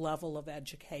next level of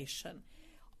education.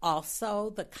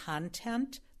 Also, the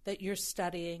content that you're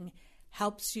studying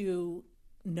helps you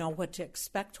know what to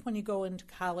expect when you go into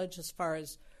college as far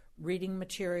as reading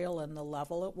material and the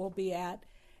level it will be at,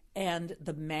 and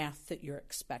the math that you're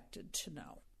expected to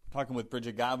know. Talking with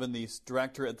Bridget Godvin, the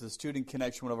director at the Student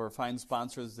Connection, one of our fine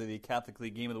sponsors of the Catholic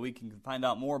League Game of the Week. You can find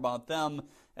out more about them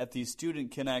at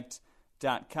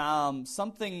thestudentconnect.com.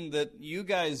 Something that you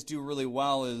guys do really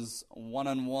well is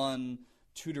one-on-one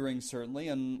tutoring, certainly,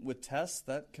 and with tests,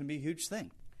 that can be a huge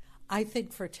thing. I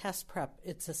think for test prep,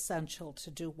 it's essential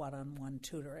to do one-on-one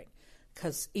tutoring,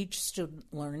 because each student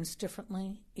learns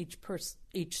differently. Each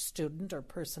student or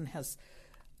person has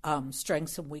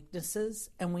strengths and weaknesses,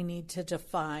 and we need to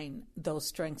define those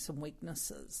strengths and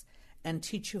weaknesses and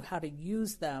teach you how to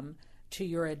use them to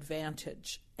your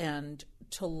advantage, and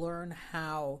to learn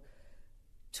how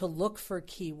to look for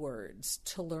keywords,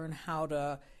 to learn how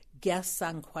to guess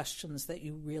on questions that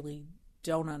you really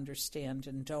don't understand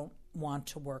and don't want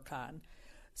to work on.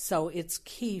 So it's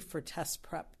key for test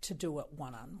prep to do it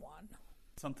one-on-one.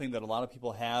 Something that a lot of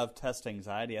people have, test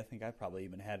anxiety. I think I probably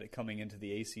even had it coming into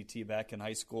the ACT back in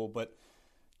high school. But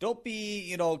don't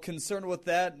be, concerned with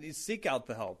that. Seek out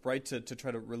the help, right, to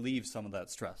try to relieve some of that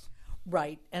stress.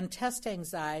 Right, and test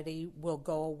anxiety will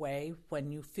go away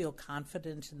when you feel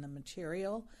confident in the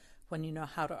material, when you know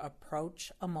how to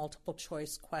approach a multiple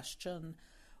choice question,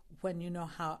 when you know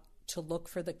how to look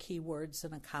for the keywords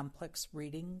in a complex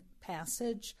reading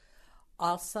passage.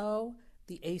 Also,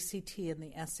 the ACT and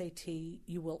the SAT,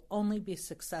 you will only be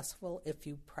successful if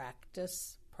you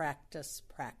practice,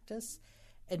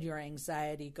 and your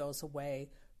anxiety goes away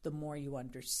the more you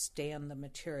understand the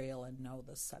material and know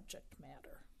the subject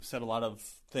matter. Said a lot of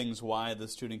things why the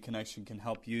Student Connection can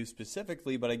help you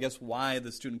specifically, but I guess why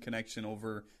the Student Connection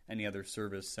over any other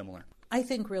service similar? I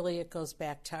think really it goes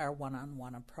back to our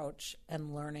one-on-one approach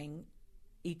and learning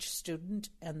each student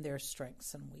and their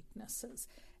strengths and weaknesses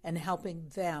and helping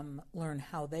them learn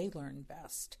how they learn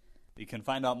best. You can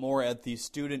find out more at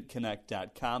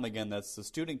thestudentconnect.com. Again, that's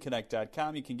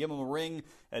thestudentconnect.com. You can give them a ring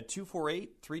at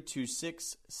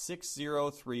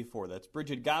 248-326-6034. That's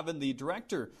Bridget Gavin, the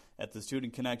director at the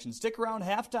Student Connection. Stick around.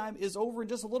 Halftime is over in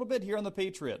just a little bit here on The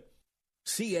Patriot.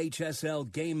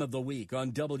 CHSL Game of the Week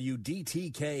on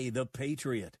WDTK The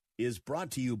Patriot is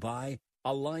brought to you by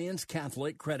Alliance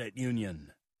Catholic Credit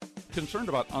Union. Concerned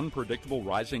about unpredictable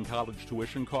rising college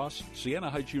tuition costs? Siena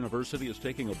Heights University is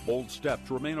taking a bold step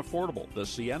to remain affordable. The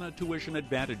Siena Tuition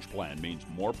Advantage Plan means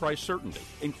more price certainty,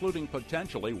 including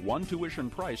potentially one tuition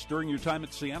price during your time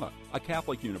at Siena, a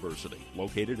Catholic university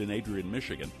located in Adrian,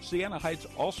 Michigan. Siena Heights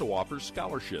also offers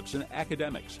scholarships in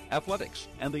academics, athletics,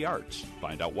 and the arts.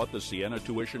 Find out what the Siena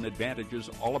Tuition Advantage is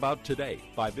all about today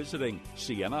by visiting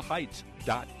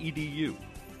sienaheights.edu.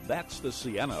 That's the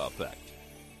Siena Effect.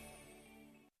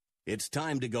 It's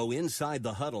time to go inside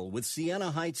the huddle with Siena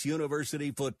Heights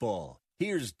University football.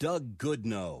 Here's Doug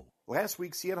Goodnow. Last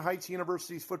week, Siena Heights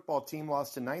University's football team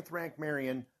lost to 9th-ranked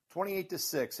Marion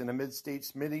 28-6 in a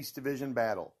Mid-States Mid-East Division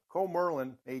battle. Cole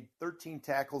Merlin made 13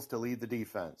 tackles to lead the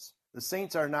defense. The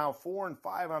Saints are now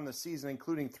 4-5 on the season,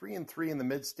 including 3-3 in the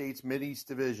Mid-States Mid-East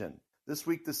Division. This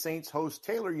week, the Saints host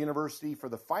Taylor University for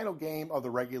the final game of the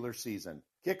regular season.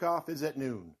 Kickoff is at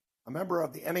noon. A member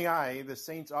of the NAIA, the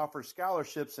Saints offer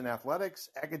scholarships in athletics,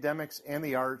 academics, and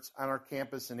the arts on our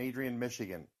campus in Adrian,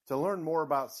 Michigan. To learn more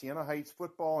about Siena Heights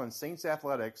football and Saints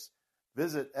athletics,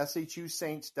 visit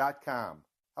shusaints.com.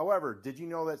 However, did you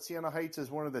know that Siena Heights is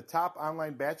one of the top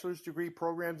online bachelor's degree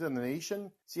programs in the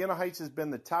nation? Siena Heights has been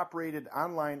the top-rated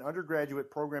online undergraduate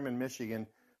program in Michigan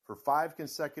for 5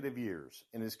 consecutive years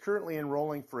and is currently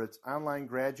enrolling for its online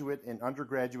graduate and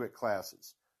undergraduate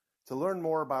classes. To learn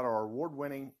more about our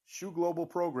award-winning SHU Global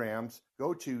programs,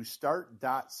 go to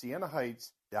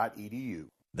start.sienaheights.edu.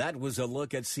 That was a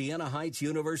look at Siena Heights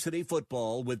University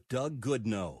football with Doug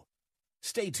Goodnow.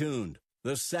 Stay tuned.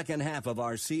 The second half of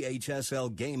our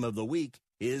CHSL Game of the Week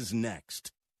is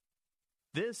next.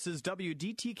 This is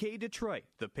WDTK Detroit,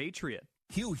 The Patriot.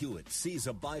 Hugh Hewitt sees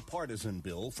a bipartisan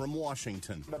bill from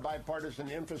Washington. The bipartisan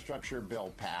infrastructure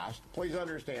bill passed. Please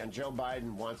understand, Joe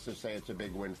Biden wants to say it's a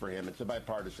big win for him. It's a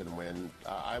bipartisan win.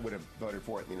 I would have voted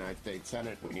for it in the United States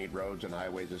Senate. We need roads and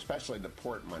highways, especially the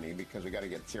port money, because we got to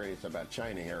get serious about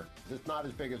China here. It's not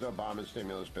as big as Obama's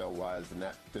stimulus bill was, and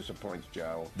that disappoints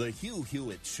Joe. The Hugh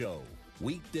Hewitt Show,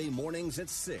 weekday mornings at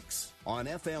 6 on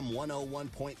FM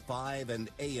 101.5 and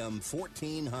AM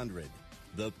 1400.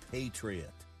 The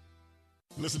Patriot.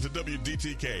 Listen to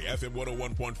WDTK FM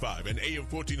 101.5 and AM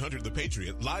 1400 The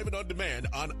Patriot live and on demand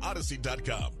on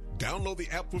Odyssey.com. Download the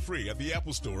app for free at the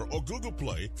Apple Store or Google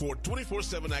Play for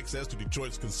 24/7 access to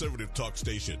Detroit's conservative talk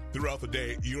station. Throughout the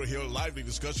day, you'll hear lively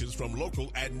discussions from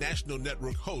local and national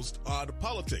network hosts on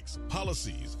politics,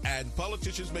 policies, and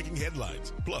politicians making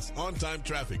headlines, plus on-time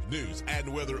traffic, news,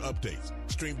 and weather updates.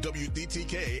 Stream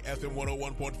WDTK FM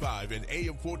 101.5 and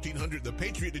AM 1400 The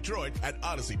Patriot Detroit at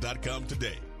Odyssey.com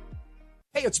today.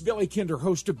 Hey, it's Billy Kinder,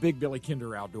 host of Big Billy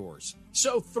Kinder Outdoors.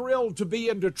 So thrilled to be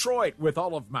in Detroit with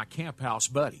all of my Camp House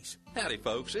buddies. Howdy,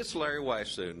 folks. It's Larry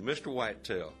Weissoon, Mr.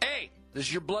 Whitetail. Hey, this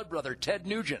is your blood brother, Ted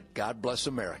Nugent. God bless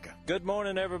America. Good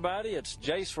morning, everybody. It's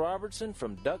Jace Robertson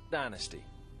from Duck Dynasty.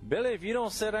 Billy, if you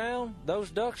don't sit down,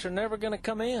 those ducks are never going to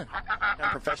come in. I'm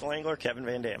professional angler Kevin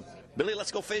Van Dam. Billy,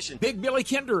 let's go fishing. Big Billy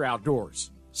Kinder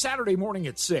Outdoors. Saturday morning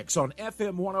at 6 on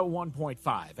FM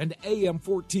 101.5 and AM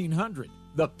 1400.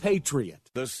 The Patriot.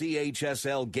 The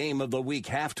CHSL Game of the Week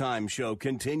halftime show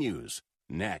continues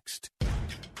next.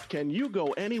 Can you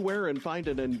go anywhere and find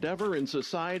an endeavor in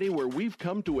society where we've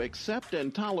come to accept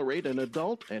and tolerate an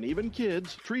adult, and even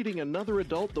kids, treating another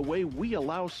adult the way we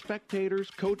allow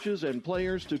spectators, coaches, and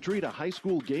players to treat a high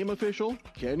school game official?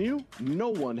 Can you? No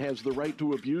one has the right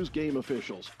to abuse game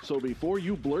officials. So before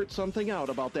you blurt something out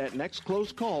about that next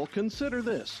close call, consider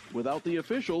this. Without the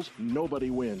officials, nobody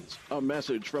wins. A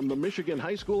message from the Michigan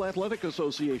High School Athletic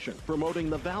Association, promoting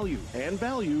the value and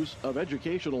values of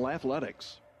educational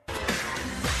athletics.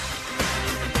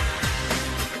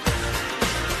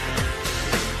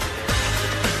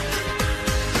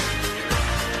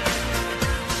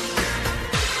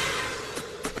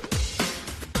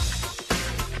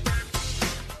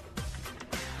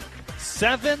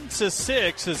 Seven to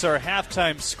 6 is our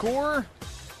halftime score.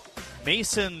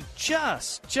 Mason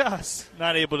just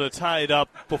not able to tie it up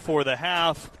before the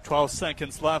half. 12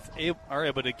 seconds left. Are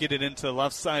able to get it into the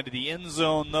left side of the end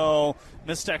zone, though.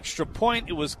 Missed extra point.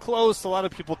 It was close. A lot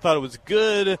of people thought it was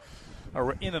good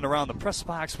in and around the press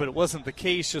box, but it wasn't the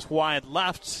case. Just wide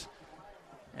left.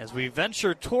 As we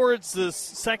venture towards this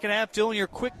second half, Dylan, your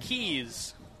quick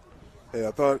keys. Hey,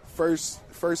 I thought first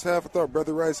half, I thought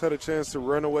Brother Rice had a chance to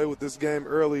run away with this game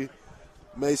early.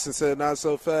 Mason said not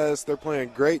so fast. They're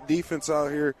playing great defense out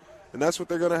here, and that's what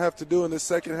they're going to have to do in the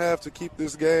second half to keep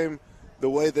this game the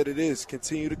way that it is.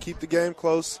 Continue to keep the game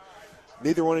close.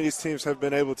 Neither one of these teams have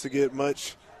been able to get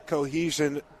much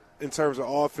cohesion in terms of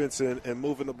offense and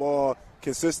moving the ball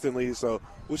consistently. So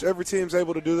whichever team's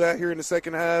able to do that here in the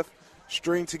second half,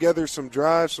 string together some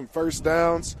drives, some first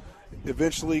downs,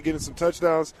 eventually getting some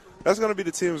touchdowns, that's going to be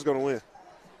the team who's going to win.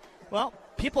 Well,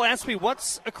 people ask me,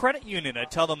 what's a credit union? I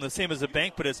tell them the same as a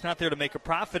bank, but it's not there to make a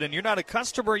profit. And you're not a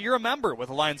customer, you're a member with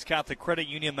Alliance Catholic Credit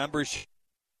Union membership.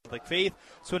 Catholic faith.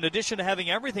 So in addition to having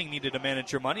everything needed to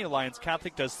manage your money, Alliance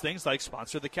Catholic does things like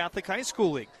sponsor the Catholic High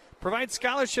School League, provide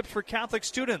scholarships for Catholic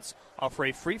students, offer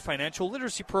a free financial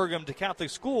literacy program to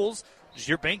Catholic schools. Does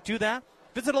your bank do that?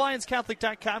 Visit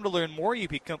AllianceCatholic.com to learn more. You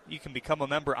can become a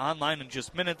member online in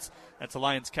just minutes. That's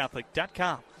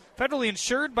AllianceCatholic.com. Federally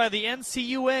insured by the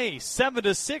NCUA.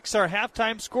 7-6, our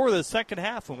halftime score of the second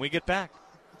half when we get back.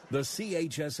 The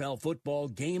CHSL Football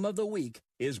Game of the Week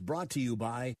is brought to you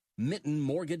by Mitten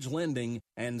Mortgage Lending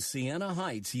and Siena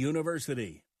Heights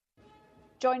University.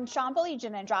 Join Sean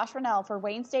Belegian and Josh Rennell for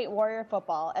Wayne State Warrior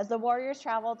football as the Warriors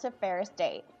travel to Ferris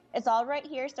State. It's all right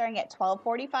here starting at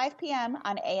 12:45 p.m.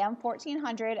 on AM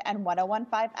 1400 and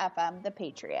 101.5 FM, The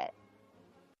Patriot.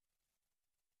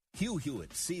 Hugh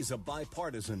Hewitt sees a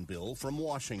bipartisan bill from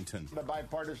Washington. The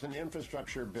bipartisan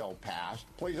infrastructure bill passed.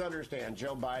 Please understand,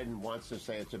 Joe Biden wants to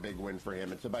say it's a big win for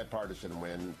him. It's a bipartisan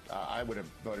win. I would have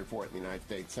voted for it in the United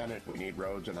States Senate. We need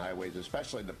roads and highways,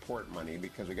 especially the port money,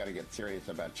 because we got to get serious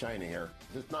about China here.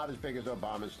 It's not as big as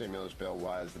Obama's stimulus bill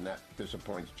was, and that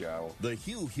disappoints Joe. The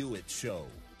Hugh Hewitt Show,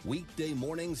 weekday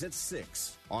mornings at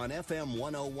 6 on FM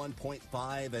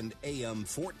 101.5 and AM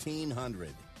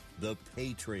 1400. The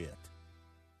Patriot.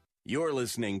 You're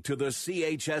listening to the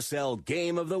CHSL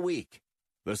Game of the Week.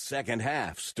 The second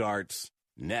half starts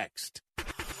next.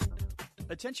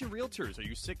 Attention realtors, are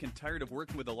you sick and tired of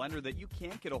working with a lender that you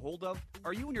can't get a hold of?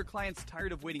 Are you and your clients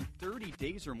tired of waiting 30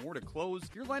 days or more to close?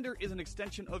 Your lender is an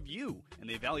extension of you, and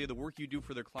they value the work you do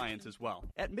for their clients as well.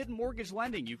 At Mitten Mortgage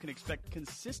Lending, you can expect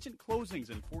consistent closings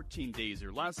in 14 days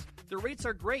or less. Their rates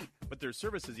are great, but their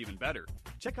service is even better.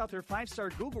 Check out their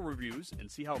 5-star Google reviews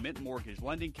and see how Mitten Mortgage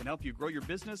Lending can help you grow your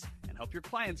business and help your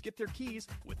clients get their keys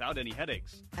without any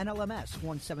headaches. NLMS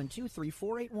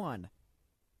 1723481.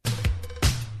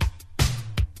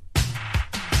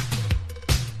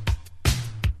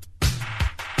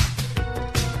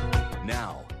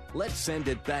 Now, let's send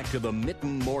it back to the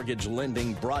Mitten Mortgage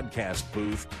Lending broadcast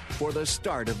booth for the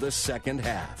start of the second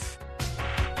half.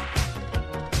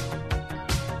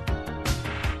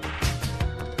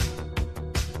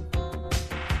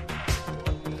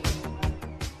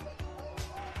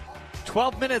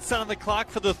 "12 minutes on the clock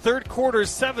for the third quarter,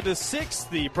 7-6.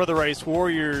 The Brother Rice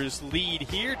Warriors lead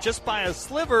here just by a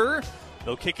sliver.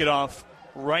 They'll kick it off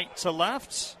right to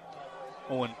left.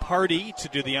 Owen Party to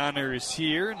do the honors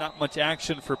here. Not much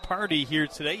action for Party here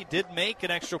today. He did make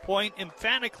an extra point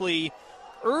emphatically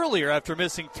earlier after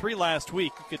missing 3 last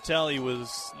week. You could tell he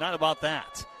was not about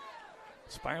that.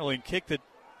 Spiraling kick that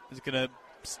is going to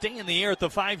stay in the air at the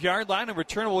 5-yard line and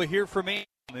returnable here for me.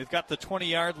 They've got the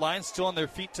 20-yard line, still on their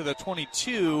feet to the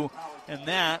 22, and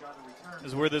that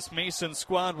is where this Mason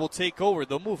squad will take over.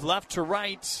 They'll move left to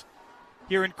right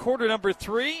here in quarter number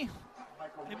 3.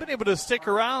 They've been able to stick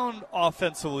around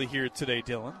offensively here today,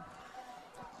 Dylan.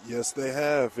 Yes, they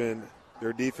have, and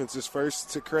their defense is first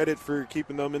to credit for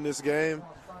keeping them in this game,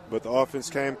 but the offense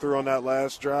came through on that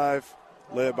last drive,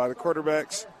 led by the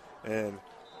quarterbacks, And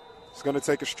it's going to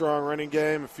take a strong running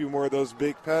game, a few more of those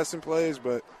big passing plays,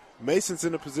 but Mason's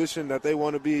in a position that they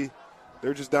want to be.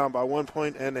 They're just down by 1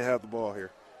 point, and they have the ball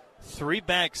here. 3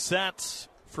 back sets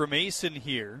for Mason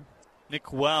here.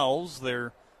 Nick Wells,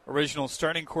 their original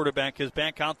starting quarterback, is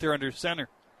back out there under center.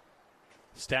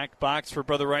 Stacked box for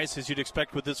Brother Rice, as you'd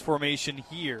expect with this formation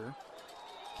here.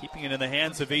 Keeping it in the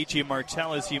hands of A.J.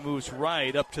 Martell as he moves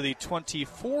right up to the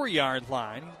 24-yard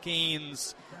line.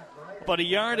 Gains about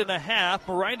 1.5 yards.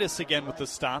 Moritas again with the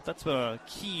stop. That's a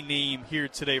key name here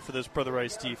today for this Brother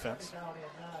Rice defense.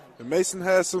 And Mason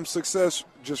has some success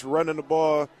just running the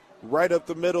ball right up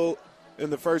the middle in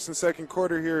the first and second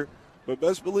quarter here. But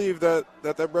best believe that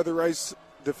Brother Rice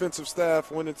defensive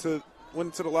staff went into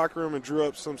the locker room and drew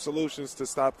up some solutions to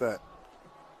stop that.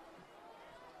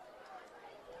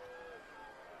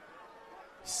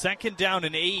 Second down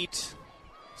and 8.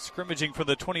 Scrimmaging from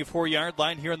the 24-yard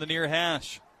line here in the near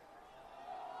hash.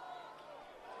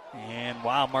 And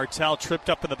wow, Martell tripped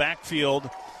up in the backfield.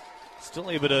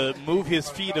 Still able to move his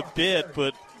feet a bit,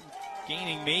 but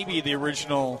gaining maybe the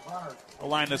original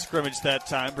line of scrimmage that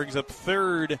time. Brings up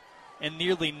 3rd and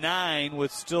nearly 9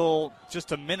 with still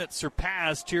just a minute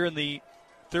surpassed here in the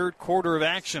third quarter of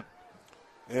action.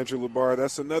 Andrew Labar,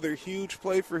 that's another huge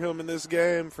play for him in this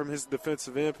game from his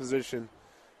defensive end position.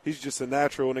 He's just a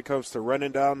natural when it comes to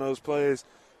running down those plays,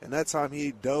 and that time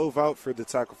he dove out for the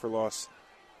tackle for loss.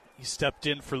 He stepped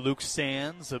in for Luke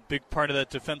Sands, a big part of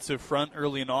that defensive front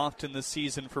early and often this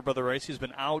season for Brother Rice. He's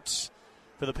been out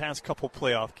for the past couple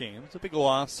playoff games. A big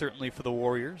loss certainly for the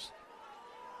Warriors.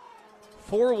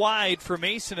 4 wide for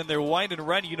Mason in their white and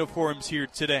red uniforms here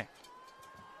today.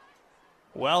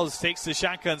 Wells takes the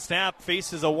shotgun snap,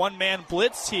 faces a one-man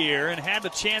blitz here, and had a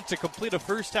chance to complete a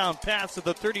first down pass at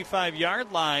the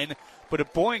 35-yard line, but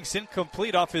it boinks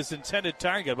incomplete off his intended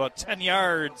target, about 10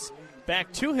 yards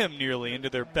back to him nearly into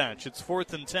their bench. It's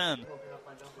 4th and 10.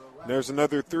 There's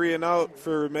another 3 and out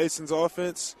for Mason's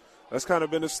offense. That's kind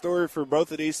of been a story for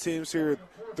both of these teams here.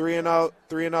 3 and out,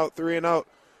 3 and out, 3 and out.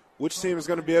 Which team is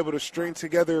going to be able to string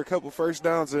together a couple first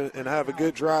downs and have a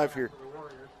good drive here?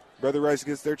 Brother Rice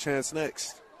gets their chance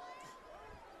next.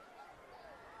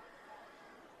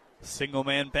 Single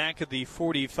man back at the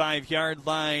 45-yard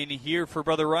line here for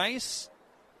Brother Rice.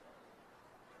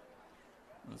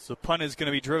 So punt is going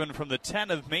to be driven from the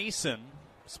 10 of Mason.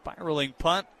 Spiraling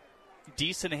punt.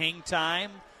 Decent hang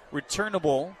time.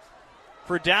 Returnable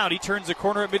for down. He turns the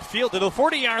corner at midfield to the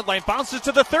 40-yard line. Bounces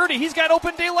to the 30. He's got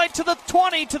open daylight to the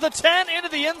 20, to the 10, into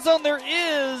the end zone. There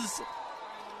is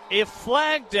a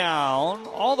flag down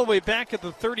all the way back at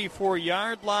the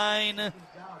 34-yard line,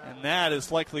 and that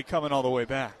is likely coming all the way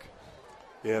back.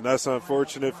 Yeah, and that's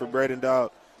unfortunate for Braden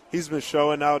Dowd. He's been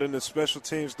showing out in the special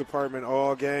teams department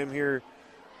all game here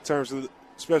in terms of,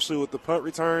 especially with the punt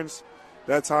returns.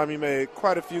 That time he made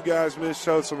quite a few guys miss,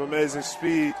 showed some amazing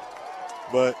speed,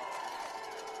 but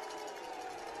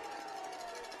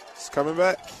it's coming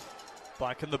back.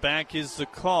 Block in the back is the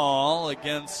call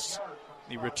against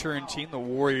the return team, the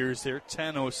Warriors there.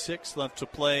 10:06 left to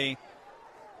play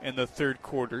in the third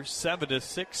quarter.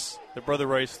 7-6, the Brother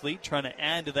Rice lead. Trying to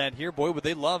add to that here. Boy, would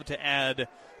they love to add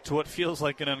to what feels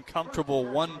like an uncomfortable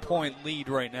 1-point lead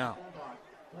right now.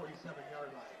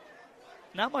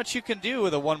 Not much you can do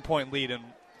with a 1-point lead in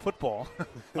football,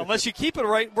 unless you keep it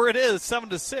right where it is,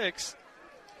 7-6.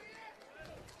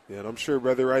 Yeah, and I'm sure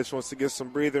Brother Rice wants to get some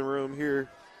breathing room here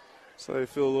so they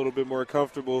feel a little bit more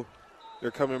comfortable.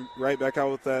 They're coming right back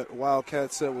out with that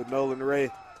Wildcat set with Nolan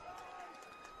Ray.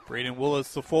 Braden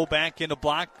Willis, the fullback, in a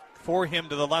block for him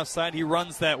to the left side. He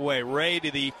runs that way. Ray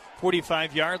to the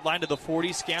 45-yard line to the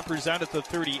 40. Scampers out at the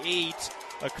 38.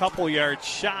 A couple yards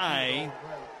shy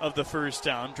of the first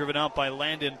down. Driven out by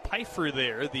Landon Pfeiffer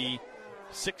there, the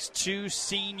 6'2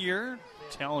 senior.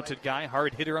 Talented guy,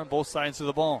 hard hitter on both sides of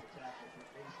the ball.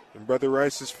 And Brother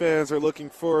Rice's fans are looking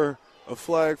for a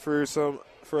flag for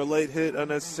a late hit,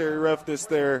 unnecessary roughness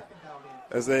there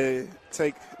as they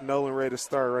take Nolan Ray to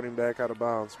start running back out of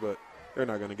bounds, but they're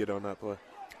not going to get on that play.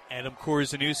 Adam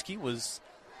Korzeniewski was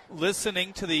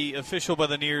listening to the official by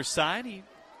the near side. He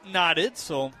nodded,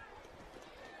 so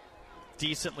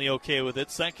decently okay with it.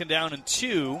 2nd down and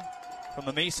 2 from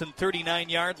the Mason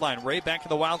 39-yard line. Ray back to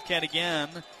the Wildcat again.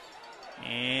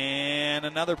 And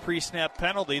another pre-snap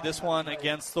penalty, this one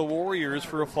against the Warriors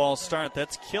for a false start.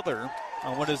 That's killer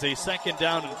on what is a 2nd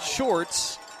down and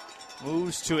shorts.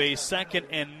 Moves to a 2nd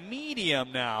and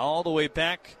medium now, all the way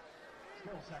back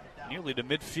nearly to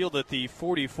midfield at the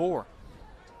 44.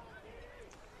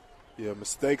 Yeah,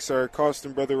 mistakes are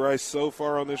costing Brother Rice so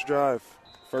far on this drive.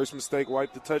 First mistake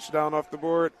wiped the touchdown off the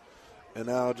board, and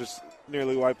now just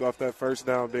nearly wiped off that first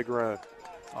down big run.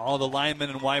 All the linemen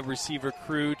and wide receiver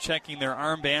crew checking their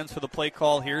armbands for the play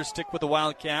call here. Stick with the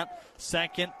Wildcat.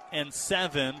 2nd and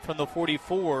 7 from the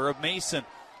 44 of Mason.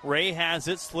 Ray has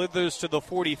it, slithers to the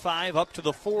 45, up to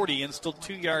the 40, and still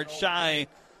 2 yards shy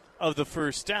of the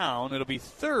first down. It'll be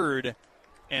 3rd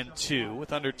and 2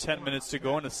 with under 10 minutes to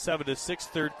go in a 7-6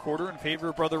 third quarter in favor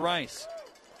of Brother Rice.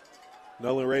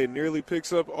 Nolan Ray nearly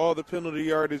picks up all the penalty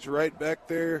yardage right back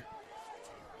there.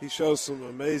 He shows some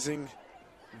amazing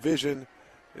vision.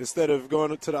 Instead of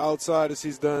going to the outside as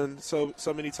he's done so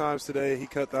many times today, he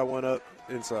cut that one up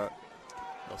inside.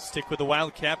 They'll stick with the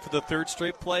Wildcat for the 3rd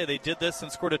straight play. They did this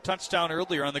and scored a touchdown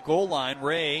earlier on the goal line.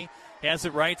 Ray has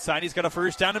it right side. He's got a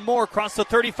first down and more. Across the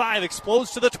 35,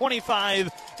 explodes to the 25,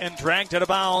 and dragged out of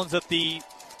bounds at the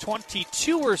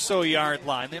 22 or so yard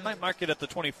line. They might mark it at the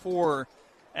 24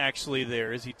 actually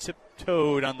there as he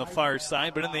tiptoed on the far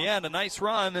side. But in the end, a nice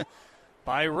run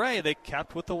by Ray. They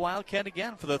kept with the Wildcat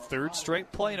again for the 3rd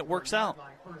straight play, and it works out.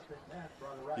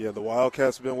 Yeah, the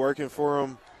Wildcats have been working for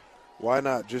him. Why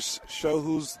not just show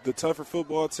who's the tougher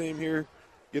football team here,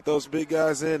 get those big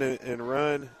guys in and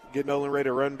run, get Nolan Ray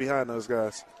to run behind those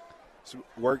guys. It's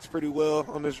worked pretty well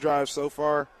on this drive so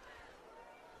far.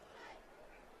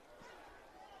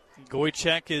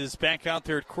 Goychek is back out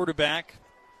there at quarterback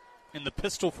in the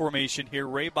pistol formation here.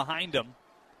 Ray behind him.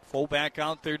 Fullback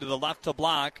out there to the left to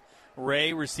block.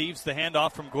 Ray receives the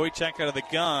handoff from Goychek out of the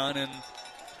gun, and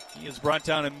he is brought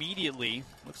down immediately.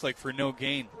 Looks like for no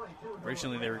gain.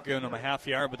 Originally they were giving him a half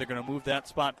yard, but they're going to move that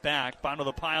spot back. Bottom of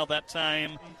the pile that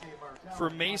time for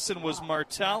Mason was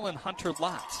Martell and Hunter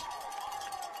Lott.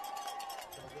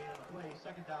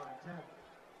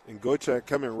 And Goychek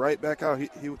coming right back out.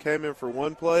 He came in for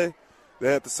one play.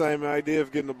 They had the same idea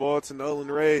of getting the ball to Nolan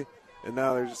Ray, and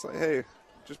now they're just like, hey,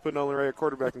 just put Nolan Ray at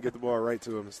quarterback and get the ball right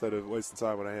to him instead of wasting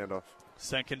time on a handoff.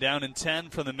 2nd down and 10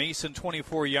 from the Mason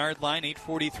 24-yard line.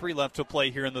 8:43 left to play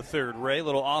here in the 3rd. Ray,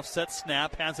 little offset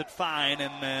snap, has it fine,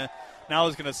 and now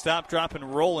is going to stop, drop,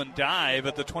 and roll and dive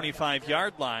at the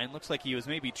 25-yard line. Looks like he was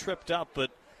maybe tripped up,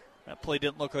 but that play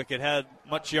didn't look like it had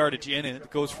much yardage in it. It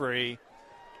goes for a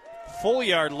full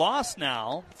yard loss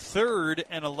now. 3rd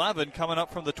and 11 coming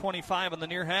up from the 25 on the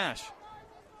near hash.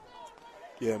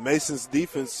 Yeah, Mason's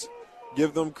defense,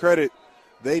 give them credit.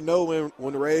 They know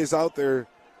when Ray's out there,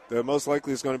 that most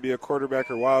likely is going to be a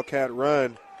quarterback or Wildcat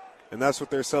run, and that's what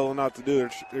they're selling out to do.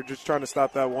 They're just trying to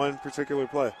stop that one particular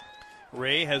play.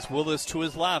 Ray has Willis to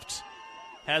his left.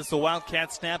 Has the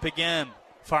Wildcat snap again.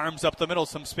 Farms up the middle,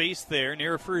 some space there.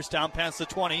 Near a first down past the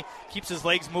 20. Keeps his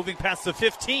legs moving past the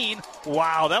 15.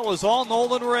 Wow, that was all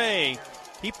Nolan Ray.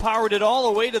 He powered it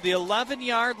all the way to the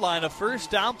 11-yard line. A first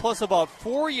down plus about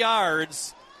 4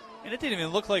 yards. And it didn't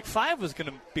even look like 5 was going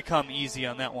to become easy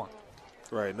on that one.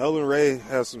 Right. Nolan Ray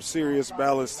has some serious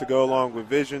balance to go along with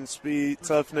vision, speed,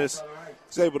 toughness.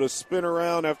 He's able to spin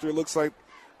around after it looks like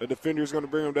a defender is going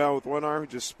to bring him down with one arm. He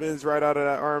just spins right out of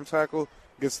that arm tackle,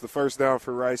 gets the first down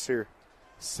for Rice here.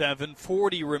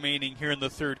 7:40 remaining here in the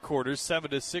 3rd quarter.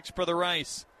 7-6, Brother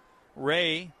Rice.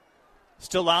 Ray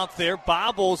still out there.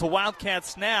 Bobbles a Wildcat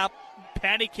snap.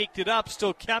 Patty kicked it up,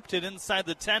 still kept it inside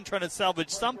the 10, trying to salvage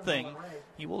something.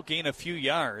 He will gain a few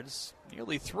yards.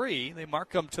 Nearly 3. They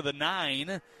mark him to the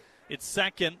 9. It's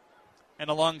 2nd and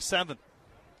a long 7.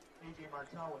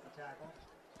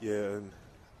 Yeah, and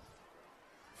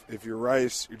if you're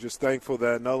Rice, you're just thankful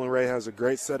that Nolan Ray has a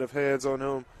great set of hands on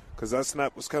him, because that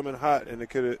snap was coming hot, and that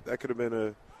could have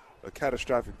been a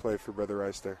catastrophic play for Brother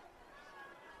Rice there.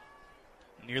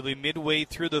 Nearly midway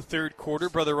through the 3rd quarter,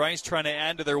 Brother Rice trying to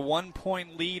add to their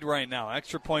 1-point lead right now.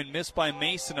 Extra point missed by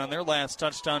Mason on their last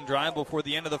touchdown drive before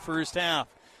the end of the first half.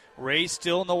 Ray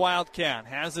still in the Wildcat.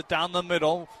 Has it down the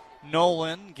middle.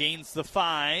 Nolan gains the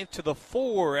 5 to the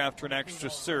 4 after an extra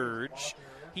surge.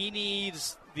 He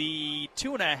needs the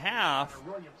 2.5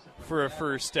 for a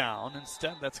first down.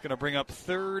 Instead, that's going to bring up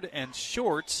 3rd and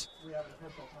short.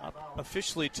 Up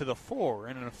officially to the 4.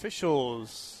 And an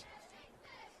official's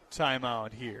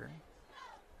timeout here.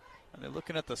 Are they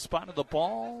looking at the spot of the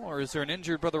ball, or is there an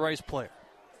injured Brother Rice player?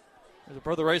 There's a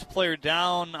Brother Rice player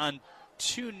down on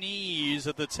 2 knees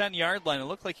at the 10-yard line. It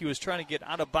looked like he was trying to get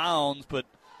out of bounds, but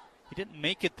he didn't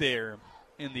make it there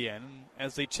in the end.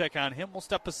 As they check on him, we'll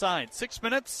step aside. 6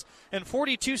 minutes and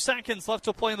 42 seconds left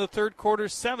to play in the 3rd quarter.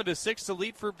 7-6 to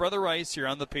lead for Brother Rice here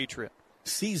on the Patriot.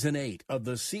 Season 8 of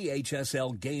the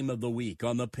CHSL Game of the Week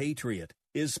on the Patriot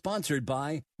is sponsored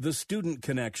by The Student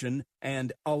Connection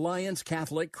and Alliance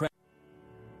Catholic Credit.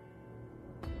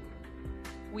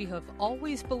 We have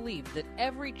always believed that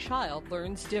every child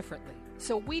learns differently,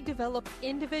 so we develop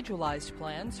individualized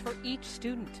plans for each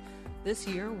student. This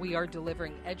year, we are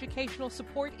delivering educational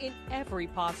support in every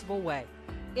possible way.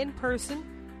 In person,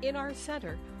 in our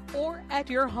center, or at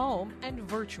your home and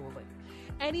virtually.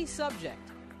 Any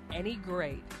subject, any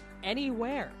grade,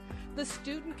 anywhere. The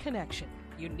Student Connection,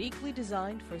 uniquely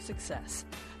designed for success.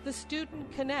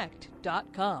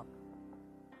 TheStudentConnect.com.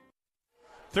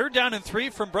 3rd down and 3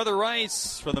 from Brother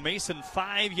Rice from the Mason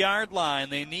 5-yard line.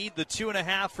 They need the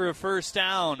 2.5 for a first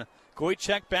down.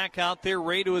 Goychek back out there,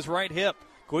 Ray to his right hip.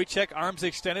 Goychek arms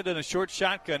extended in a short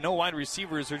shotgun. No wide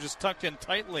receivers are just tucked in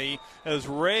tightly as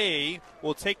Ray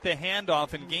will take the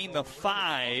handoff and gain the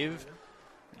 5.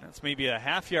 And that's maybe a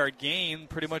half-yard gain,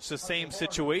 pretty much the same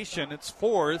situation. It's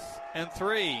 4th and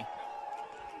 3.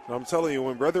 I'm telling you,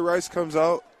 when Brother Rice comes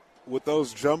out with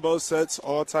those jumbo sets,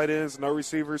 all tight ends, no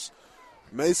receivers,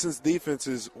 Mason's defense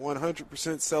is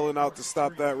 100% selling out to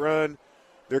stop that run.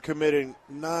 They're committing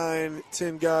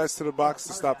 9-10 guys to the box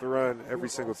to stop the run every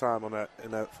single time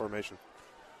in that formation.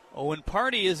 Owen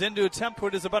Party is in to attempt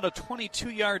what is about a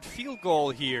 22-yard field goal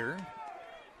here.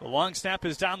 The long snap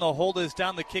is down, the hold is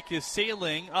down, the kick is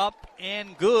sailing up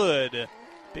and good.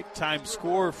 Big-time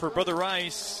score for Brother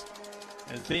Rice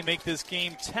as they make this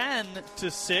game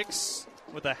 10-6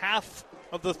 with a half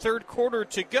of the third quarter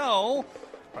to go.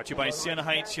 Brought to you by Siena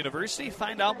Heights University.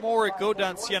 Find out more at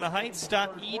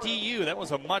go.sienaheights.edu. That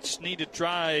was a much-needed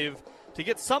drive to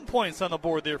get some points on the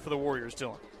board there for the Warriors,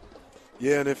 Dylan.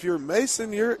 Yeah, and if you're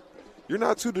Mason, you're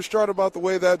not too distraught about the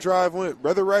way that drive went.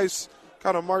 Brother Rice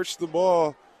kind of marched the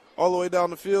ball all the way down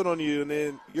the field on you, and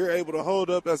then you're able to hold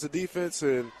up as a defense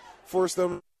and force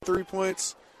them 3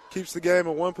 points, keeps the game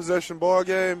a one-possession ball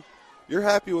game. You're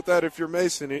happy with that if you're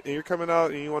Mason, and you're coming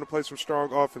out and you want to play some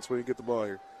strong offense when you get the ball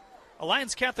here.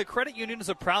 Alliance Catholic Credit Union is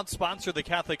a proud sponsor of the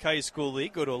Catholic High School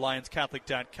League. Go to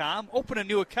AllianceCatholic.com, open a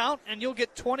new account, and you'll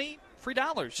get $20 free.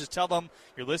 Just tell them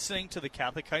you're listening to the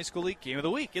Catholic High School League Game of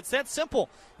the Week. It's that simple.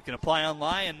 You can apply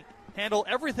online and handle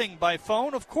everything by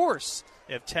phone, of course.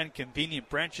 They have 10 convenient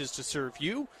branches to serve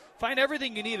you. Find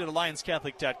everything you need at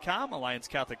AllianceCatholic.com. Alliance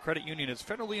Catholic Credit Union is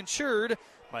federally insured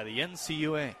by the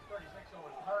NCUA.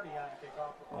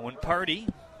 Owen Party,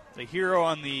 the hero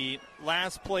on the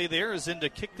last play there, is in to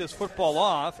kick this football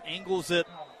off. Angles it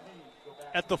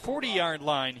at the 40-yard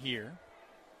line here.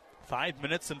 5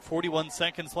 minutes and 41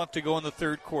 seconds left to go in the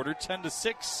third quarter.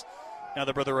 10-6. Now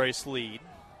the Brother Rice lead.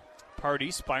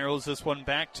 Party spirals this one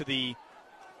back to the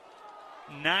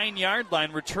 9-yard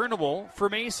line. Returnable for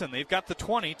Mason. They've got the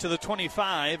 20 to the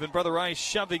 25, and Brother Rice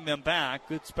shoving them back.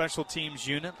 Good special teams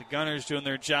unit. The Gunners doing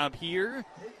their job here.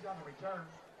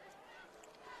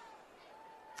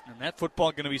 And that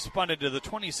football going to be spun into the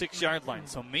 26-yard line.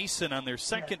 So Mason on their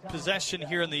second possession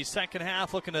here in the second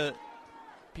half, looking to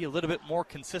be a little bit more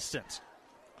consistent.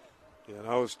 Yeah, and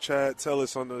that was Chad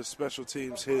Tellis on the special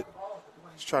teams hit.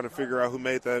 Just trying to figure out who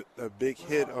made that big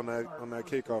hit on that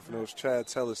kickoff, and it was Chad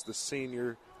Tellis, the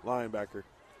senior linebacker.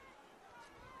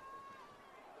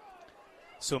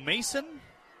 So Mason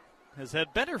has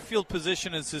had better field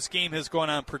position as this game has gone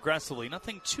on progressively.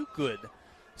 Nothing too good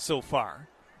so far.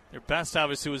 Their best,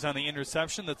 obviously, was on the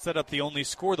interception that set up the only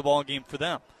score of the ball game for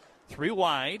them. 3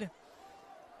 wide.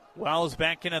 Wells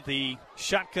back in at the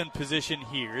shotgun position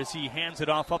here as he hands it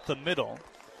off up the middle.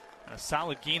 A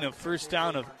solid gain of first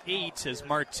down of 8 as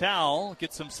Martell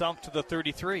gets himself to the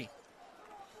 33.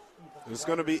 It's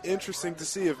going to be interesting to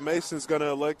see if Mason's going to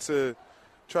elect to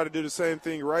try to do the same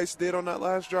thing Rice did on that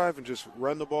last drive and just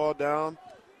run the ball down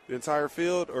the entire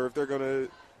field, or if they're going to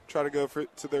try to go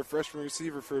to their freshman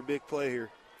receiver for a big play here.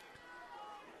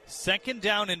 2nd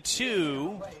down and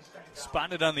 2,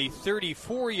 spotted on the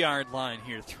 34-yard line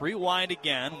here. 3 wide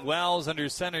again. Wells under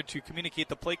center to communicate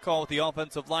the play call with the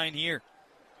offensive line here.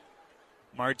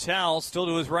 Martell still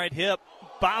to his right hip.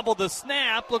 Bobbled the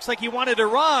snap. Looks like he wanted to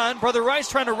run. Brother Rice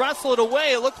trying to wrestle it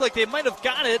away. It looked like they might have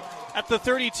got it at the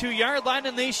 32-yard line,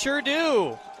 and they sure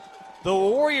do. The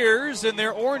Warriors in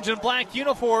their orange and black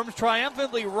uniforms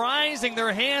triumphantly rising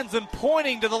their hands and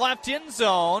pointing to the left end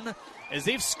zone as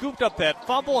they've scooped up that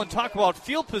fumble. And talk about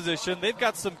field position. They've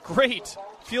got some great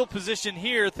field position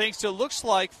here thanks to, looks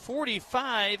like,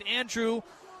 45, Andrew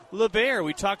LeBaire.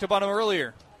 We talked about him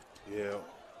earlier. Yeah,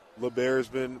 LeBaire's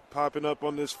been popping up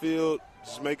on this field,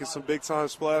 just making some big-time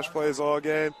splash plays all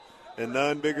game, and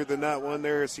none bigger than that one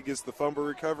there as he gets the fumble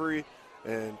recovery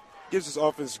and gives his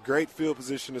offense great field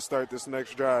position to start this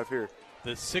next drive here.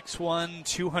 The 6'1",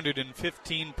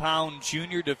 215-pound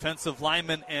junior defensive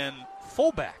lineman and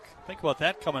fullback. Think about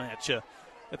that coming at you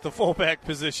at the fullback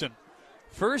position.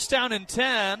 1st down and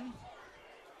 10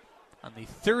 on the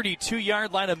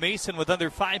 32-yard line of Mason with under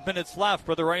 5 minutes left.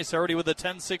 Brother Rice already with a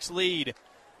 10-6 lead.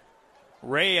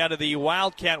 Ray out of the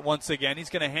Wildcat once again. He's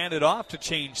going to hand it off to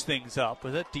change things up.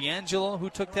 Was it D'Angelo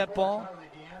who took that ball?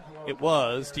 It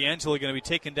was. D'Angelo going to be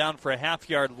taken down for a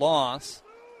half-yard loss.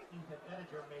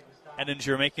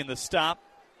 Edinger making the stop.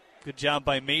 Good job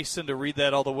by Mason to read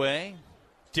that all the way.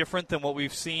 Different than what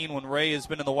we've seen when Ray has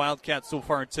been in the Wildcats so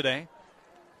far today.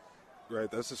 Right,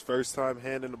 that's his first time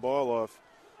handing the ball off.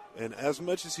 And as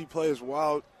much as he plays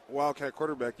Wildcat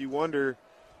quarterback, you wonder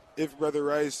if Brother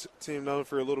Rice, team known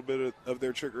for a little bit of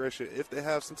their trickeration, if they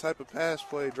have some type of pass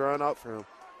play drawn out for him.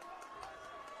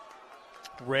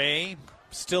 Ray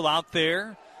still out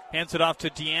there. Hands it off to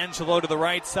D'Angelo to the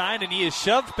right side, and he is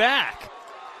shoved back.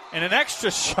 And an extra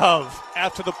shove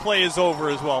after the play is over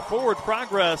as well. Forward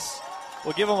progress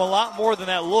will give him a lot more than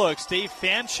that looks. Dave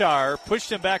Fanchar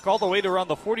pushed him back all the way to around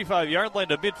the 45-yard line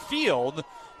to midfield.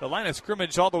 The line of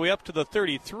scrimmage all the way up to the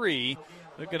 33.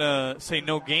 They're going to say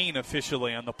no gain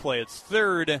officially on the play. It's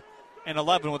 3rd and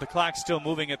 11 with the clock still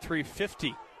moving at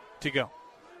 3:50 to go.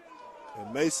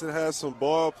 And Mason has some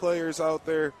ball players out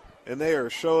there, and they are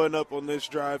showing up on this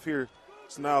drive here.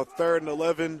 It's now 3rd and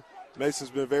 11. Mason's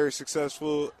been very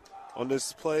successful on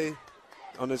this play,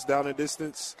 on this down and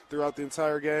distance throughout the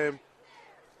entire game.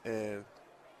 And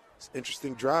it's an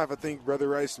interesting drive. I think Brother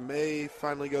Rice may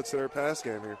finally go to their pass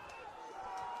game here.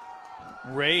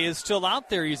 Ray is still out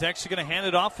there. He's actually going to hand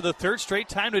it off for the 3rd straight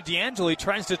time to D'Angelo. He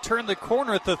tries to turn the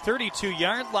corner at the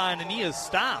 32-yard line, and he is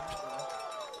stopped.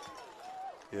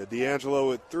 Yeah, D'Angelo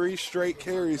with 3 straight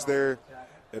carries there,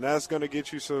 and that's going to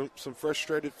get you some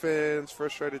frustrated fans,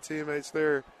 frustrated teammates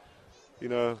there. You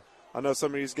know, I know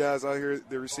some of these guys out here,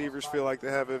 the receivers feel like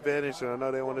they have an advantage, and I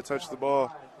know they want to touch the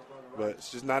ball, but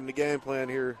it's just not in the game plan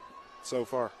here so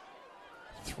far.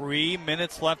 3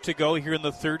 minutes left to go here in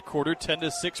the 3rd quarter,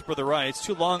 10-6 Brother Rice.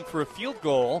 Too long for a field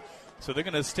goal, so they're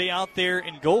going to stay out there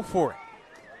and go for it.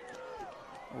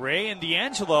 Ray and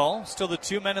D'Angelo, still the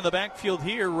 2 men in the backfield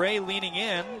here. Ray leaning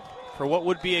in for what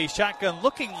would be a shotgun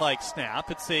looking like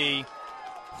snap. It's a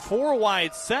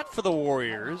 4-wide set for the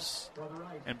Warriors.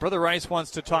 And Brother Rice wants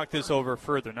to talk this over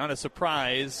further. Not a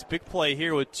surprise. Big play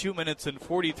here with 2 minutes and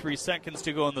 43 seconds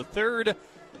to go in the 3rd.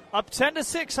 Up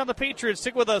 10-6 on the Patriots.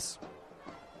 Stick with us.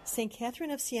 St.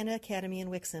 Catherine of Siena Academy in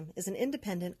Wixom is an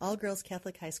independent all-girls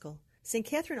Catholic high school. St.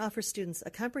 Catherine offers students a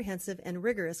comprehensive and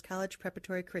rigorous college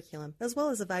preparatory curriculum, as well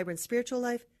as a vibrant spiritual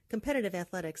life, competitive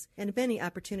athletics, and many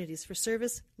opportunities for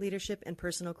service, leadership, and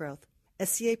personal growth.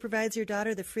 SCA provides your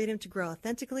daughter the freedom to grow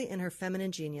authentically in her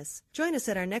feminine genius. Join us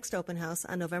at our next open house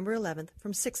on November 11th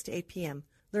from 6 to 8 p.m.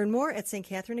 Learn more at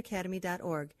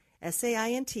stcatherineacademy.org,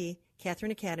 SAINT,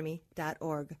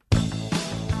 catherineacademy.org.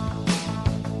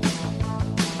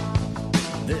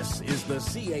 This is the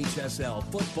CHSL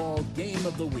Football Game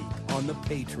of the Week on the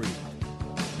Patriot.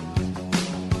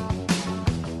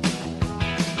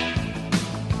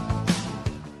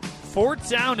 Fourth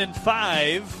down and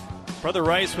 5. Brother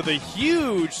Rice with a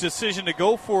huge decision to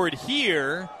go for it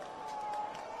here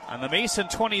on the Mason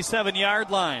 27-yard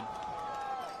line.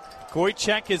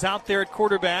 Goychek is out there at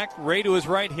quarterback. Ray to his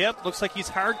right hip. Looks like he's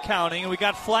hard counting, and we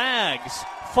got flags.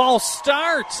 False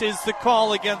start is the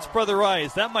call against Brother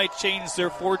Rice. That might change their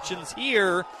fortunes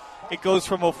here. It goes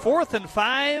from a 4th and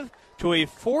 5 to a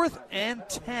 4th and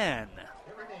 10.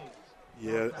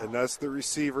 Yeah, and that's the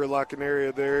receiver locking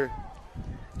area there.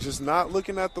 Just not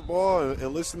looking at the ball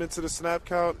and listening to the snap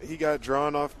count. He got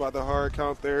drawn off by the hard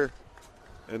count there,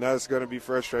 and that's going to be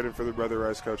frustrating for the Brother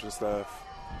Rice coaching staff.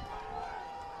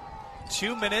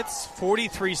 2 minutes,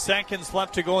 43 seconds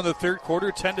left to go in the 3rd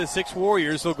quarter. 10-6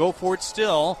 Warriors. They'll go for it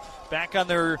still. Back on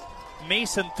their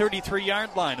Mason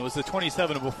 33-yard line. It was the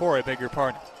 27 before, I beg your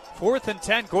pardon. 4th and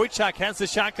 10. Goychuk has the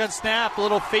shotgun snap. A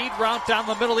little fade route down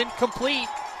the middle, incomplete.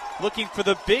 Looking for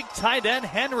the big tight end,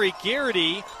 Henry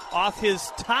Garrity, off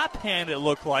his top hand, it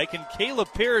looked like. And Caleb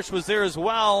Parrish was there as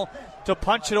well to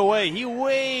punch it away. He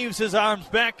waves his arms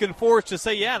back and forth to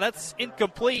say, yeah, that's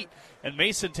incomplete. And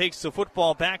Mason takes the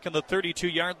football back on the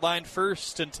 32-yard line,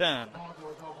 1st and 10.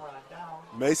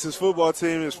 Mason's football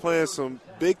team is playing some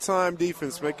big-time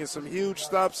defense, making some huge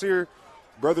stops here.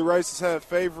 Brother Rice has had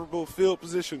favorable field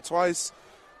position twice.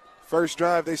 First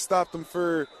drive, they stopped them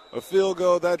for a field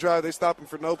goal. That drive, they stopped them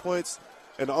for no points.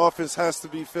 And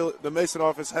the Mason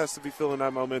offense has to be feeling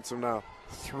that momentum now.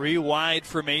 3 wide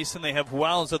for Mason. They have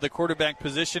Wells at the quarterback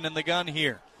position in the gun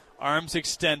here. Arms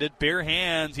extended, bare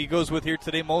hands. He goes with here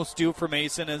today. Most do for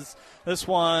Mason is this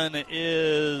one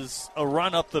is a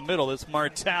run up the middle. It's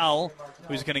Martell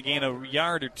who's going to gain a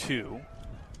yard or 2.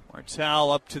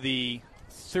 Martell up to the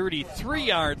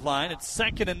 33-yard line. It's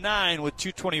 2nd and 9 with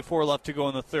 2:24 left to go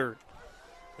in the 3rd.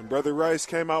 And Brother Rice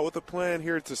came out with a plan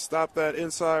here to stop that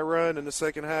inside run in the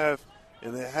second half,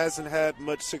 and it hasn't had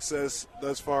much success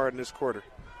thus far in this quarter.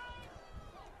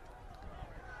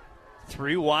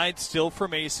 3 wide still for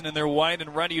Mason in their white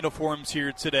and red uniforms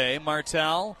here today.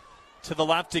 Martell to the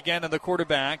left again of the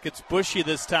quarterback. It's Bushy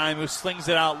this time who slings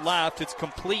it out left. It's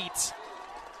complete.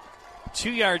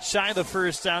 2 yards shy of the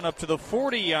first down up to the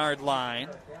 40-yard line.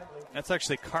 That's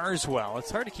actually Carswell.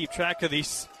 It's hard to keep track of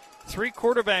these 3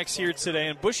 quarterbacks here today,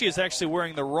 and Bushy is actually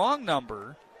wearing the wrong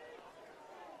number.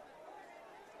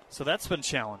 So that's been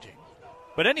challenging.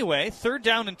 But anyway, 3rd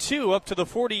down and 2 up to the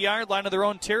 40-yard line of their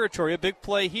own territory. A big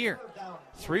play here.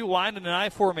 3 wide in an I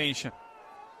formation.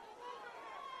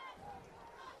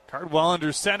 Cardwell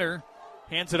under center.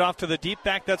 Hands it off to the deep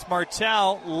back. That's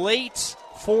Martell. Low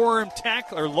form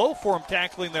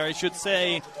tackling there, I should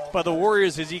say, by the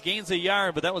Warriors as he gains a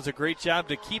yard. But that was a great job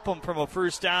to keep him from a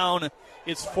first down.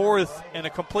 It's 4th and a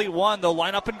complete one. They'll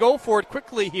line up and go for it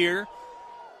quickly here.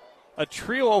 A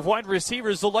trio of wide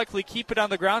receivers will likely keep it on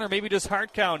the ground or maybe just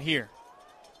hard count here.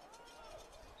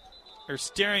 They're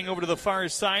staring over to the far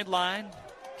sideline.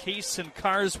 Case and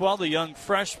Carswell, the young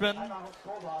freshman,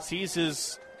 sees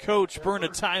his coach burn a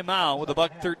timeout with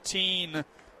 $1:13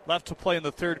 left to play in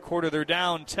the 3rd quarter. They're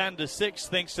down 10-6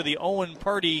 thanks to the Owen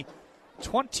Party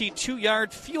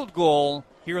 22-yard field goal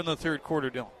here in the 3rd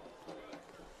quarter, Dylan.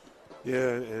 Yeah,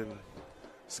 and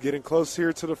it's getting close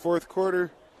here to the 4th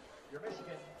quarter.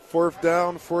 4th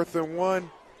down, 4th and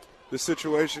 1. The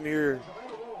situation here,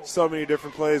 so many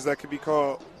different plays that could be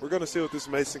called. We're going to see what this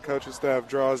Mason coaching staff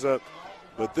draws up.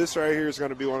 But this right here is going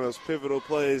to be one of those pivotal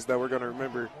plays that we're going to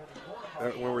remember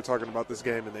when we're talking about this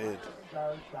game in the end.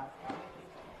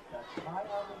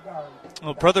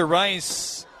 Well, Brother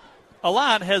Rice a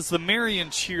lot has the Marion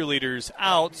cheerleaders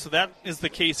out, so that is the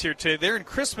case here today. They're in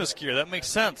Christmas gear. That makes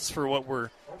sense for what we're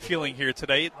feeling here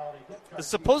today. It's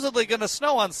supposedly going to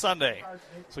snow on Sunday.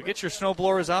 So get your snow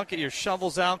blowers out, get your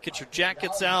shovels out, get your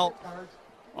jackets out.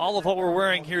 All of what we're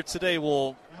wearing here today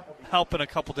will help in a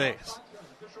couple days.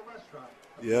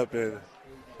 Yep, and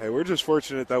hey, we're just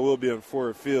fortunate that we'll be on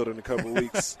Ford Field in a couple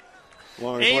weeks. As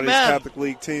long as one of these Catholic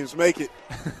League teams make it.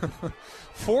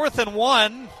 4th and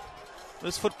 1.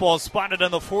 This football is spotted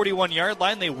on the 41-yard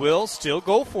line. They will still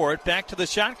go for it. Back to the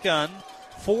shotgun.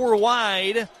 4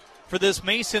 wide for this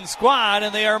Mason squad,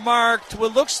 and they are marked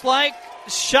what looks like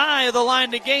shy of the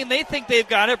line to gain. They think they've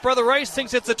got it. Brother Rice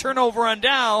thinks it's a turnover on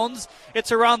downs.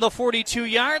 It's around the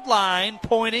 42-yard line.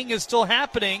 Pointing is still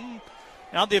happening.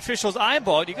 Now the officials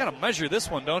eyeballed. You got to measure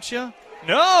this one, don't you?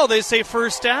 No, they say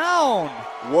first down.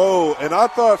 Whoa, and I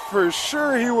thought for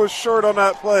sure he was short on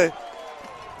that play.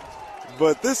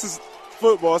 But this is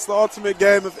football. It's the ultimate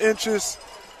game of inches.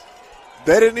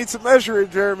 They didn't need to measure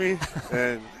it, Jeremy.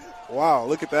 And wow,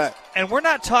 look at that. And we're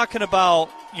not talking about,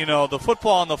 the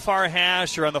football on the far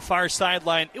hash or on the far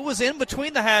sideline. It was in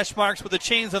between the hash marks with the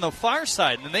chains on the far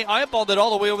side, and they eyeballed it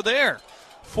all the way over there.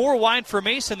 4 wide for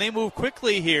Mason. They move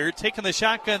quickly here, taking the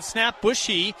shotgun snap.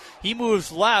 Bushy, he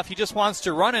moves left. He just wants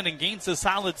to run it and gains a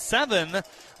solid 7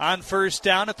 on first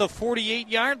down at the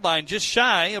 48-yard line, just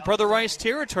shy of Brother Rice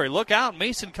territory. Look out,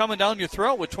 Mason coming down your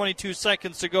throat with 22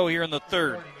 seconds to go here in the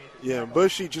 3rd. Yeah,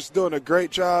 Bushy just doing a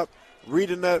great job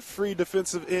reading that free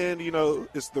defensive end.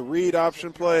 It's the read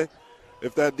option play.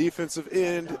 If that defensive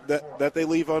end that they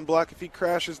leave unblocked, if he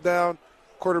crashes down,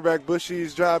 quarterback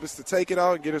Bushy's job is to take it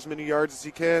out and get as many yards as he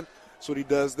can. That's what he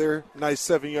does there. Nice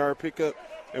 7-yard pickup,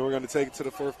 and we're going to take it to the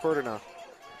 4th quarter now.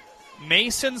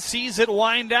 Mason sees it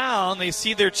wind down. They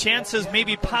see their chances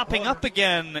maybe popping up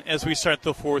again as we start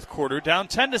the 4th quarter. Down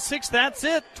 10-6, that's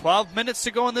it. 12 minutes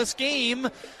to go in this game.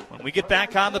 When we get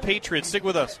back on the Patriots, stick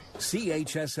with us.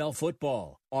 CHSL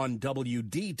football on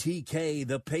WDTK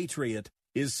The Patriot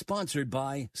is sponsored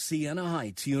by Siena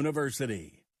Heights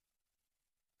University.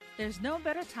 There's no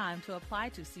better time to apply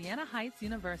to Siena Heights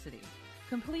University.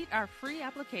 Complete our free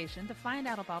application to find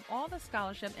out about all the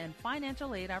scholarship and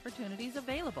financial aid opportunities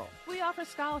available. We offer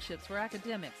scholarships for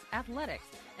academics, athletics,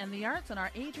 and the arts on our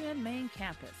Adrian main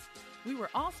campus. We were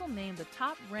also named the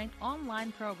top-ranked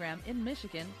online program in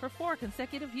Michigan for 4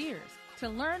 consecutive years. To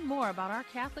learn more about our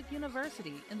Catholic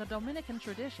university in the Dominican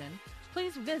tradition,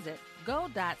 please visit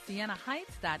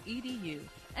go.sienaheights.edu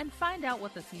and find out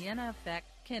what the Siena Effect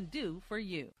can do for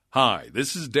you. Hi,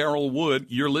 this is Daryl Wood.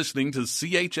 You're listening to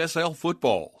CHSL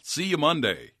Football. See you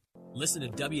Monday. Listen to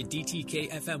WDTK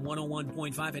FM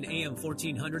 101.5 and AM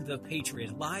 1400 The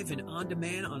Patriot live and on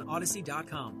demand on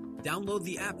Odyssey.com. Download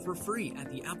the app for free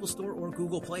at the Apple Store or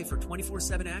Google Play for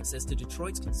 24/7 access to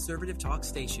Detroit's conservative talk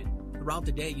station. Throughout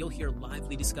the day, you'll hear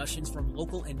lively discussions from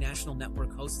local and national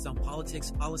network hosts on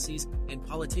politics, policies, and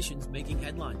politicians making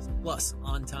headlines. Plus,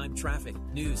 on-time traffic,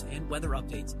 news, and weather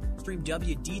updates. Stream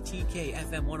WDTK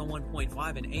FM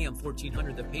 101.5 and AM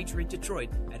 1400 The Patriot Detroit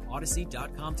at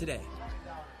Odyssey.com today.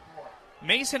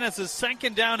 Mason has a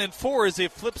 2nd down and 4 as they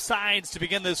flip sides to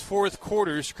begin this fourth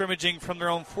quarter, scrimmaging from their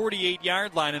own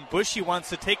 48-yard line, and Bushy wants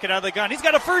to take it out of the gun. He's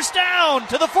got a 1st down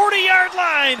to the 40-yard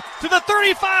line, to the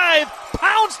 35,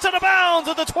 pounced to the bounds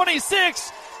of the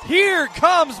 26. Here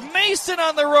comes Mason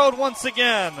on the road once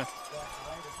again.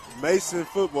 Mason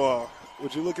football.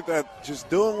 Would you look at that?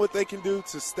 Just doing what they can do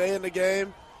to stay in the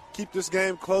game, keep this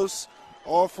game close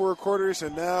all 4 quarters,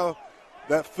 and now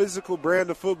that physical brand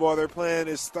of football they're playing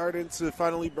is starting to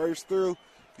finally burst through.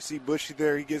 You see Bushy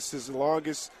there. He gets his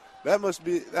longest. That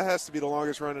has to be the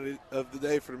longest run of the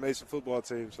day for the Mason football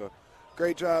team. So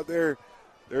great job there.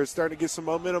 They're starting to get some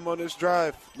momentum on this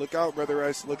drive. Look out, Brother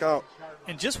Rice. Look out.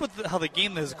 And just with how the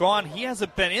game has gone, he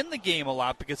hasn't been in the game a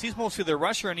lot because he's mostly their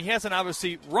rusher, and he hasn't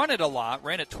obviously run it a lot.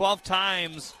 Ran it 12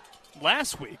 times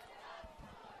last week.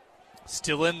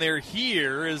 Still in there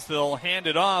here as they'll hand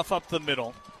it off up the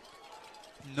middle.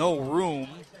 No room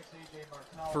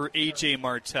for A.J.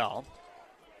 Martell.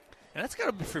 And that's got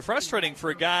to be frustrating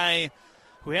for a guy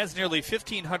who has nearly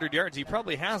 1,500 yards. He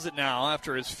probably has it now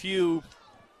after his few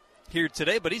here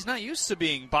today, but he's not used to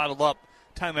being bottled up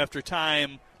time after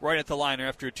time right at the line or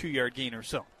after a 2-yard gain or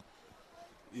so.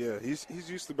 Yeah, he's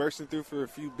used to bursting through for a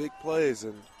few big plays,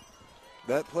 and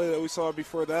that play that we saw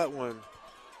before that one,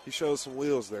 he showed some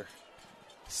wheels there.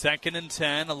 2nd and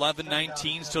 10,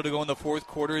 11-19, still to go in the fourth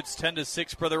quarter. It's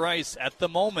 10-6, Brother Rice. At the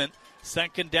moment,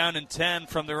 2nd down and 10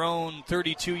 from their own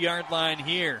 32-yard line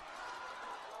here.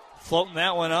 Floating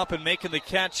that one up and making the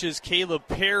catch is Caleb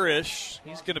Parrish.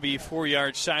 He's going to be 4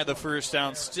 yards shy of the 1st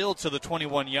down, still to the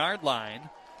 21-yard line.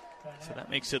 So that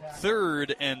makes it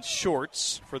 3rd and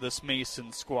shorts for this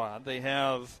Mason squad. They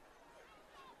have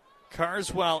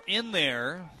Carswell in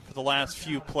there for the last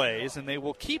few plays, and they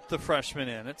will keep the freshman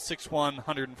in at 6'1",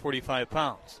 145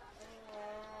 pounds.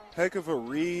 Heck of a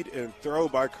read and throw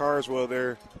by Carswell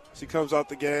there. As he comes out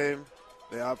the game,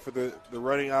 they opt for the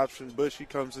running option. Bushy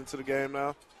comes into the game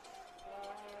now.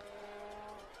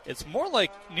 It's more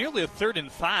like nearly a 3rd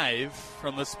and 5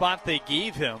 from the spot they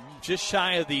gave him, just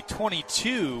shy of the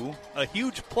 22. A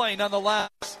huge play nonetheless.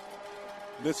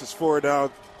 This is 4 down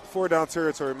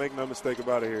territory. Make no mistake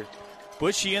about it here.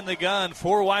 Bushy in the gun,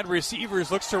 4 wide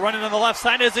receivers, looks to run it on the left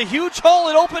side. There's a huge hole.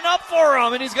 It opened up for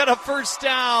him, and he's got a 1st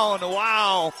down.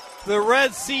 Wow. The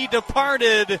Red Sea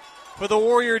departed for the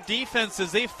Warrior defense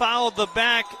as they fouled the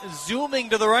back, zooming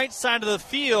to the right side of the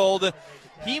field.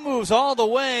 He moves all the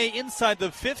way inside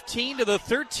the 15 to the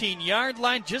 13-yard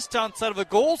line, just outside of a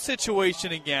goal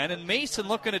situation again. And Mason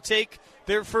looking to take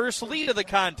their first lead of the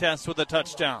contest with a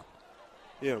touchdown.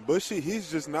 Yeah, Bushy,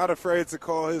 he's just not afraid to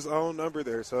call his own number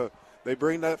there. So they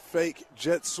bring that fake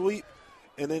jet sweep,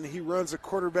 and then he runs a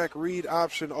quarterback read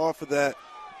option off of that.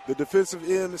 The defensive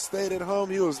end stayed at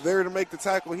home. He was there to make the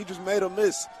tackle. He just made a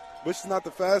miss. Bushy's not the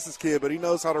fastest kid, but he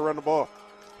knows how to run the ball.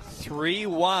 3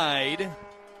 wide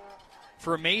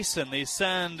for Mason. They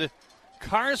send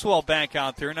Carswell back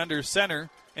out there and under center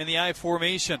in the I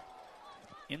formation.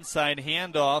 Inside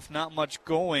handoff, not much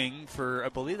going for, I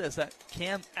believe that's that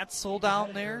Cam Etzel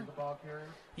down there.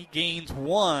 He gains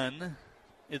 1.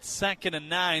 It's 2nd and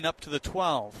 9 up to the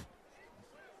 12.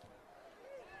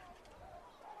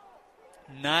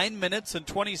 9 minutes and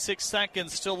 26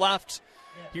 seconds still left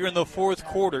here in the fourth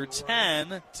quarter.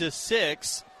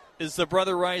 10-6 is the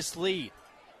Brother Rice lead.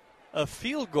 A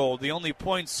field goal, the only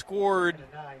point scored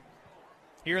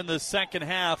here in the second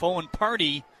half. Owen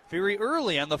Party very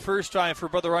early on the first drive for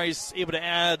Brother Rice, able to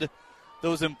add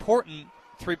those important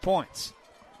 3 points.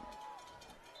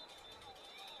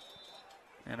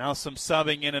 And now some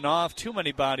subbing in and off. Too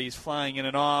many bodies flying in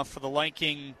and off for the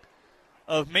liking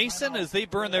of Mason as they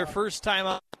burn their first time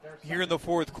out here in the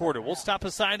fourth quarter. We'll stop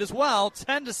aside as well.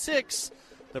 10-6.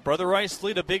 The Brother Rice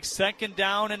lead, a big 2nd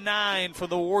down and 9 for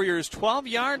the Warriors'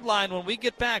 12-yard line when we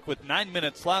get back with 9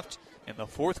 minutes left in the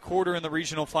fourth quarter in the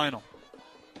regional final.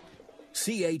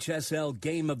 CHSL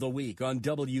Game of the Week on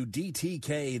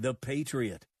WDTK The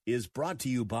Patriot is brought to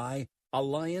you by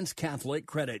Alliance Catholic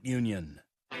Credit Union.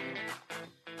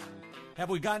 Have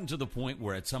we gotten to the point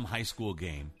where at some high school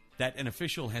game that an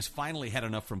official has finally had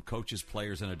enough from coaches,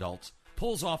 players, and adults,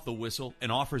 pulls off the whistle,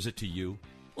 and offers it to you?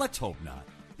 Let's hope not.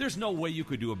 There's no way you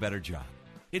could do a better job.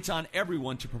 It's on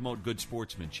everyone to promote good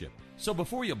sportsmanship. So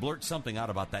before you blurt something out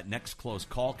about that next close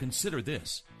call, consider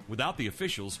this. Without the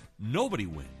officials, nobody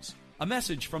wins. A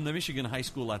message from the Michigan High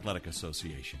School Athletic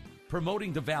Association,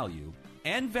 promoting the value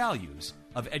and values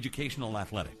of educational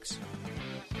athletics.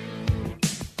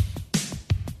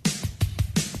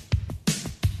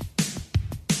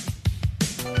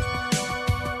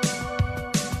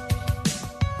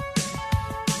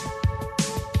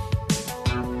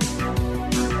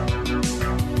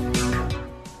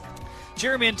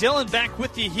 Jeremy and Dylan back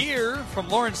with you here from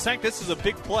Lawrence Tech. This is a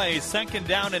big play. 2nd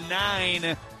down and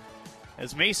 9.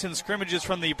 As Mason scrimmages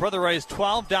from the Brother Rice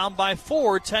 12, down by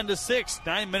 4, 10-6.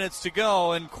 9 minutes to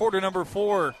go in quarter number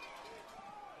 4.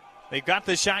 They've got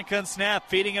the shotgun snap,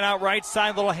 feeding it out right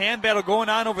side. Little hand battle going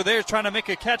on over there, trying to make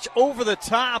a catch over the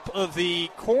top of the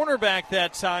cornerback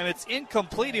that time. It's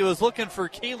incomplete. He was looking for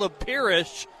Caleb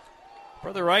Parrish.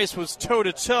 Brother Rice was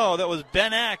toe-to-toe. That was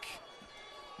Ben Eck,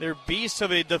 their beast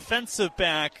of a defensive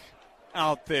back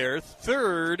out there.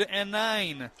 3rd and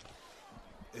 9.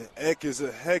 Eck is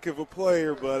a heck of a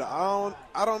player, but I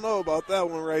don't know about that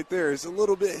one right there. It's a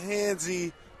little bit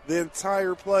handsy the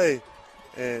entire play,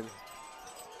 and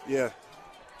yeah,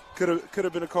 could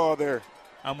have been a call there.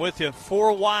 I'm with you.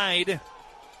 4 wide.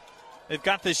 They've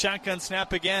got the shotgun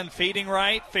snap again. Fading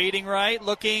right,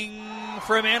 looking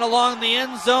for a man along the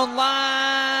end zone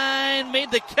line.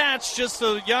 Made the catch just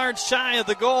a yard shy of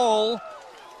the goal.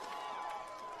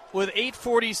 With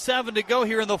 8:47 to go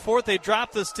here in the 4th, they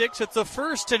drop the sticks. It's a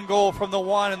 1st and goal from the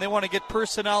 1, and they want to get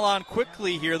personnel on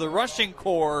quickly here. The rushing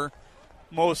core,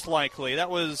 most likely. That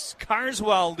was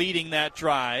Carswell leading that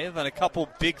drive and a couple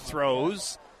big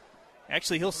throws.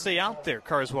 Actually, he'll stay out there,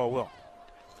 Carswell will.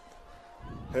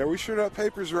 Hey, are we sure that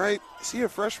paper's right? Is he a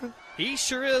freshman? He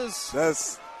sure is.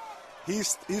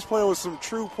 He's playing with some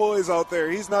true poise out there.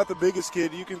 He's not the biggest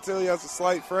kid. You can tell he has a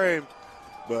slight frame,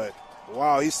 but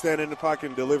wow, he's standing in the pocket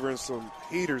and delivering some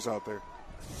heaters out there.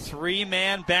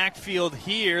 3-man backfield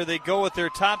here. They go with their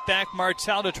top back,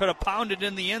 Martell, to try to pound it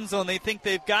in the end zone. They think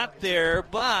they've got there,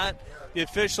 but the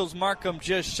officials mark them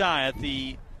just shy at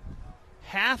the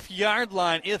half-yard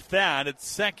line, if that. It's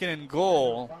 2nd and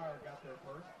goal.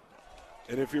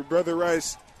 And if you're Brother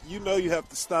Rice, you know you have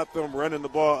to stop them running the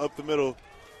ball up the middle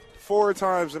 4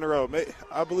 times in a row.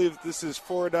 I believe this is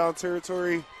 4-down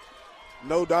territory.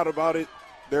 No doubt about it.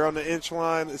 They're on the inch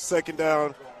line. It's 2nd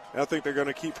down. And I think they're going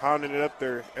to keep pounding it up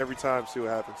there every time, see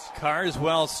what happens.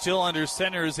 Carswell still under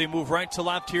center as they move right to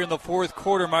left here in the 4th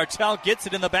quarter. Martell gets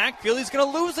it in the backfield. He's going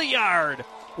to lose a yard.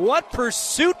 What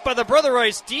pursuit by the Brother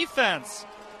Rice defense.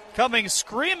 Coming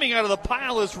screaming out of the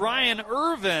pile is Ryan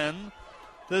Irvin.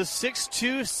 The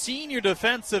 6'2 senior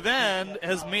defensive end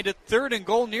has made it 3rd and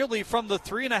goal nearly from the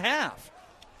 3.5.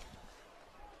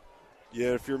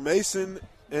 Yeah, if you're Mason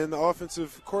and the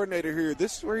offensive coordinator here,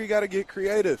 this is where you got to get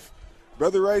creative.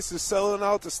 Brother Rice is selling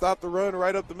out to stop the run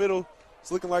right up the middle.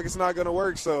 It's looking like it's not going to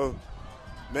work, so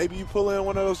maybe you pull in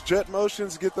one of those jet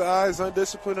motions, get the eyes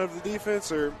undisciplined of the defense,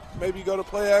 or maybe you go to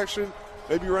play action,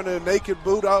 maybe you run a naked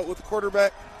boot out with the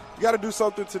quarterback. You got to do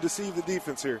something to deceive the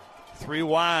defense here. 3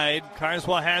 wide.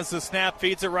 Carswell has the snap,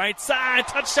 feeds it right side.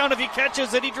 Touchdown if he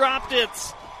catches it. He dropped it.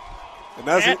 And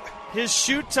that's At his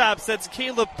shoe tops, that's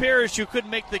Caleb Parrish who couldn't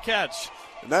make the catch.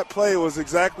 And that play was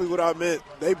exactly what I meant.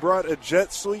 They brought a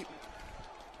jet sweep,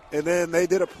 and then they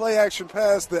did a play-action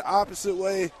pass the opposite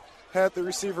way, had the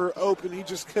receiver open. He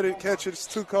just couldn't catch it. It's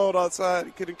too cold outside.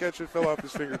 He couldn't catch it. Fell off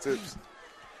his fingertips.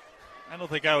 I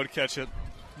don't think I would catch it,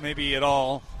 maybe at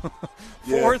all.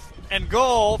 4th and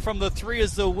goal from the 3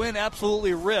 as the wind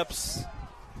absolutely rips.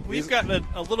 We've gotten it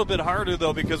a little bit harder,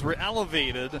 though, because we're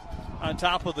elevated on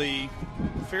top of the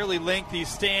fairly lengthy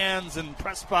stands and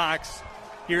press box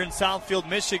here in Southfield,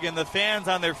 Michigan. The fans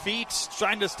on their feet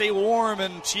trying to stay warm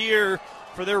and cheer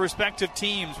for their respective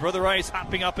teams. Brother Rice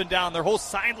hopping up and down. Their whole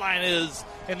sideline is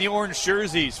in the orange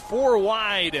jerseys. 4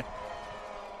 wide.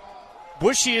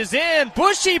 Bushy is in.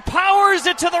 Bushy powers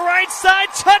it to the right side.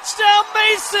 Touchdown,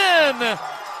 Mason!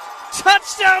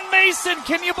 Touchdown, Mason!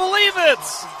 Can you believe it?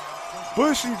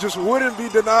 Bushy just wouldn't be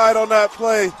denied on that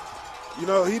play. You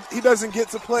know, he doesn't get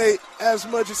to play as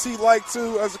much as he'd like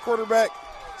to as a quarterback.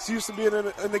 He's used to being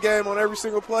in the game on every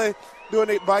single play, doing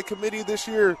it by committee this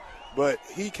year. But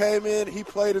he came in, he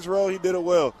played his role, he did it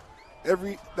well.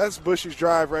 That's Bushy's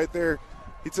drive right there.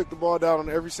 He took the ball down on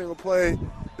every single play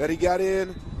that he got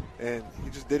in, and he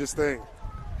just did his thing.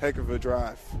 Heck of a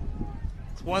drive.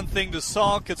 It's one thing to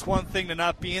sulk, it's one thing to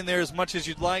not be in there as much as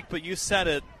you'd like, but you said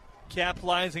it.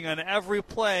 Capitalizing on every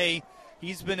play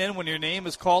he's been in when your name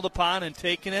is called upon and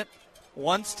taking it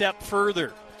one step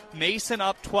further. Mason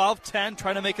up 12-10,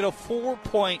 trying to make it a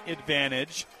 4-point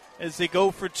advantage as they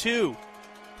go for 2.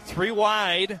 3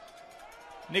 wide.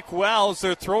 Nick Wells,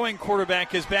 their throwing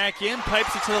quarterback, is back in,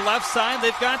 pipes it to the left side.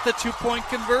 They've got the 2-point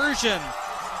conversion.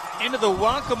 Into the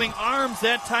welcoming arms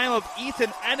that time of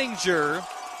Ethan Ettinger.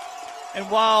 And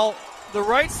while the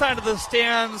right side of the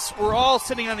stands were all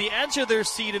sitting on the edge of their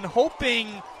seat and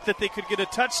hoping that they could get a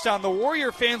touchdown, the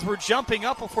Warrior fans were jumping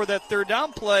up before that 3rd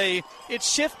down play. It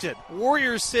shifted.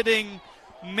 Warriors sitting,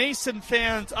 Mason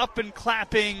fans up and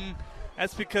clapping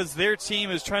That's because their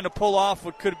team is trying to pull off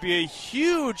what could be a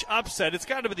huge upset. It's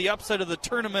got to be the upset of the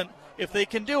tournament if they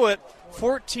can do it.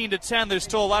 14-10. There's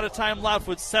still a lot of time left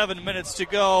with 7 minutes to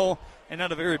go, and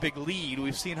not a very big lead.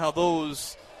 We've seen how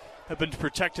those have been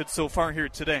protected so far here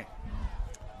today.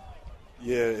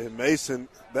 Yeah, and Mason,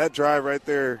 that drive right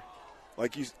there,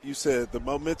 like you said, the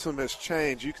momentum has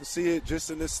changed. You can see it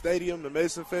just in this stadium. The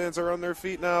Mason fans are on their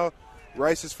feet now.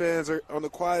 Rice's fans are on the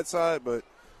quiet side, but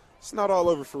it's not all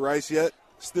over for Rice yet.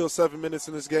 Still 7 minutes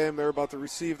in this game. They're about to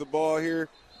receive the ball here.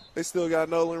 They still got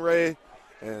Nolan Ray,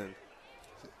 and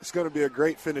it's going to be a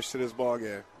great finish to this ball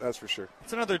game, that's for sure.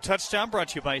 It's another touchdown brought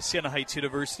to you by Siena Heights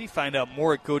University. Find out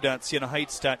more at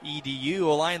go.sienaheights.edu.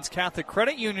 Alliance Catholic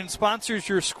Credit Union sponsors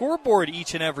your scoreboard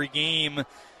each and every game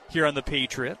here on the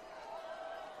Patriot.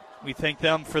 We thank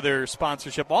them for their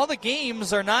sponsorship. All the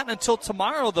games are not until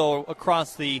tomorrow, though,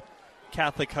 across the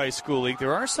Catholic High School League.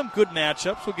 There are some good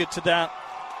matchups. We'll get to that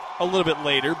a little bit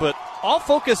later, but I'll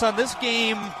focus on this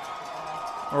game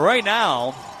right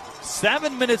now.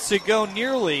 7 minutes to go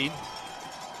nearly.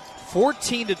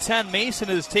 14-10. Mason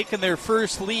has taken their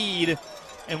first lead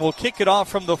and will kick it off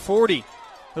from the 40.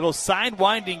 Little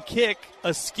side-winding kick,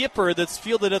 a skipper that's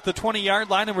fielded at the 20-yard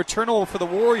line, and return over for the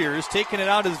Warriors. Taking it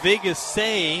out is Vegas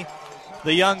Say,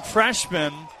 the young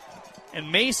freshman,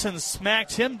 and Mason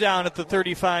smacked him down at the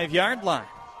 35-yard line.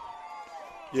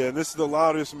 Yeah, and this is the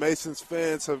loudest Mason's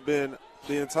fans have been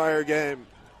the entire game.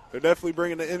 They're definitely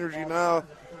bringing the energy now.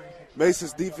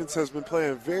 Mason's defense has been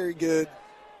playing very good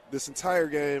this entire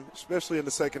game, especially in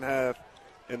the second half,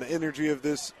 and the energy of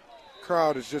this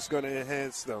crowd is just going to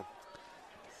enhance them.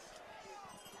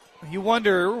 You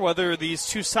wonder whether these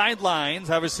two sidelines,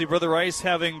 obviously Brother Rice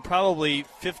having probably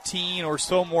 15 or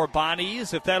so more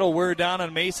bodies, if that'll wear down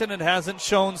on Mason. It hasn't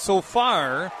shown so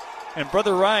far. And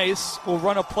Brother Rice will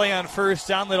run a play on first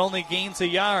down that only gains a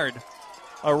yard.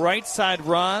 A right side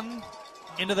run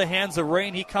into the hands of Ray,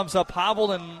 and he comes up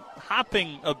hobbled and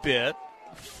hopping a bit,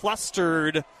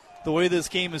 flustered the way this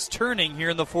game is turning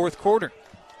here in the fourth quarter.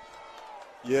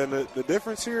 Yeah, and the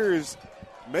difference here is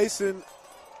Mason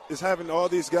is having all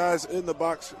these guys in the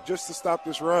box just to stop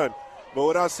this run. But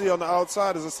what I see on the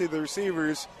outside is I see the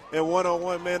receivers in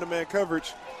one-on-one man-to-man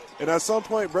coverage. And at some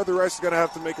point, Brother Rice is going to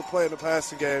have to make a play in the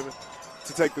passing game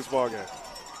to take this ball game.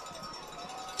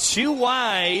 Too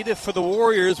wide for the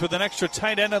Warriors with an extra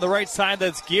tight end on the right side.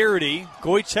 That's Garrity.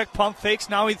 Goychek pump fakes.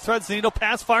 Now he threads the needle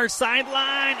pass far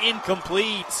sideline.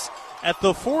 Incomplete. At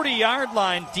the 40-yard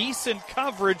line, decent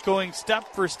coverage going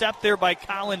step for step there by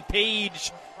Colin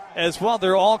Page as well.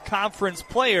 Their all-conference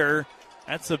player.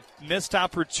 That's a missed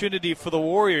opportunity for the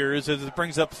Warriors as it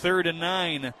brings up 3rd and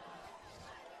 9.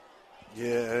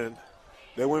 Yeah, and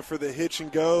they went for the hitch and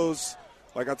goes.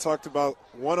 Like I talked about,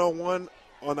 one-on-one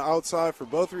on the outside for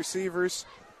both receivers.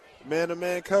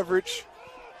 Man-to-man coverage.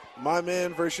 My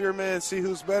man versus your man, see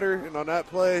who's better. And on that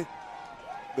play,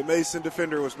 the Mason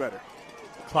defender was better.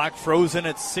 Clock frozen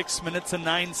at 6 minutes and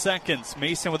 9 seconds.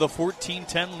 Mason with a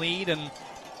 14-10 lead and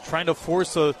trying to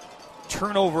force a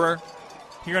turnover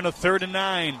here on a 3rd and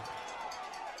 9.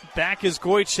 Back is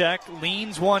Goychek,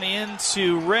 leans one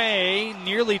into Ray,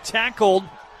 nearly tackled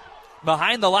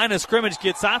behind the line of scrimmage,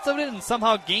 gets out of it and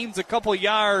somehow gains a couple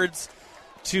yards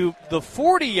to the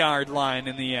 40-yard line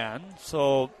in the end.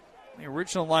 So the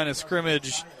original line of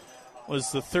scrimmage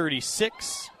was the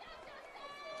 36,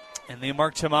 and they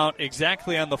marked him out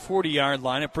exactly on the 40-yard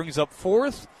line. It brings up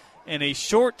 4th and a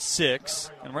short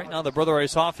 6, and right now the Brother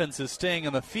Rice offense is staying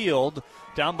on the field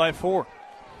down by 4.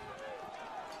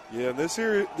 Yeah, this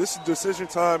is decision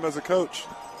time as a coach.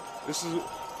 This is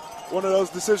one of those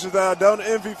decisions that I don't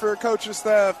envy for a coaching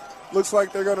staff. Looks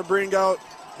like they're going to bring out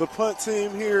the punt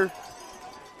team here.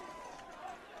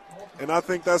 And I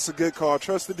think that's a good call.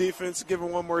 Trust the defense. Give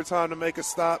them one more time to make a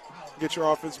stop. Get your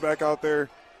offense back out there.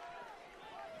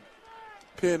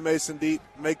 Pin Mason deep.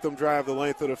 Make them drive the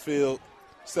length of the field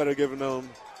instead of giving them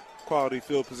quality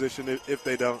field position if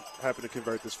they don't happen to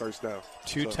convert this first down.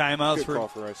 Two timeouts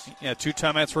for Rice. Yeah, 2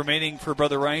 timeouts remaining for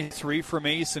Brother Rice. 3 for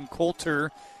Mason.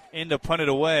 Coulter in to punt it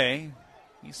away.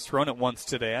 He's thrown it once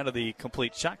today out of the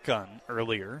complete shotgun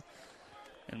earlier.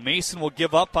 And Mason will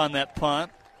give up on that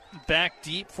punt. Back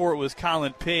deep for it was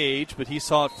Colin Page, but he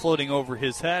saw it floating over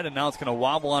his head, and now it's going to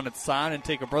wobble on its side and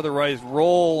take a Brother Rice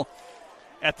roll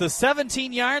at the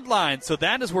 17-yard line. So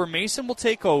that is where Mason will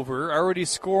take over, already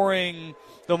scoring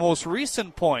the most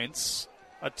recent points.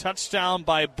 A touchdown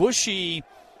by Bushy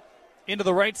into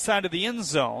the right side of the end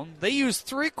zone. They used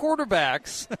 3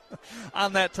 quarterbacks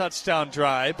on that touchdown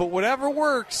drive, but whatever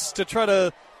works to try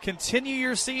to continue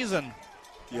your season.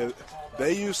 Yeah,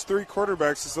 they used 3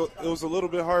 quarterbacks, so it was a little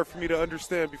bit hard for me to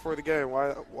understand before the game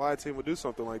why a team would do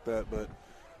something like that. But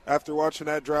after watching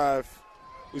that drive,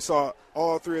 we saw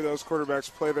all 3 of those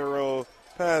quarterbacks play their role,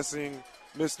 passing,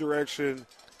 misdirection,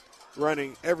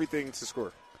 running, everything to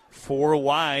score. 4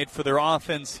 wide for their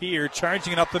offense here,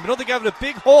 charging it up the middle. They got a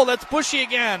big hole. That's Bushy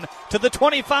again to the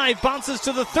 25, bounces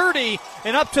to the 30,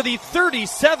 and up to the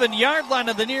 37-yard line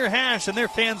of the near hash, and their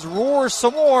fans roar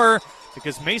some more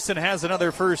because Mason has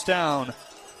another first down.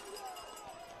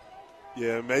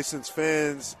 Yeah, Mason's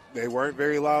fans, they weren't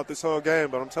very loud this whole game,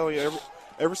 but I'm telling you,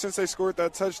 ever since they scored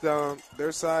that touchdown,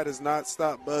 their side has not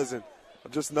stopped buzzing.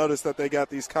 I've just noticed that they got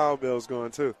these cowbells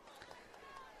going too.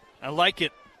 I like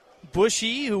it.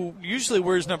 Bushy, who usually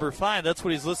wears number 5, that's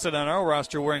what he's listed on our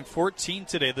roster, wearing 14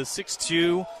 today. The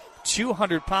 6'2",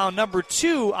 200-pound number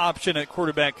 2 option at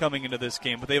quarterback coming into this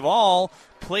game. But they've all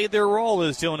played their role,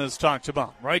 as Dylan has talked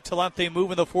about. Right to left, they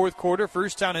move in the fourth quarter.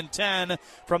 First down and 10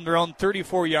 from their own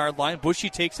 34-yard line.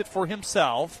 Bushy takes it for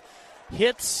himself.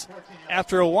 Hits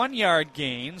after a 1-yard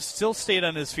gain, still stayed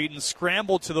on his feet and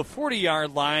scrambled to the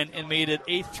 40-yard line and made it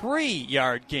a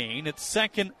 3-yard gain. It's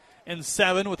 2nd and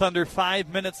 7 with under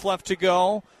 5 minutes left to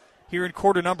go here in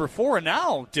quarter number 4. And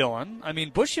now, Dylan, I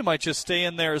mean, Bushy might just stay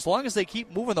in there as long as they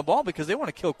keep moving the ball because they want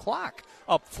to kill clock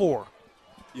up 4.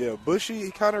 Yeah, Bushy,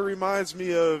 he kind of reminds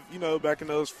me of, back in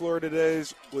those Florida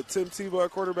days with Tim Tebow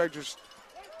at quarterback, just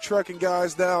trucking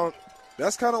guys down.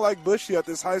 That's kind of like Bushy at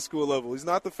this high school level. He's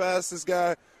not the fastest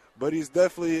guy, but he's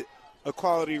definitely a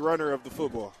quality runner of the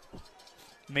football.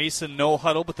 Mason no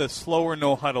huddle, but the slower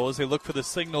no huddle as they look for the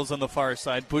signals on the far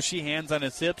side. Bushy, hands on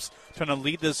his hips, trying to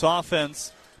lead this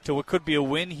offense to what could be a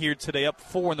win here today, up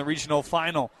 4 in the regional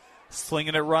final.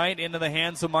 Slinging it right into the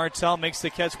hands of Martell. Makes the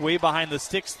catch way behind the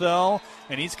sticks, though,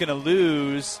 and he's going to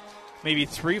lose maybe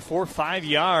 3, 4, 5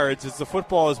 yards as the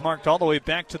football is marked all the way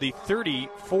back to the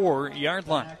 34-yard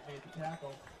line.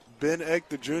 Ben Eck,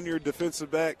 the junior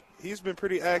defensive back, he's been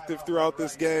pretty active throughout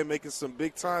this game, making some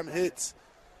big-time hits.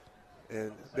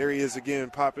 And there he is again,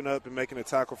 popping up and making a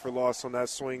tackle for loss on that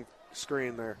swing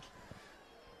screen there.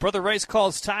 Brother Rice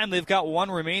calls time. They've got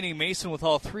 1 remaining. Mason with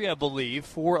all 3, I believe.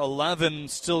 4:11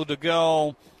 still to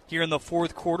go here in the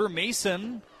fourth quarter.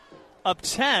 Mason up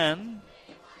 10,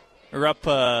 or up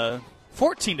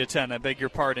 14-10, I beg your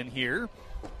pardon here.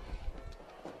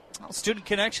 Well, Student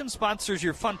Connection sponsors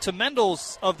your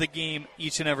fundamentals of the game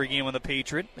each and every game on the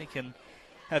Patriot. They can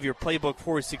have your playbook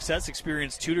for success.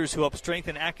 Experienced tutors who help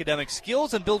strengthen academic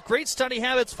skills and build great study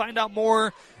habits. Find out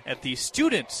more at the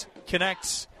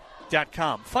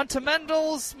StudentConnect.com.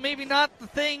 Fundamentals, maybe not the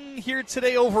thing here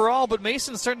today overall, but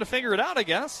Mason's starting to figure it out, I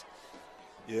guess.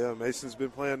 Yeah, Mason's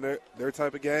been playing their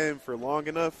type of game for long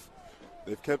enough.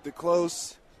 They've kept it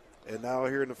close, and now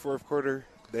here in the fourth quarter,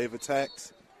 they've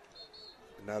attacked.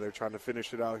 And now they're trying to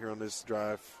finish it out here on this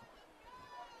drive.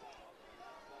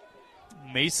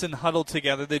 Mason huddled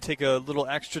together. They take a little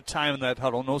extra time in that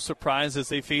huddle. No surprise as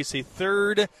they face a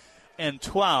 3rd and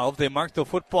 12. They mark the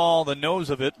football, the nose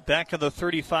of it, back on the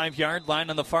 35-yard line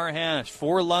on the far hash.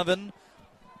 4:11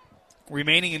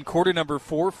 remaining in quarter number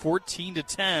 4,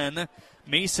 14-10.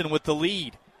 Mason with the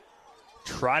lead.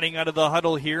 Trotting out of the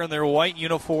huddle here in their white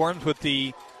uniforms with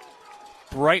the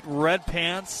bright red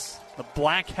pants, the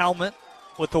black helmet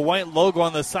with the white logo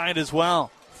on the side as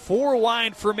well. 4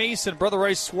 wide for Mason. Brother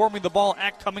Rice swarming the ball.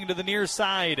 Act coming to the near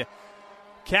side.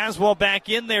 Caswell back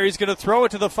in there. He's going to throw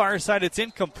it to the far side. It's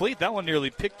incomplete. That one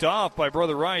nearly picked off by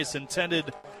Brother Rice.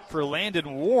 Intended for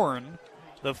Landon Warren,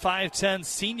 the 5'10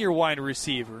 senior wide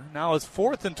receiver. Now it's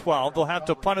 4th and 12. They'll have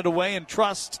to punt it away and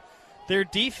trust their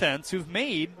defense, who've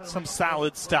made some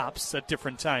solid stops at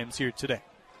different times here today.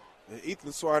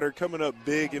 Ethan Swider coming up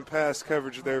big in pass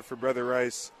coverage there for Brother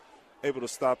Rice. Able to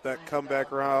stop that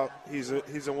comeback route. He's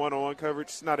a one-on-one coverage.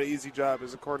 It's not an easy job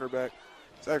as a cornerback.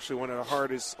 It's actually one of the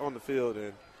hardest on the field,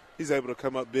 and he's able to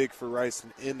come up big for Rice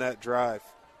in that drive.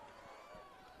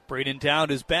 Braden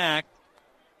Dowd is back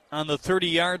on the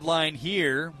 30-yard line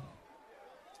here.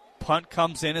 Punt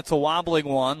comes in. It's a wobbling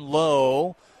one.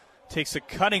 Low. Takes a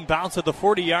cutting bounce at the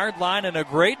 40-yard line and a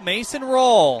great Mason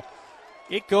roll.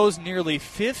 It goes nearly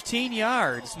 15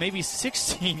 yards, maybe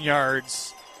 16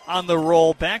 yards on the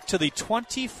roll back to the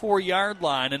 24-yard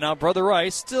line. And now Brother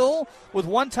Rice still with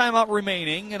 1 timeout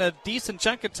remaining and a decent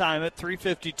chunk of time at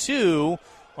 3:52.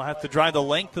 Will have to drive the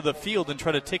length of the field and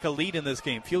try to take a lead in this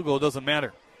game. Field goal doesn't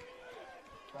matter.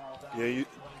 Yeah,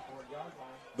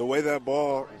 the way that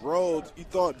ball rolled, you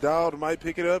thought Dowd might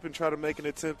pick it up and try to make an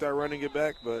attempt at running it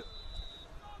back, but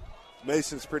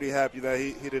Mason's pretty happy that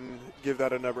he didn't give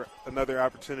that another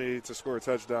opportunity to score a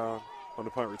touchdown on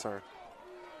the punt return.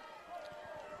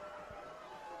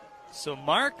 So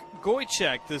Mark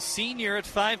Goychek, the senior at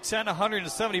 5'10",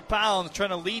 170 pounds, trying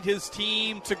to lead his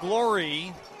team to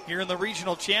glory here in the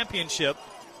regional championship.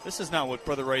 This is not what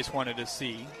Brother Rice wanted to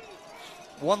see.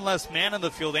 One less man on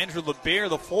the field. Andrew LeBaire,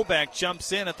 the fullback,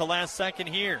 jumps in at the last second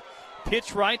here.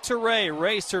 Pitch right to Ray.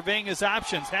 Ray surveying his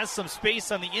options. Has some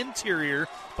space on the interior.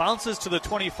 Bounces to the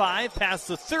 25, past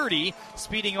the 30,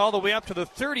 speeding all the way up to the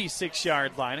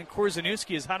 36-yard line. And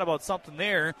Korzeniewski is hot about something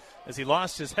there as he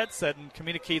lost his headset and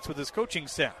communicates with his coaching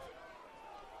staff.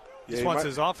 Yeah, Just wants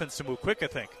his offense to move quick, I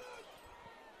think.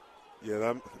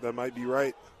 Yeah, that might be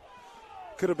right.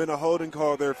 Could have been a holding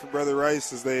call there for Brother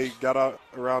Rice as they got out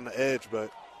around the edge,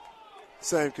 but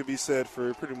same could be said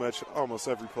for pretty much almost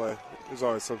every play. There's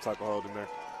always some type of holding there.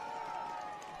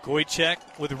 Goychek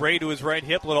with Ray to his right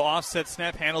hip. Little offset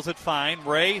snap, handles it fine.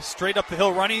 Ray straight up the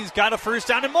hill running. He's got a first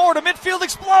down and more to midfield.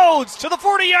 Explodes to the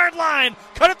 40-yard line.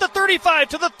 Cut at the 35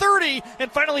 to the 30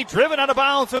 and finally driven out of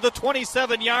bounds to the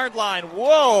 27-yard line.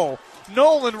 Whoa.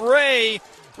 Nolan Ray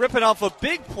ripping off a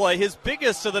big play, his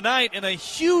biggest of the night, in a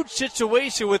huge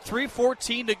situation with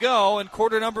 3:14 to go in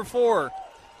quarter number 4.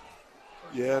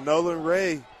 Yeah, Nolan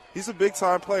Ray, he's a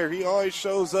big-time player. He always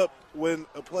shows up when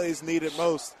a play is needed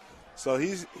most. So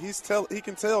he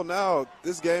can tell now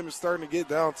this game is starting to get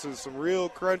down to some real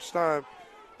crunch time.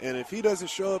 And if he doesn't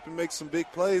show up and make some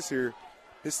big plays here,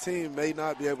 his team may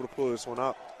not be able to pull this one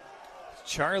out.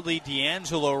 Charlie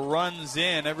D'Angelo runs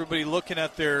in. Everybody looking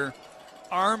at their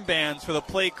armbands for the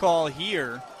play call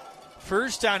here.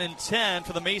 First down and 10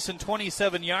 for the Mason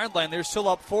 27-yard line. They're still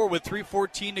up 4 with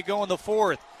 3:14 to go in the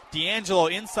fourth. D'Angelo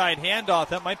inside handoff.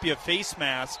 That might be a face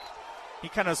mask. He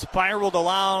kind of spiraled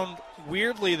around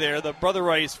weirdly there. The Brother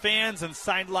Rice fans and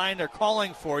sideline are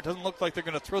calling for it. Doesn't look like they're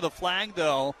going to throw the flag,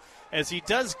 though, as he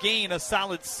does gain a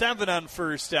solid 7 on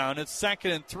first down. It's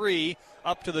 2nd and 3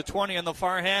 up to the 20 on the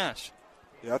far hash.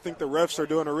 Yeah, I think the refs are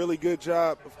doing a really good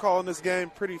job of calling this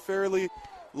game pretty fairly,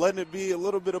 letting it be a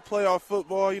little bit of playoff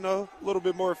football, a little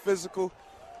bit more physical.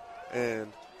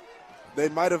 And they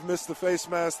might have missed the face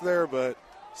mask there, but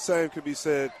same could be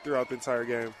said throughout the entire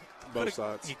game, both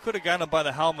sides. He could have gotten him by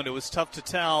the helmet. It was tough to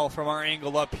tell from our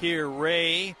angle up here.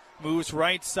 Ray moves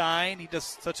right side. He does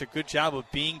such a good job of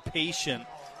being patient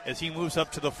as he moves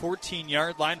up to the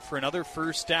 14-yard line for another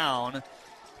first down.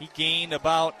 He gained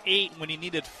about 8 when he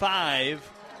needed 5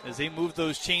 as they move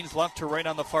those chains left to right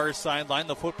on the far sideline.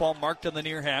 The football marked on the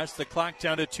near hash. The clock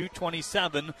down to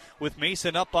 2:27 with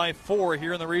Mason up by 4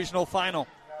 here in the regional final.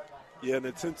 Yeah, and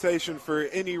the temptation for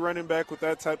any running back with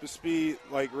that type of speed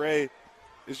like Ray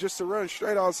is just to run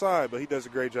straight outside, but he does a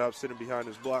great job sitting behind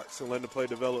his blocks and letting the play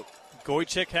develop.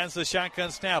 Goychek has the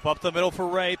shotgun snap up the middle for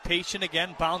Ray. Patient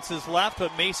again, bounces left,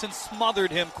 but Mason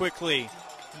smothered him quickly.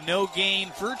 No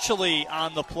gain virtually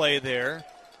on the play there.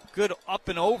 Good up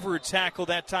and over tackle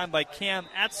that time by Cam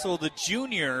Etzel, the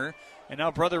junior. And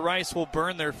now Brother Rice will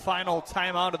burn their final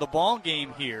timeout of the ball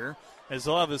game here, as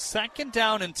they'll have a 2nd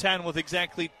down and 10 with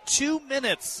exactly 2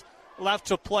 minutes left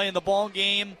to play in the ball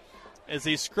game as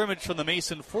they scrimmage from the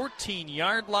Mason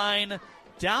 14-yard line,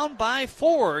 down by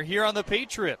 4 here on the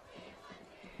Patriot.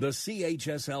 The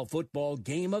CHSL Football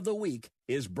Game of the Week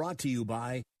is brought to you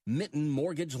by Mitten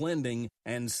Mortgage Lending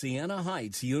and Siena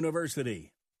Heights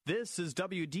University. This is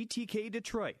WDTK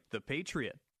Detroit, the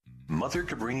Patriot. Mother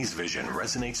Cabrini's vision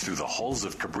resonates through the halls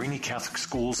of Cabrini Catholic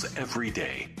schools every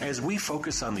day as we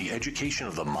focus on the education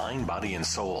of the mind, body, and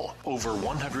soul. Over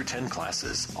 110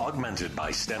 classes, augmented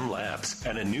by STEM labs,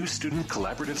 and a new student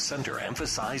collaborative center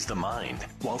emphasize the mind,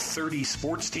 while 30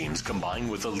 sports teams combine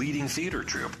with a leading theater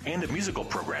troupe and a musical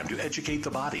program to educate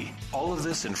the body. All of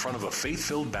this in front of a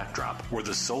faith-filled backdrop where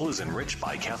the soul is enriched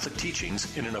by Catholic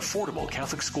teachings in an affordable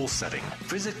Catholic school setting.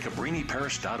 Visit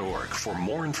CabriniParish.org for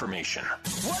more information.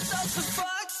 What does the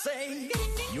fox say?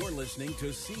 You're listening to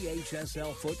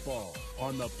CHSL Football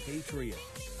on the Patriot.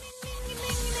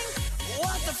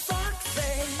 What the fox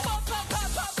say?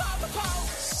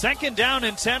 2nd down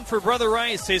and 10 for Brother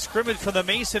Rice. They scrimmage from the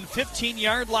Mason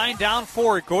 15-yard line, down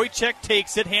 4. Goychek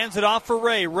takes it, hands it off for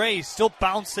Ray. Ray still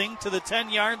bouncing to the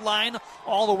 10-yard line,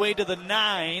 all the way to the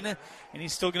 9. And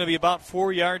he's still going to be about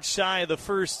 4 yards shy of the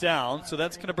first down. So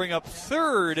that's going to bring up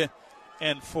 3rd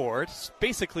and 4. It's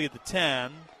basically at the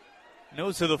 10.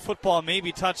 Nose of the football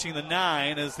maybe touching the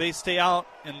 9 as they stay out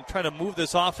and try to move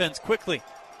this offense quickly.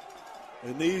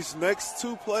 And these next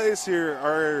 2 plays here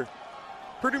are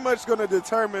pretty much going to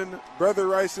determine Brother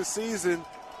Rice's season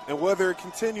and whether it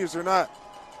continues or not.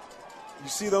 You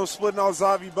see them splitting out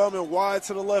Zavi Bowman wide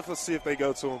to the left. Let's see if they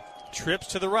go to him. Trips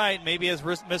to the right, maybe as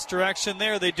misdirection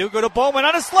there. They do go to Bowman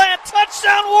on a slant.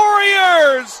 Touchdown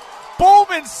Warriors!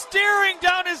 Bowman staring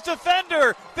down his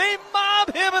defender. They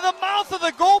mob him in the mouth of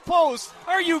the goalpost. post.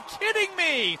 Are you kidding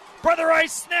me? Brother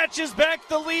Rice snatches back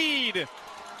the lead.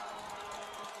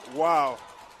 Wow.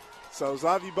 So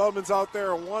Xavier Bowman's out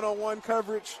there in one-on-one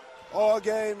coverage all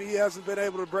game. He hasn't been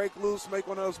able to break loose, make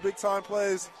one of those big-time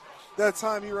plays. That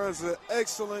time he runs an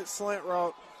excellent slant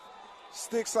route,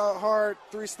 sticks out hard,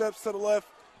 3 steps to the left,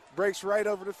 breaks right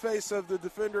over the face of the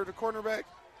defender, the cornerback,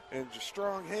 and just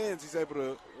strong hands. He's able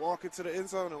to walk into the end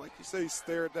zone, and like you say, he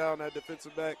stared down that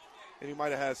defensive back, and he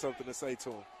might have had something to say to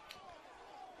him.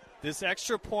 This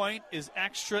extra point is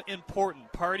extra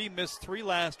important. Party missed 3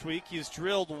 last week. He's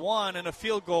drilled 1 and a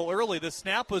field goal early. The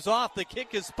snap was off. The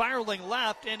kick is spiraling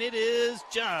left, and it is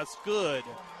just good.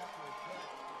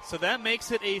 So that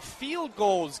makes it a field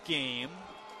goals game,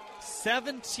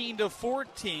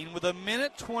 17-14, with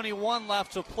 1:21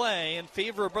 left to play in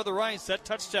favor of Brother Rice. That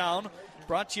touchdown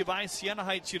brought to you by Siena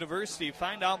Heights University.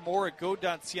 Find out more at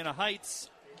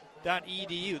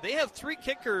go.sienaheights.edu. They have 3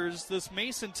 kickers, this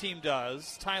Mason team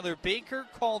does. Tyler Baker,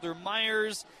 Calder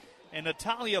Myers, and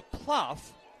Natalia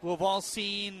Pluff, who have all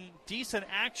seen decent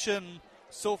action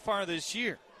so far this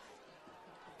year.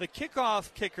 The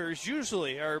kickoff kickers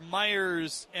usually are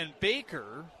Myers and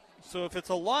Baker, so if it's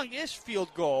a long-ish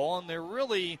field goal and they're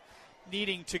really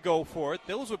needing to go for it,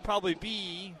 those would probably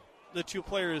be the 2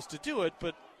 players to do it,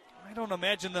 but I don't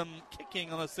imagine them kicking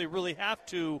unless they really have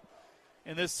to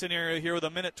in this scenario here with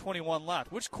 1:21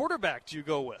 left. Which quarterback do you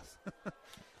go with?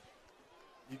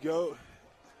 You go,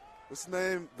 what's the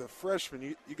name? The freshman.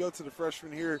 You go to the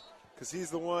freshman here because he's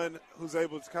the one who's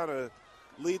able to kind of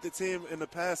lead the team in the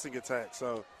passing attack.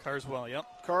 So Carswell, yep.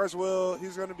 Carswell,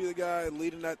 he's going to be the guy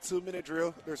leading that 2-minute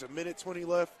drill. There's 1:20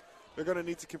 left. They're going to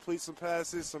need to complete some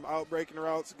passes, some out-breaking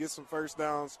routes, get some first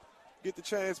downs, get the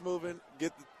chains moving,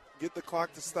 get the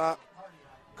clock to stop.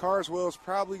 Carswell's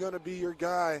probably going to be your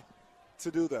guy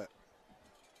to do that.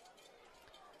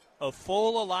 A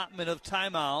full allotment of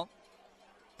timeout.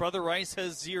 Brother Rice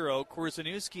has 0.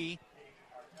 Korzeniewski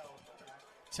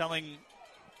telling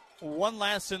one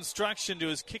last instruction to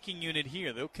his kicking unit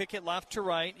here. They'll kick it left to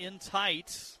right in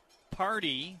tight.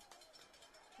 Party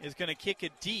is going to kick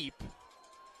it deep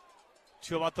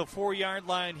to about the 4-yard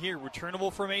line here. Returnable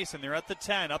for Mason. They're at the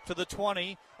 10, up to the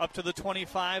 20, up to the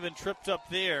 25, and tripped up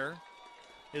there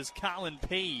is Colin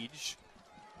Page.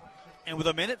 And with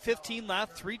 1:15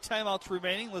 left, 3 timeouts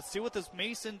remaining, let's see what this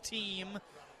Mason team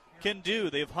can do.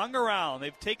 They've hung around.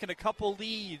 They've taken a couple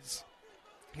leads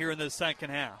here in the second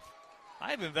half.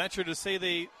 I even venture to say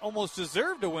they almost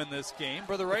deserve to win this game.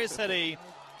 Brother Rice had a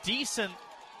decent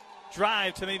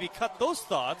drive to maybe cut those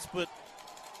thoughts, but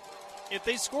if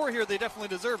they score here, they definitely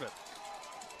deserve it.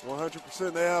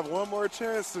 100%. They have one more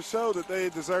chance to show that they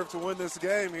deserve to win this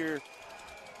game here.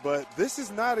 But this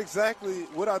is not exactly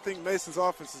what I think Mason's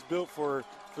offense is built for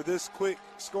this quick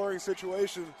scoring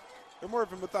situation. They're more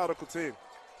of a methodical team.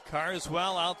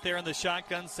 Carswell out there in the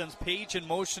shotgun, sends Page in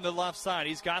motion to the left side.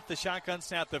 He's got the shotgun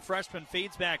snap. The freshman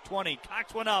fades back 20.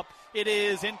 Cocks one up. It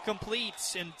is incomplete.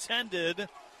 Intended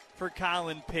for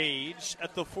Colin Page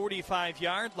at the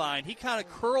 45-yard line. He kind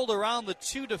of curled around the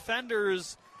 2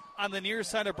 defenders on the near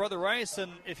side of Brother Rice,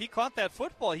 and if he caught that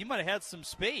football, he might have had some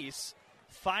space.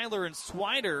 Filer and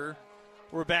Swider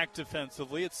were back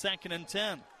defensively. It's 2nd and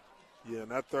 10. Yeah,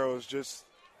 and that throw is just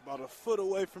about a foot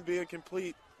away from being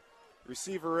complete.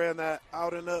 Receiver ran that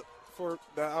out and up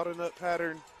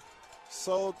pattern.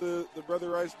 Sold the Brother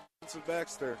Rice defensive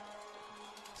backs there.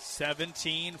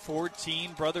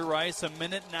 17-14, Brother Rice,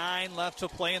 1:09 left to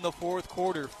play in the fourth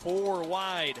quarter. 4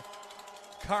 wide.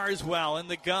 Carswell in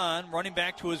the gun, running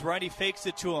back to his right. He fakes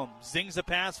it to him. Zings a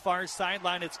pass, far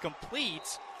sideline. It's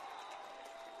complete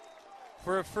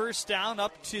for a first down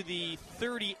up to the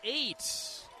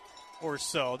 38 or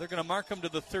so. They're going to mark him to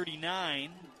the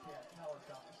 39.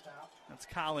 That's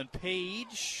Colin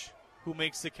Page who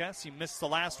makes the catch. He missed the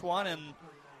last one, and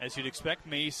as you'd expect,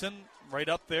 Mason right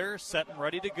up there, set and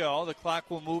ready to go. The clock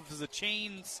will move as the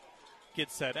chains get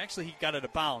set. Actually, he got it out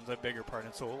of bounds, I beg your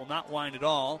pardon, so it will not wind at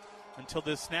all until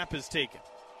this snap is taken.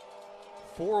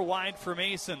 4 wide for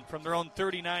Mason from their own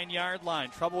 39-yard line.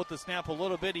 Trouble with the snap a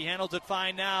little bit. He handles it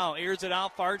fine now. Airs it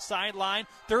out far sideline.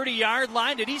 30-yard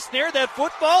line. Did he snare that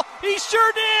football? He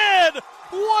sure did!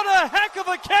 What a heck of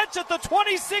a catch at the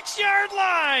 26-yard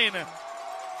line!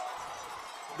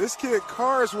 This kid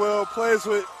Carswell plays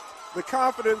with the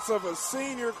confidence of a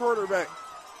senior quarterback.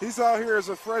 He's out here as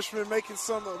a freshman making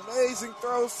some amazing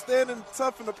throws, standing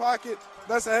tough in the pocket.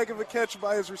 That's a heck of a catch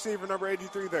by his receiver, number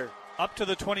 83 there. Up to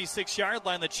the 26-yard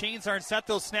line. The chains aren't set.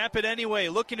 They'll snap it anyway.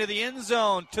 Looking to the end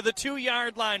zone, to the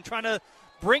 2-yard line, trying to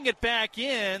bring it back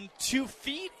in. 2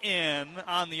 feet in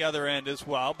on the other end as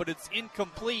well, but it's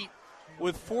incomplete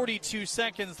with 42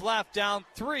 seconds left. Down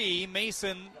 3.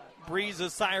 Mason breathes a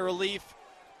sigh of relief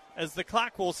as the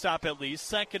clock will stop at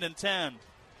least. 2nd and 10.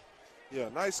 Yeah,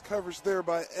 nice coverage there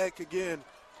by Eck again.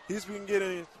 He's been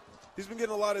getting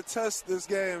a lot of tests this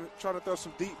game, trying to throw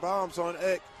some deep bombs on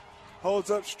Eck.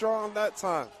 Holds up strong that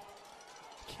time.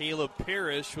 Caleb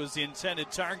Parrish was the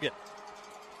intended target.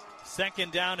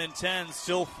 2nd down and 10,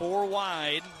 still 4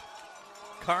 wide.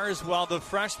 Carswell, the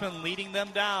freshman leading them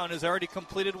down, has already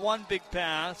completed one big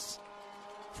pass.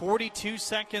 42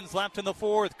 seconds left in the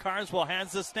fourth. Carswell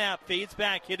has the snap, fades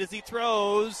back, hit as he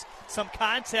throws. Some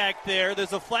contact there.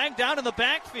 There's a flag down in the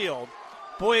backfield.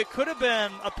 Boy, it could have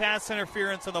been a pass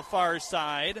interference on the far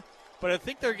side, but I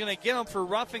think they're going to get him for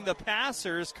roughing the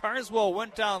passers. Carswell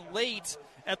went down late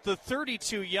at the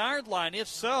 32-yard line. If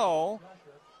so,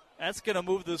 that's going to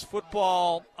move this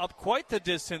football up quite the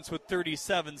distance with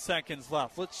 37 seconds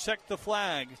left. Let's check the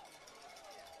flag.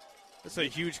 That's a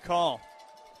huge call.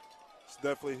 It's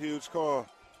definitely a huge call.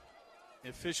 The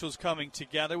officials coming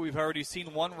together. We've already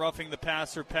seen one roughing the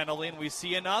passer penalty, and we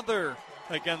see another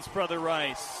against Brother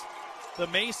Rice. The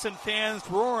Mason fans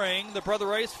roaring, the Brother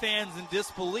Rice fans in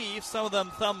disbelief, some of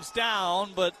them thumbs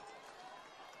down, but...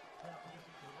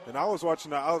 And I was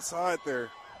watching the outside there.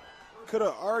 Could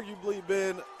have arguably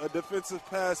been a defensive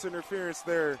pass interference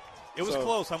there. It was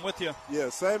close, I'm with you. Yeah,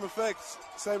 same effect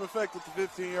with the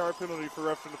 15-yard penalty for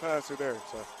roughing the passer there.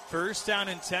 So. 1st down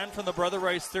and 10 from the Brother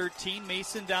Rice 13.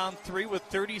 Mason down 3 with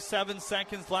 37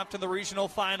 seconds left in the regional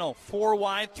final. 4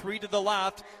 wide, 3 to the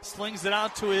left. Slings it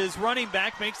out to his running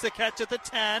back. Makes the catch at the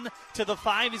 10. To the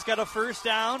 5. He's got a 1st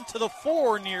down. To the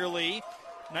 4 nearly.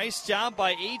 Nice job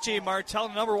by A.J. Martell,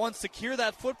 number 1, secure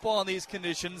that football in these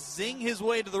conditions. Zing his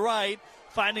way to the right,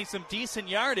 finding some decent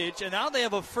yardage. And now they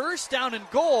have a 1st down and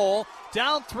goal.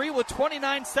 Down 3 with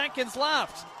 29 seconds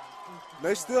left.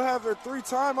 They still have their 3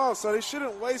 timeouts, so they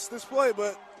shouldn't waste this play.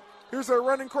 But here's their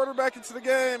running quarterback into the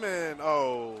game, and,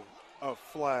 a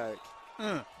flag.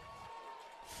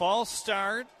 False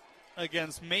start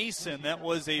against Mason. That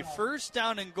was a 1st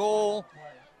down and goal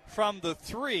from the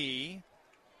 3.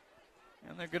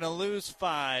 And they're going to lose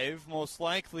 5, most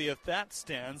likely, if that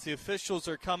stands. The officials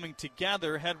are coming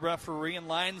together. Head referee and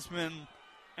linesman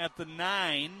at the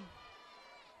 9.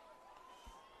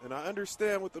 And I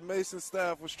understand what the Mason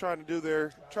staff was trying to do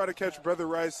there. Try to catch Brother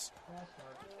Rice.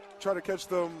 Try to catch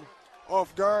them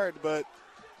off guard. But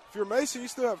if you're Mason, you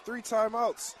still have 3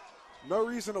 timeouts. No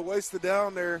reason to waste it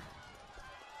down there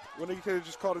when you could have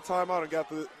just called a timeout and got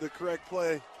the correct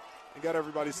play and got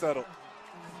everybody settled.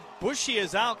 Bushy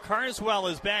is out. Carswell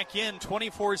is back in.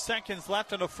 24 seconds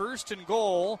left on a 1st and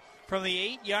goal from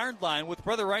the 8-yard line with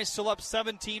Brother Rice still up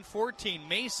 17-14.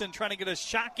 Mason trying to get a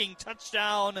shocking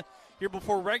touchdown here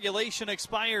before regulation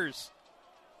expires.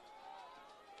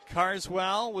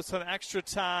 Carswell with some extra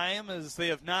time as they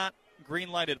have not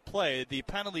green-lighted play. The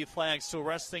penalty flag still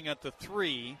resting at the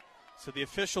 3, so the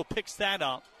official picks that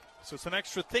up. So some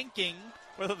extra thinking.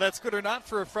 Whether that's good or not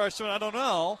for a freshman, I don't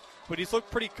know. But he's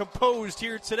looked pretty composed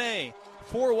here today.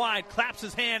 4 wide, claps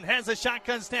his hand, has a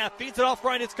shotgun snap, feeds it off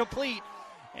right, it's complete.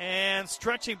 And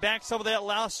stretching back some of that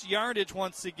lost yardage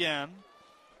once again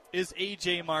is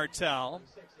A.J. Martell.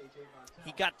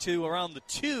 He got to around the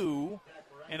 2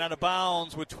 and out of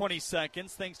bounds with 20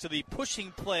 seconds thanks to the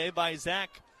pushing play by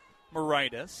Zach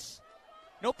Moritas.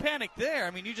 No panic there.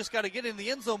 I mean, you just got to get in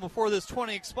the end zone before this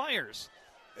 20 expires.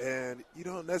 And you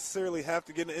don't necessarily have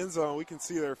to get in the end zone. We can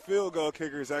see their field goal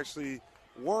kicker is actually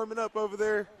warming up over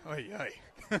there.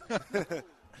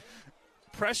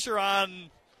 Pressure on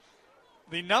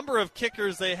the number of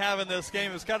kickers they have in this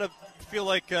game has got to feel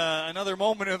like another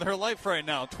moment in their life right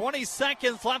now. 20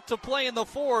 seconds left to play in the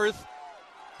 4th.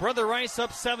 Brother Rice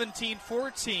up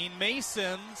 17-14.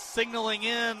 Mason signaling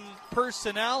in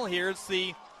personnel here. It's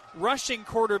the rushing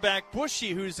quarterback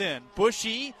Bushy who's in.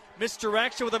 Bushy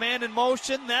misdirection with a man in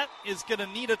motion. That is going to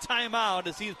need a timeout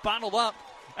as he's bottled up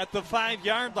at the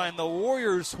 5-yard line. The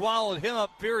Warriors swallowed him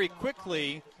up very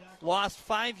quickly. Lost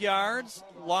 5 yards,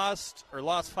 lost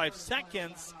 5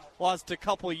 seconds, lost a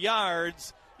couple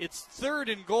yards. It's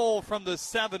 3rd and goal from the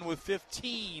 7 with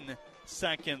 15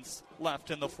 seconds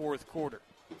left in the 4th quarter.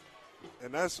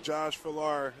 And that's Josh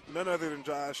Villar, none other than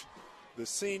Josh, the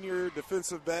senior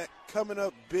defensive back, coming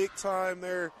up big time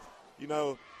there. You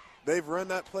know, they've run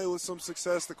that play with some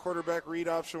success, the quarterback read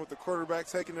option with the quarterback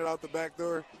taking it out the back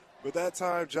door. But that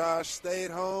time, Josh stayed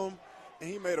home, and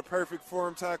he made a perfect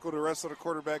form tackle to wrestle the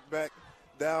quarterback back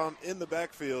down in the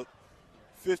backfield.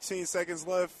 15 seconds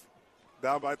left,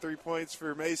 down by 3 points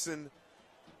for Mason.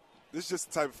 This is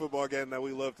just the type of football game that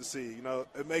we love to see. You know,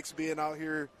 it makes being out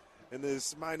here in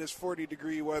this minus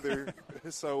 40-degree weather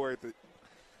so worth it.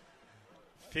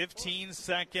 15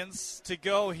 seconds to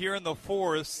go here in the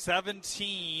fourth.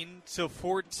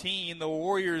 17-14, the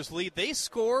Warriors lead. They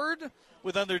scored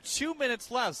with under 2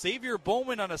 minutes left. Xavier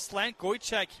Bowman on a slant.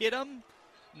 Goychek hit him.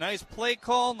 Nice play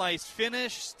call, nice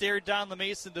finish. Stared down the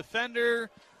Mason defender.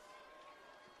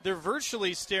 They're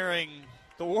virtually staring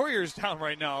the Warriors down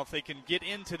right now if they can get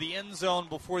into the end zone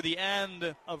before the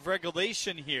end of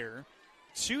regulation here.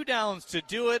 2 downs to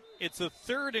do it. It's a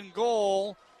 3rd and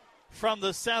goal from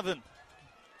the 7.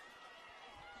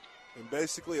 And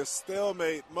basically a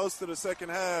stalemate most of the second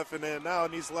half, and then now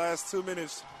in these last 2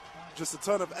 minutes, just a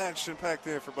ton of action packed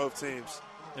in for both teams.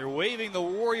 They're waving the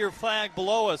Warrior flag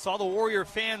below us. All the Warrior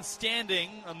fans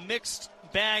standing. A mixed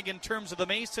bag in terms of the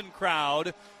Mason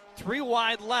crowd. 3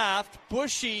 wide left.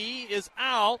 Bushy is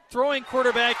out. Throwing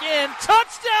quarterback in.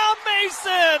 Touchdown,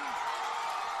 Mason!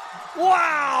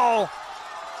 Wow!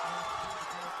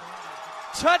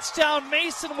 Touchdown,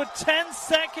 Mason with 10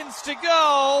 seconds to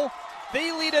go.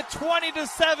 They lead at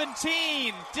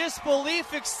 20-17.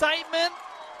 Disbelief, excitement,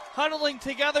 huddling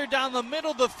together down the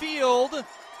middle of the field.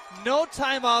 No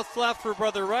timeouts left for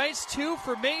Brother Rice. 2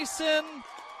 for Mason.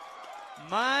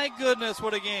 My goodness,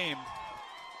 what a game.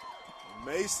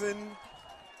 Mason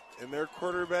and their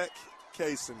quarterback,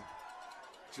 Kaysen.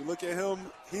 If you look at him,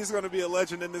 he's going to be a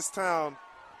legend in this town.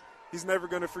 He's never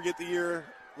going to forget the year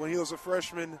when he was a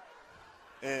freshman.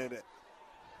 And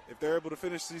if they're able to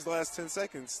finish these last 10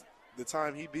 seconds, the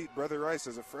time he beat Brother Rice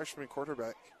as a freshman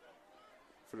quarterback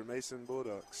for the Mason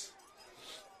Bulldogs.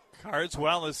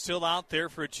 Carswell is still out there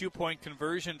for a 2-point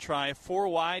conversion try. 4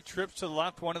 wide, trips to the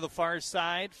left, 1 to the far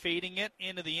side, fading it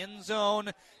into the end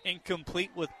zone.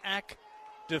 Incomplete with Eck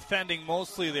defending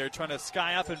mostly there, trying to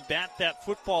sky up and bat that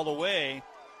football away.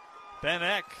 Ben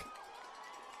Eck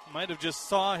might have just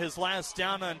saw his last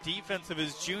down on defense of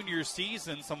his junior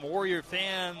season. Some Warrior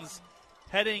fans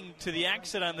heading to the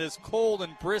exit on this cold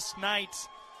and brisk night.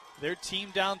 Their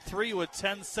team down 3 with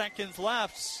 10 seconds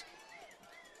left.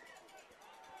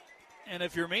 And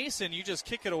if you're Mason, you just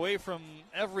kick it away from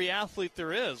every athlete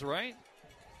there is, right?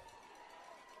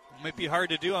 It might be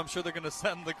hard to do. I'm sure they're going to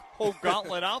send the whole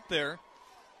gauntlet out there.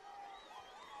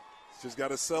 Just got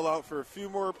to sell out for a few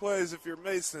more plays if you're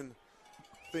Mason.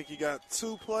 I think you got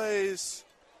 2 plays.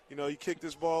 You know, you kick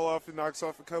this ball off, it knocks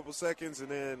off a couple seconds, and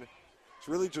then it's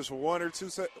really just one or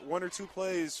two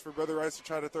plays for Brother Rice to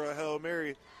try to throw a Hail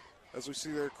Mary as we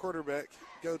see their quarterback,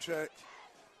 Gochek,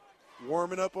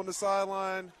 warming up on the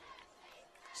sideline.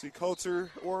 See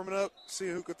Coulter warming up,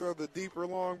 seeing who could throw the deeper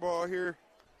long ball here.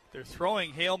 They're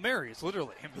throwing Hail Marys,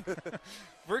 literally.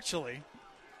 Virtually.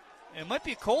 It might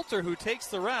be Coulter who takes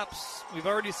the reps. We've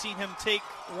already seen him take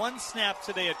 1 snap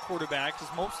today at quarterback. He's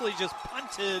mostly just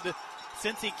punted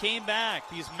since he came back.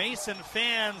 These Mason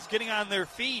fans getting on their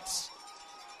feet.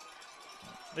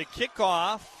 The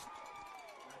kickoff,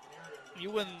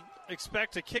 you wouldn't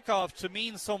expect a kickoff to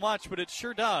mean so much, but it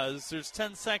sure does. There's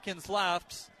 10 seconds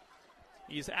left.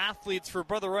 These athletes for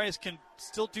Brother Rice can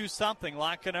still do something.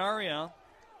 La Canaria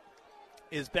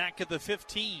is back at the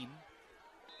 15.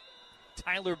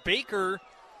 Tyler Baker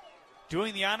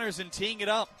doing the honors and teeing it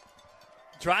up.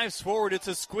 Drives forward. It's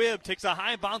a squib. Takes a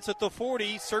high bounce at the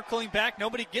 40. Circling back.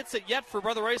 Nobody gets it yet for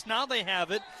Brother Rice. Now they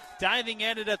have it. Diving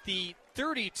at it at the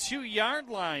 32-yard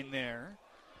line there.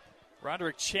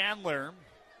 Roderick Chandler,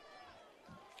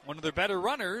 one of their better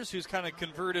runners, who's kind of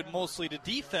converted mostly to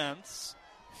defense,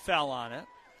 fell on it.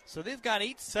 So they've got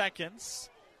 8 seconds.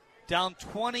 Down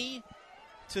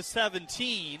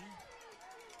 20-17.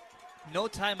 No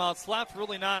timeouts left.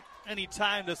 Really not any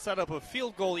time to set up a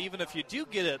field goal, even if you do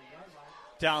get it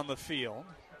down the field.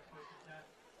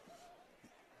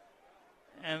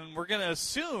 And we're going to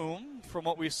assume, from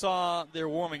what we saw there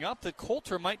warming up, that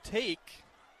Coulter might take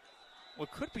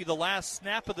what could be the last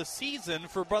snap of the season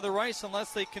for Brother Rice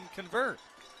unless they can convert.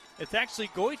 It's actually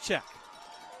Goychek.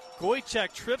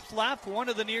 Goychek trips left, 1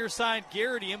 to the near side.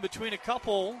 Garrity in between a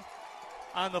couple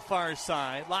on the far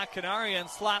side. La Canaria and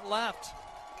slot left.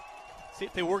 See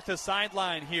if they work the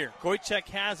sideline here. Goychek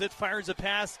has it, fires a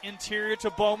pass interior to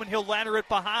Bowman. He'll ladder it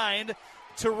behind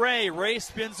to Ray. Ray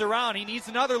spins around. He needs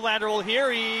another lateral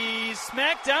here. He's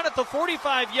smacked down at the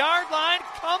 45-yard line.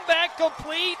 Comeback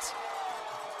complete.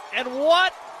 And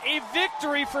what a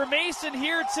victory for Mason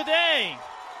here today.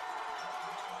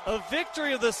 A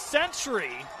victory of the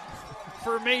century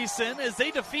for Mason as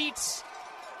they defeat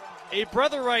a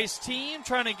Brother Rice team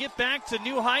trying to get back to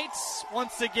new heights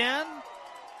once again.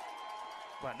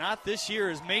 But not this year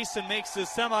as Mason makes the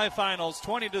semifinals.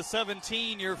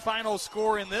 20-17, your final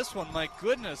score in this one. My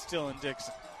goodness, Dylan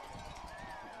Dixon.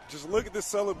 Just look at the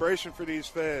celebration for these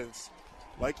fans.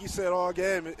 Like you said all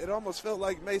game, it almost felt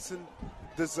like Mason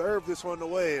deserve this one to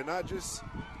win, and not just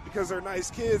because they're nice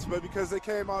kids, but because they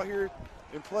came out here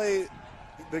and played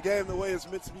the game the way it's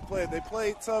meant to be played. They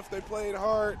played tough, they played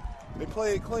hard, they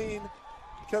played clean,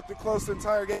 kept it close the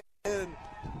entire game, and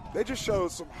they just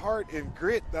showed some heart and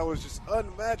grit that was just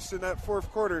unmatched in that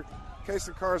fourth quarter.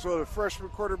 Kason Carswell, the freshman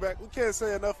quarterback, we can't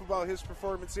say enough about his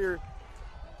performance here.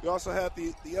 We also had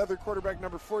the other quarterback,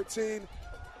 number 14,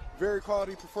 very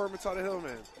quality performance out of him,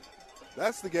 man.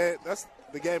 That's the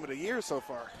game of the year so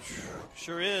far.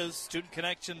 Sure is. Student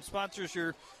Connection sponsors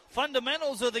your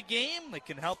fundamentals of the game. They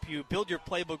can help you build your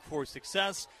playbook for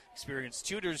success. Experienced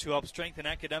tutors who help strengthen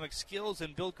academic skills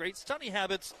and build great study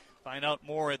habits. Find out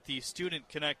more at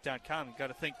thestudentconnect.com. You've got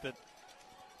to think that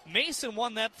Mason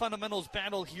won that fundamentals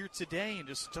battle here today and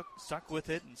just stuck with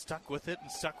it and stuck with it and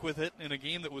stuck with it in a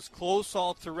game that was close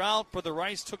all throughout. Brother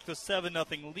Rice took the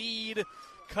 7-0 lead,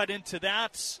 cut into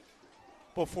that.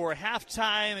 Before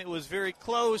halftime, it was very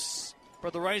close.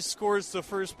 Brother Rice scores the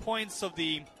first points of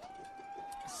the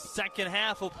second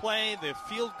half of play. The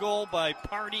field goal by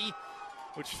Party,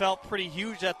 which felt pretty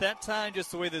huge at that time,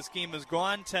 just the way this game has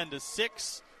gone,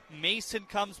 10-6. Mason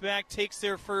comes back, takes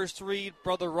their first lead.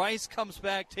 Brother Rice comes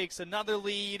back, takes another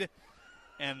lead.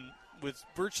 And with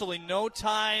virtually no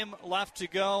time left to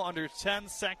go, under 10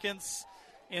 seconds,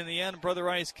 in the end, Brother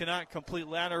Rice cannot complete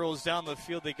laterals down the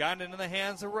field. They got it into the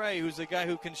hands of Ray, who's a guy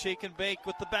who can shake and bake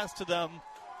with the best of them.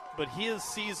 But his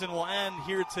season will end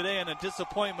here today in a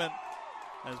disappointment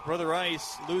as Brother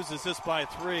Rice loses this by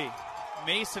 3.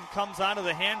 Mason comes out of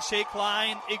the handshake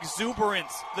line.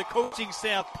 Exuberance. The coaching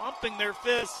staff pumping their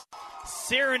fists,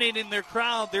 serenading their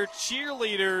crowd, their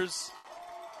cheerleaders.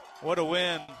 What a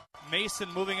win.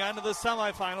 Mason moving on to the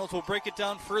semifinals. We'll break it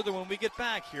down further when we get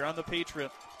back here on The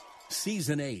Patriot.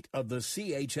 Season 8 of the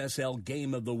CHSL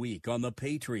Game of the Week on The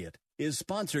Patriot is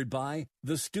sponsored by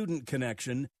the Student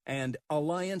Connection and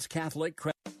Alliance Catholic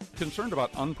Credit. Concerned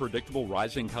about unpredictable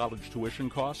rising college tuition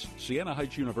costs? Siena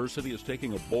Heights University is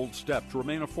taking a bold step to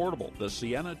remain affordable. The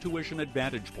Siena Tuition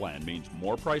Advantage Plan means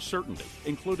more price certainty,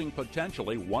 including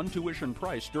potentially one tuition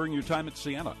price during your time at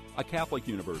Siena, a Catholic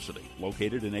university.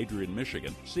 Located in Adrian,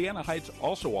 Michigan, Siena Heights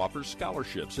also offers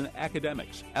scholarships in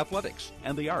academics, athletics,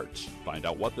 and the arts. Find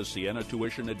out what the Siena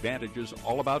Tuition Advantage is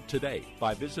all about today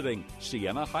by visiting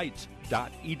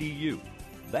sienaheights.edu.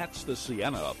 That's the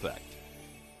Siena effect.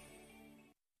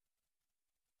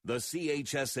 The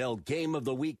CHSL Game of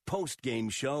the Week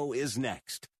post-game show is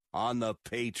next on The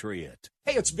Patriot.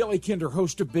 Hey, it's Billy Kinder,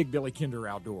 host of Big Billy Kinder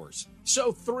Outdoors.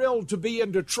 So thrilled to be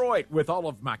in Detroit with all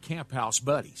of my Camp House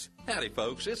buddies. Howdy,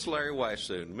 folks. It's Larry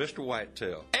Weissoon, Mr.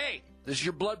 Whitetail. Hey, this is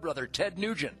your blood brother, Ted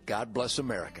Nugent. God bless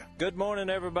America. Good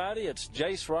morning, everybody. It's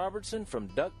Jace Robertson from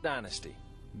Duck Dynasty.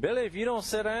 Billy, if you don't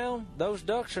sit down, those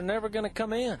ducks are never going to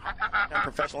come in. I'm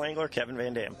professional angler Kevin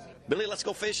Van Dam. Billy, let's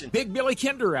go fishing. Big Billy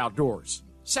Kinder Outdoors.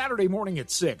 Saturday morning at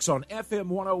 6 on FM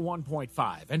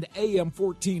 101.5 and AM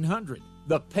 1400,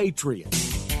 The Patriot.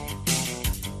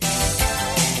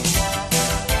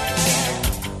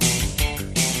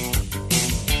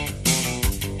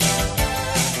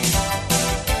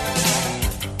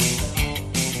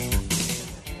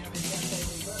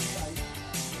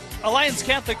 Alliance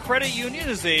Catholic Credit Union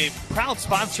is a proud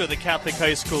sponsor of the Catholic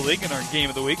High School League and our Game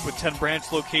of the Week with 10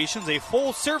 branch locations, a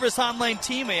full-service online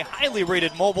team, a highly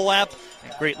rated mobile app,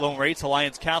 and great loan rates.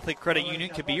 Alliance Catholic Credit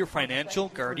Union can be your financial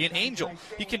guardian angel.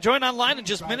 You can join online in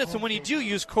just minutes, and when you do,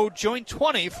 use code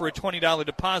JOIN20 for a $20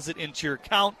 deposit into your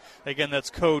account. Again,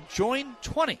 that's code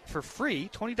JOIN20 for free,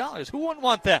 $20. Who wouldn't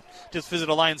want that? Just visit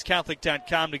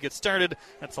AllianceCatholic.com to get started.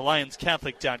 That's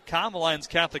AllianceCatholic.com. Alliance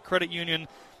Catholic Credit Union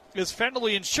is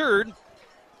federally insured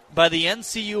by the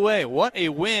NCUA. What a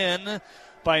win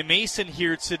by Mason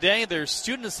here today. Their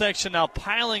student section now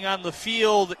piling on the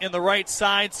field in the right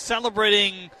side,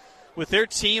 celebrating with their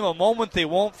team, a moment they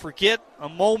won't forget, a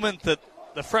moment that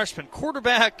the freshman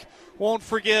quarterback won't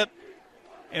forget.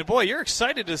 And, boy, you're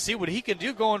excited to see what he can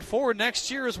do going forward next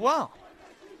year as well.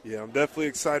 Yeah, I'm definitely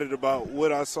excited about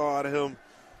what I saw out of him.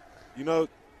 You know,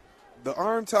 the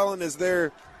arm talent is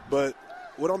there, but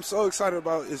what I'm so excited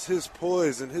about is his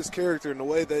poise and his character and the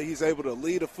way that he's able to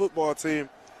lead a football team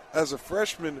as a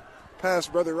freshman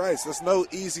past Brother Rice. That's no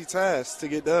easy task to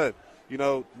get done. You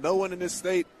know, no one in this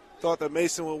state thought that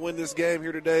Mason would win this game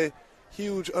here today.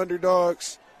 Huge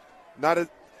underdogs, not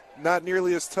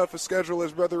nearly as tough a schedule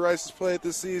as Brother Rice has played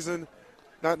this season,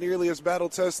 not nearly as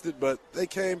battle-tested, but they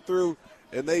came through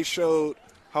and they showed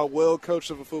how well coached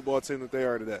of a football team that they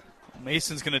are today.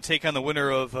 Mason's going to take on the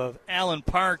winner of Allen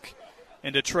Park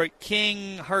and Detroit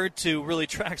King. Hard to really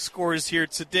track scores here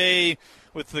today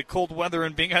with the cold weather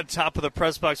and being on top of the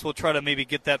press box. We'll try to maybe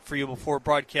get that for you before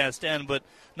broadcast end, but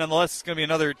nonetheless, it's going to be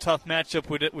another tough matchup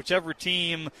with it. Whichever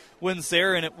team wins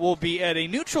there, and it will be at a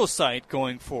neutral site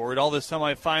going forward. All the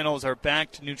semifinals are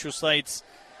back to neutral sites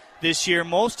this year.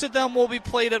 Most of them will be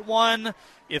played at one.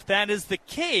 If that is the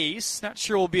case, not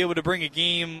sure we'll be able to bring a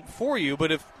game for you,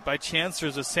 but if by chance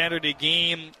there's a Saturday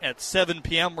game at 7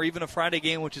 p.m. or even a Friday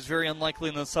game, which is very unlikely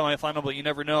in the semifinal, but you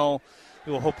never know,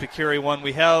 we will hope to carry one.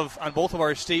 We have on both of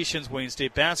our stations Wayne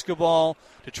State basketball,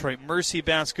 Detroit Mercy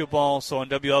basketball, so on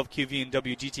WLQV and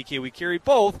WGTK we carry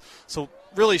both. So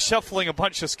really shuffling a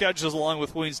bunch of schedules along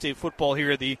with Wayne State football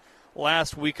here the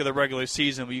last week of the regular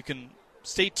season. But you can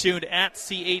stay tuned at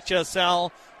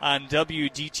CHSL on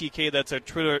WGTK. That's our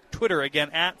Twitter again,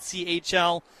 at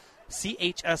CHSL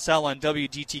on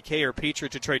WGTK or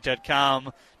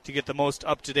PatriotDetroit.com to get the most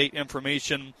up-to-date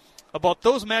information about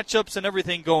those matchups and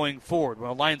everything going forward.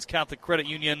 Well, Alliance Catholic Credit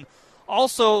Union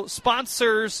also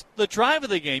sponsors the drive of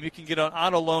the game. You can get an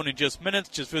auto loan in just minutes.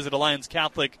 Just visit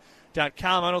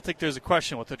AllianceCatholic.com. I don't think there's a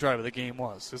question what the drive of the game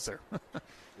was, is there?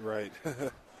 Right.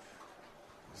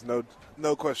 There's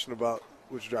no question about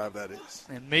which drive that is.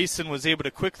 And Mason was able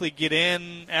to quickly get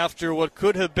in after what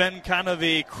could have been kind of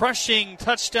a crushing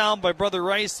touchdown by Brother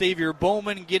Rice. Xavier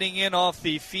Bowman getting in off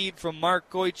the feed from Mark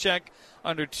Goychek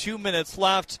under 2 minutes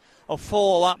left. A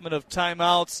full allotment of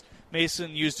timeouts.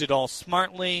 Mason used it all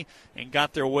smartly and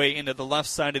got their way into the left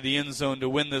side of the end zone to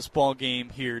win this ball game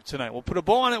here tonight. We'll put a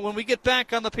bow on it when we get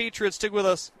back on the Patriots. Stick with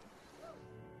us.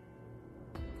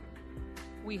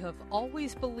 We have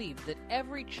always believed that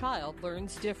every child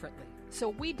learns differently, so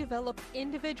we develop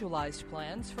individualized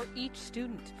plans for each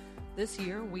student. This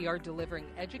year, we are delivering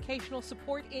educational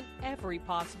support in every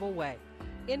possible way,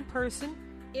 in person,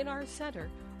 in our center,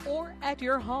 or at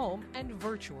your home and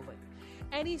virtually.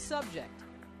 Any subject,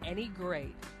 any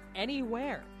grade,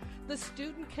 anywhere. The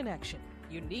Student Connection,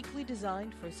 uniquely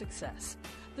designed for success.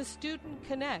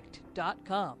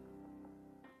 TheStudentConnect.com.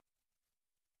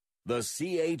 The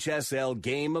CHSL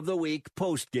Game of the Week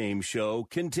post-game show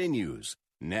continues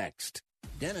next.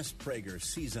 Dennis Prager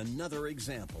sees another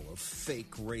example of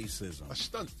fake racism. A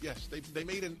stunt, yes. They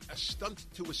made a stunt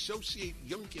to associate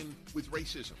Youngkin with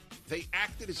racism. They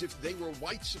acted as if they were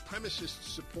white supremacists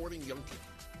supporting Youngkin.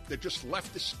 They're just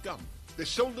leftist scum. There's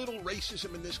so little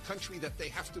racism in this country that they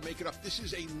have to make it up. This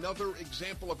is another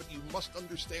example of it. You must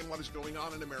understand what is going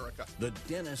on in America. The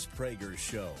Dennis Prager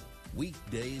Show.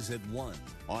 Weekdays at 1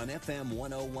 on FM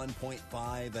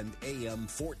 101.5 and AM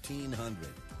 1400.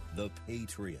 The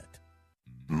Patriot.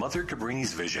 Mother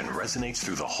Cabrini's vision resonates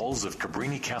through the halls of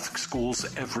Cabrini Catholic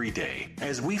schools every day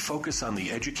as we focus on the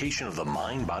education of the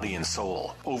mind, body, and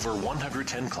soul. Over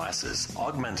 110 classes,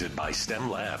 augmented by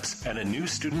STEM labs, and a new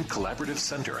student collaborative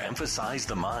center emphasize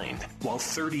the mind, while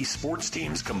 30 sports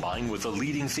teams combine with a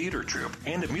leading theater troupe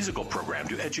and a musical program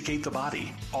to educate the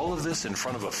body. All of this in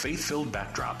front of a faith-filled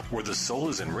backdrop where the soul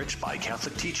is enriched by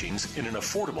Catholic teachings in an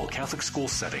affordable Catholic school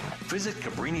setting. Visit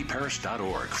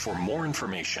CabriniParish.org for more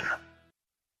information.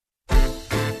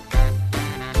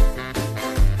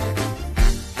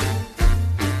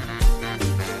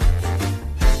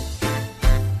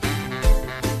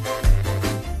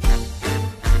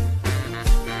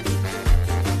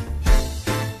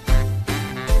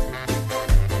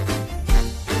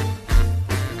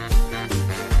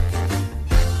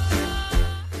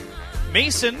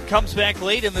 Mason comes back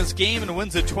late in this game and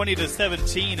wins it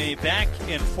 20-17. A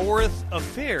back-and-forth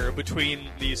affair between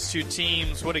these two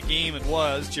teams. What a game it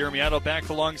was. Jeremy Otto back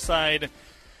alongside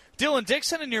Dylan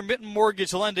Dixon in your Mitten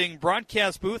Mortgage Lending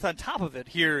broadcast booth. On top of it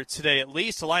here today, at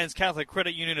least, Alliance Catholic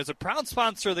Credit Union is a proud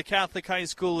sponsor of the Catholic High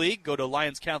School League. Go to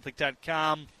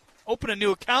AllianceCatholic.com, open a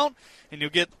new account, and you'll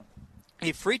get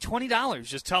a free $20.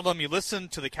 Just tell them you listen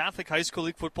to the Catholic High School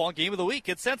League Football Game of the Week.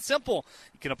 It's that simple.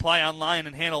 You can apply online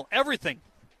and handle everything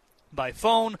by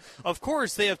phone. Of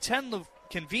course, they have 10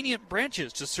 convenient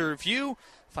branches to serve you.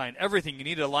 Find everything you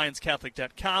need at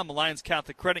AllianceCatholic.com. Alliance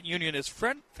Catholic Credit Union is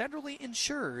federally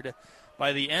insured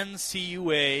by the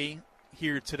NCUA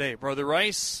here today. Brother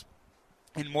Rice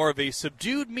in more of a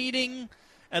subdued meeting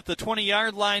at the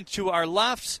 20-yard line to our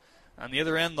left. On the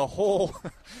other end, the whole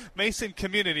Mason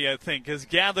community, I think, has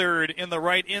gathered in the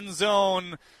right end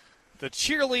zone. The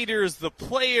cheerleaders, the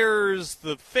players,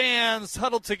 the fans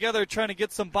huddled together trying to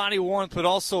get some body warmth, but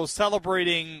also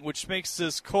celebrating, which makes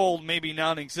this cold maybe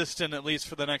non-existent, at least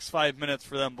for the next 5 minutes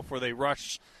for them before they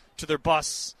rush to their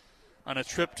bus on a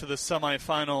trip to the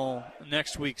semifinal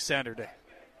next week, Saturday.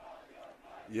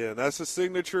 Yeah, that's a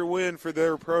signature win for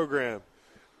their program.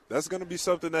 That's going to be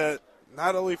something that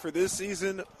not only for this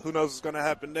season, who knows what's going to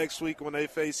happen next week when they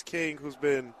face King, who's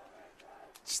been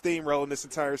steamrolling this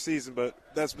entire season, but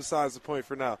that's besides the point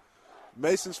for now.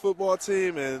 Mason's football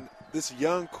team and this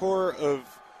young core of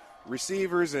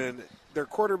receivers and their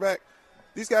quarterback,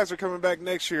 these guys are coming back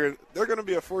next year. They're going to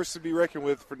be a force to be reckoned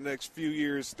with for the next few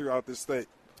years throughout this state.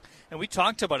 And we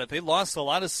talked about it. They lost a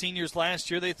lot of seniors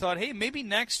last year. They thought, hey, maybe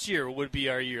next year would be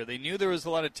our year. They knew there was a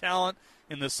lot of talent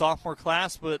in the sophomore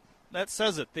class, but that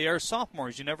says it. They are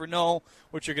sophomores. You never know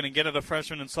what you're going to get out of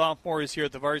freshmen and sophomores here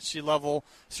at the varsity level.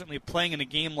 Certainly playing in a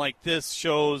game like this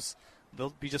shows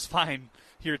they'll be just fine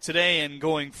here today and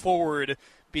going forward,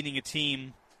 beating a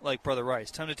team like Brother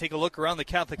Rice. Time to take a look around the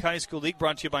Catholic High School League,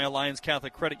 brought to you by Alliance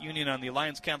Catholic Credit Union. On the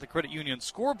Alliance Catholic Credit Union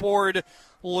scoreboard,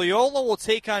 Loyola will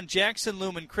take on Jackson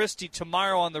Lumen Christi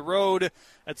tomorrow on the road.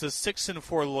 That's a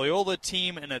 6-4 Loyola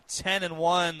team and a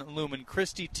 10-1 Lumen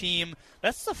Christi team.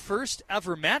 That's the first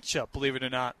ever matchup, believe it or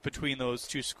not, between those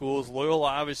two schools. Loyola,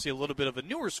 obviously a little bit of a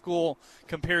newer school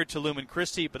compared to Lumen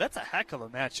Christi, but that's a heck of a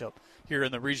matchup here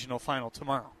in the regional final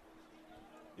tomorrow.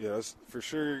 Yeah, that's for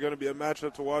sure going to be a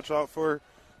matchup to watch out for.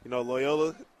 You know,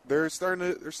 Loyola, they're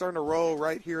starting to roll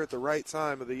right here at the right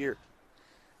time of the year.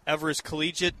 Everest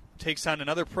Collegiate takes on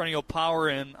another perennial power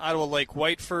in Ottawa Lake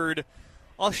Whiteford.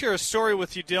 I'll share a story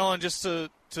with you, Dylan, just to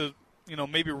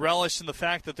maybe relish in the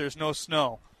fact that there's no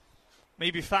snow.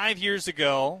 Maybe 5 years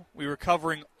ago, we were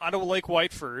covering Ottawa Lake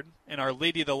Whiteford and our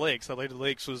Lady of the Lakes. Our Lady of the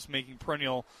Lakes was making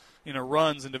perennial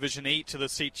runs in Division 8 to the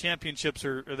state championships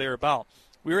or thereabout.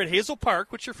 We were at Hazel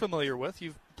Park, which you're familiar with.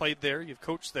 You've played there. You've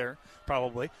coached there,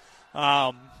 probably.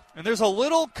 And there's a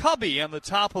little cubby on the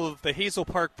top of the Hazel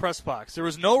Park press box. There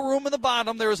was no room in the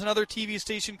bottom. There was another TV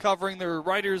station covering. There were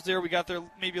writers there. We got there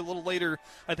maybe a little later,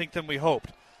 I think, than we hoped.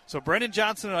 So Brendan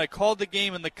Johnson and I called the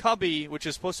game in the cubby, which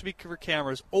is supposed to be for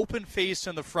cameras, open-faced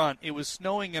in the front. It was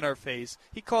snowing in our face.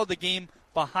 He called the game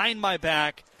behind my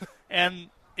back, and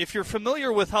if you're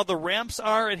familiar with how the ramps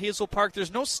are at Hazel Park,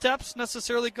 there's no steps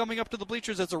necessarily coming up to the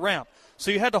bleachers as a ramp. So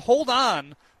you had to hold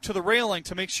on to the railing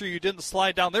to make sure you didn't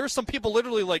slide down. There were some people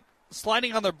literally like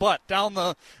sliding on their butt down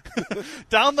the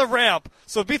down the ramp.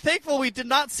 So be thankful we did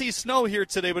not see snow here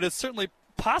today, but it's certainly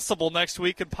possible next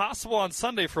week and possible on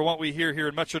Sunday for what we hear here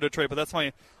in Metro Detroit. But that's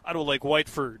my Ottawa Lake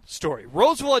Whiteford story.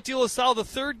 Roseville at De La Salle, the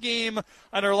third game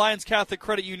on our Alliance Catholic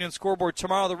Credit Union scoreboard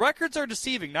tomorrow. The records are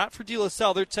deceiving, not for De La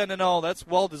Salle. They're 10-0. That's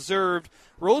well-deserved.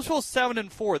 Roseville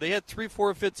 7-4. They had 3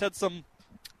 forfeits, had some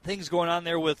things going on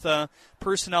there with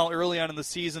personnel early on in the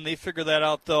season. They figured that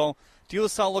out, though. De La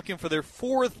Salle looking for their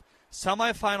 4th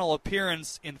semifinal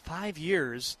appearance in 5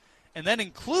 years. And that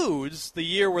includes the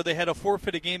year where they had a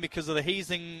forfeited game because of the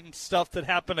hazing stuff that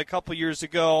happened a couple years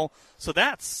ago. So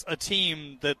that's a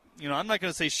team that, I'm not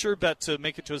going to say sure bet to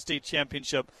make it to a state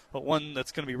championship, but one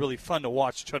that's going to be really fun to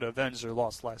watch to try to avenge their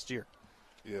loss last year.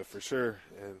 Yeah, for sure.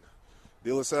 And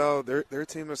De La Salle, they're a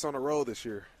team that's on a roll this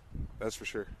year. That's for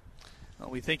sure. Well,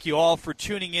 we thank you all for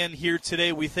tuning in here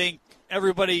today. We thank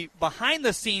everybody behind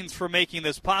the scenes for making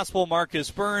this possible. Marcus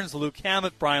Burns, Luke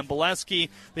Hammett, Brian Boleski.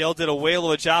 They all did a whale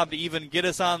of a job to even get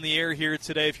us on the air here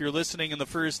today. If you're listening in the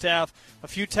first half, a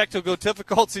few technical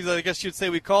difficulties, I guess you'd say.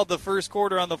 We called the first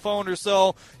quarter on the phone or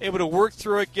so, able to work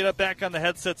through it, get it back on the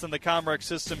headsets and the Comrec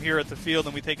system here at the field,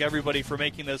 and we thank everybody for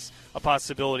making this a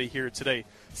possibility here today.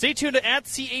 Stay tuned to at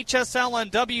CHSL on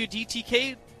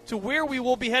WDTK to where we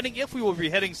will be heading, if we will be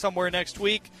heading somewhere next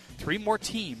week. 3 more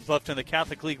teams left in the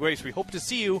Catholic League race. We hope to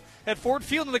see you at Ford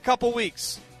Field in a couple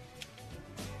weeks.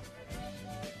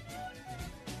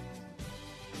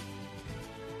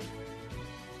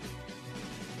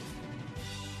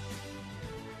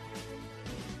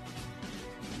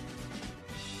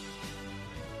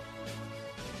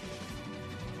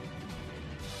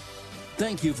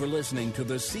 Thank you for listening to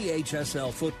the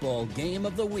CHSL Football Game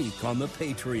of the Week on The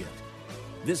Patriot.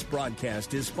 This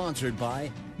broadcast is sponsored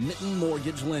by Mitten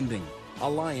Mortgage Lending,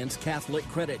 Alliance Catholic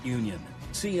Credit Union,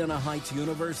 Siena Heights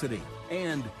University,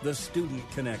 and The Student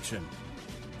Connection.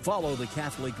 Follow the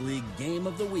Catholic League Game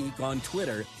of the Week on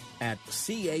Twitter at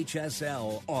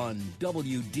CHSL on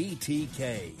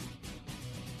WDTK.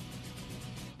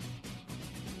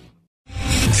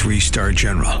 3-star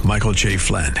General Michael J.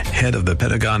 Flynn, head of the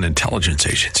Pentagon Intelligence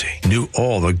Agency, knew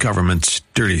all the government's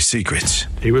dirty secrets.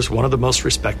 He was one of the most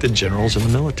respected generals in the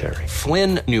military.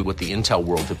 Flynn knew what the intel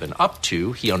world had been up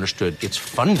to. He understood its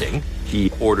funding.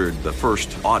 He ordered the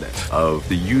first audit of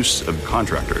the use of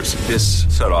contractors. This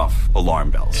set off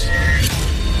alarm bells.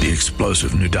 The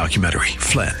explosive new documentary,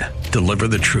 Flynn, Deliver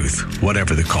the truth,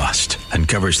 whatever the cost, and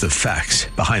covers the facts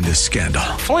behind this scandal.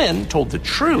 Flynn told the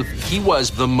truth. He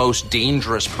was the most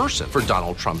dangerous person for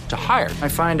Donald Trump to hire. I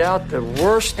find out the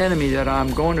worst enemy that I'm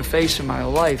going to face in my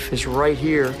life is right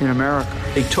here in America.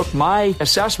 They took my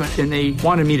assessment and they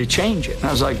wanted me to change it. And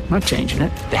I was like, I'm not changing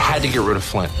it. They had to get rid of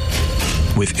Flynn.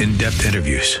 With in-depth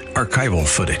interviews, archival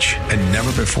footage, and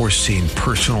never-before-seen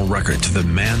personal records of the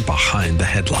man behind the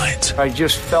headlines. I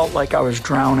just felt like I was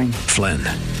drowning. Flynn,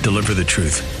 deliver the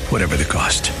truth, whatever the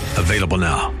cost. Available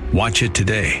now. Watch it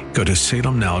today. Go to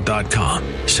salemnow.com.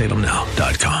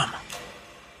 salemnow.com.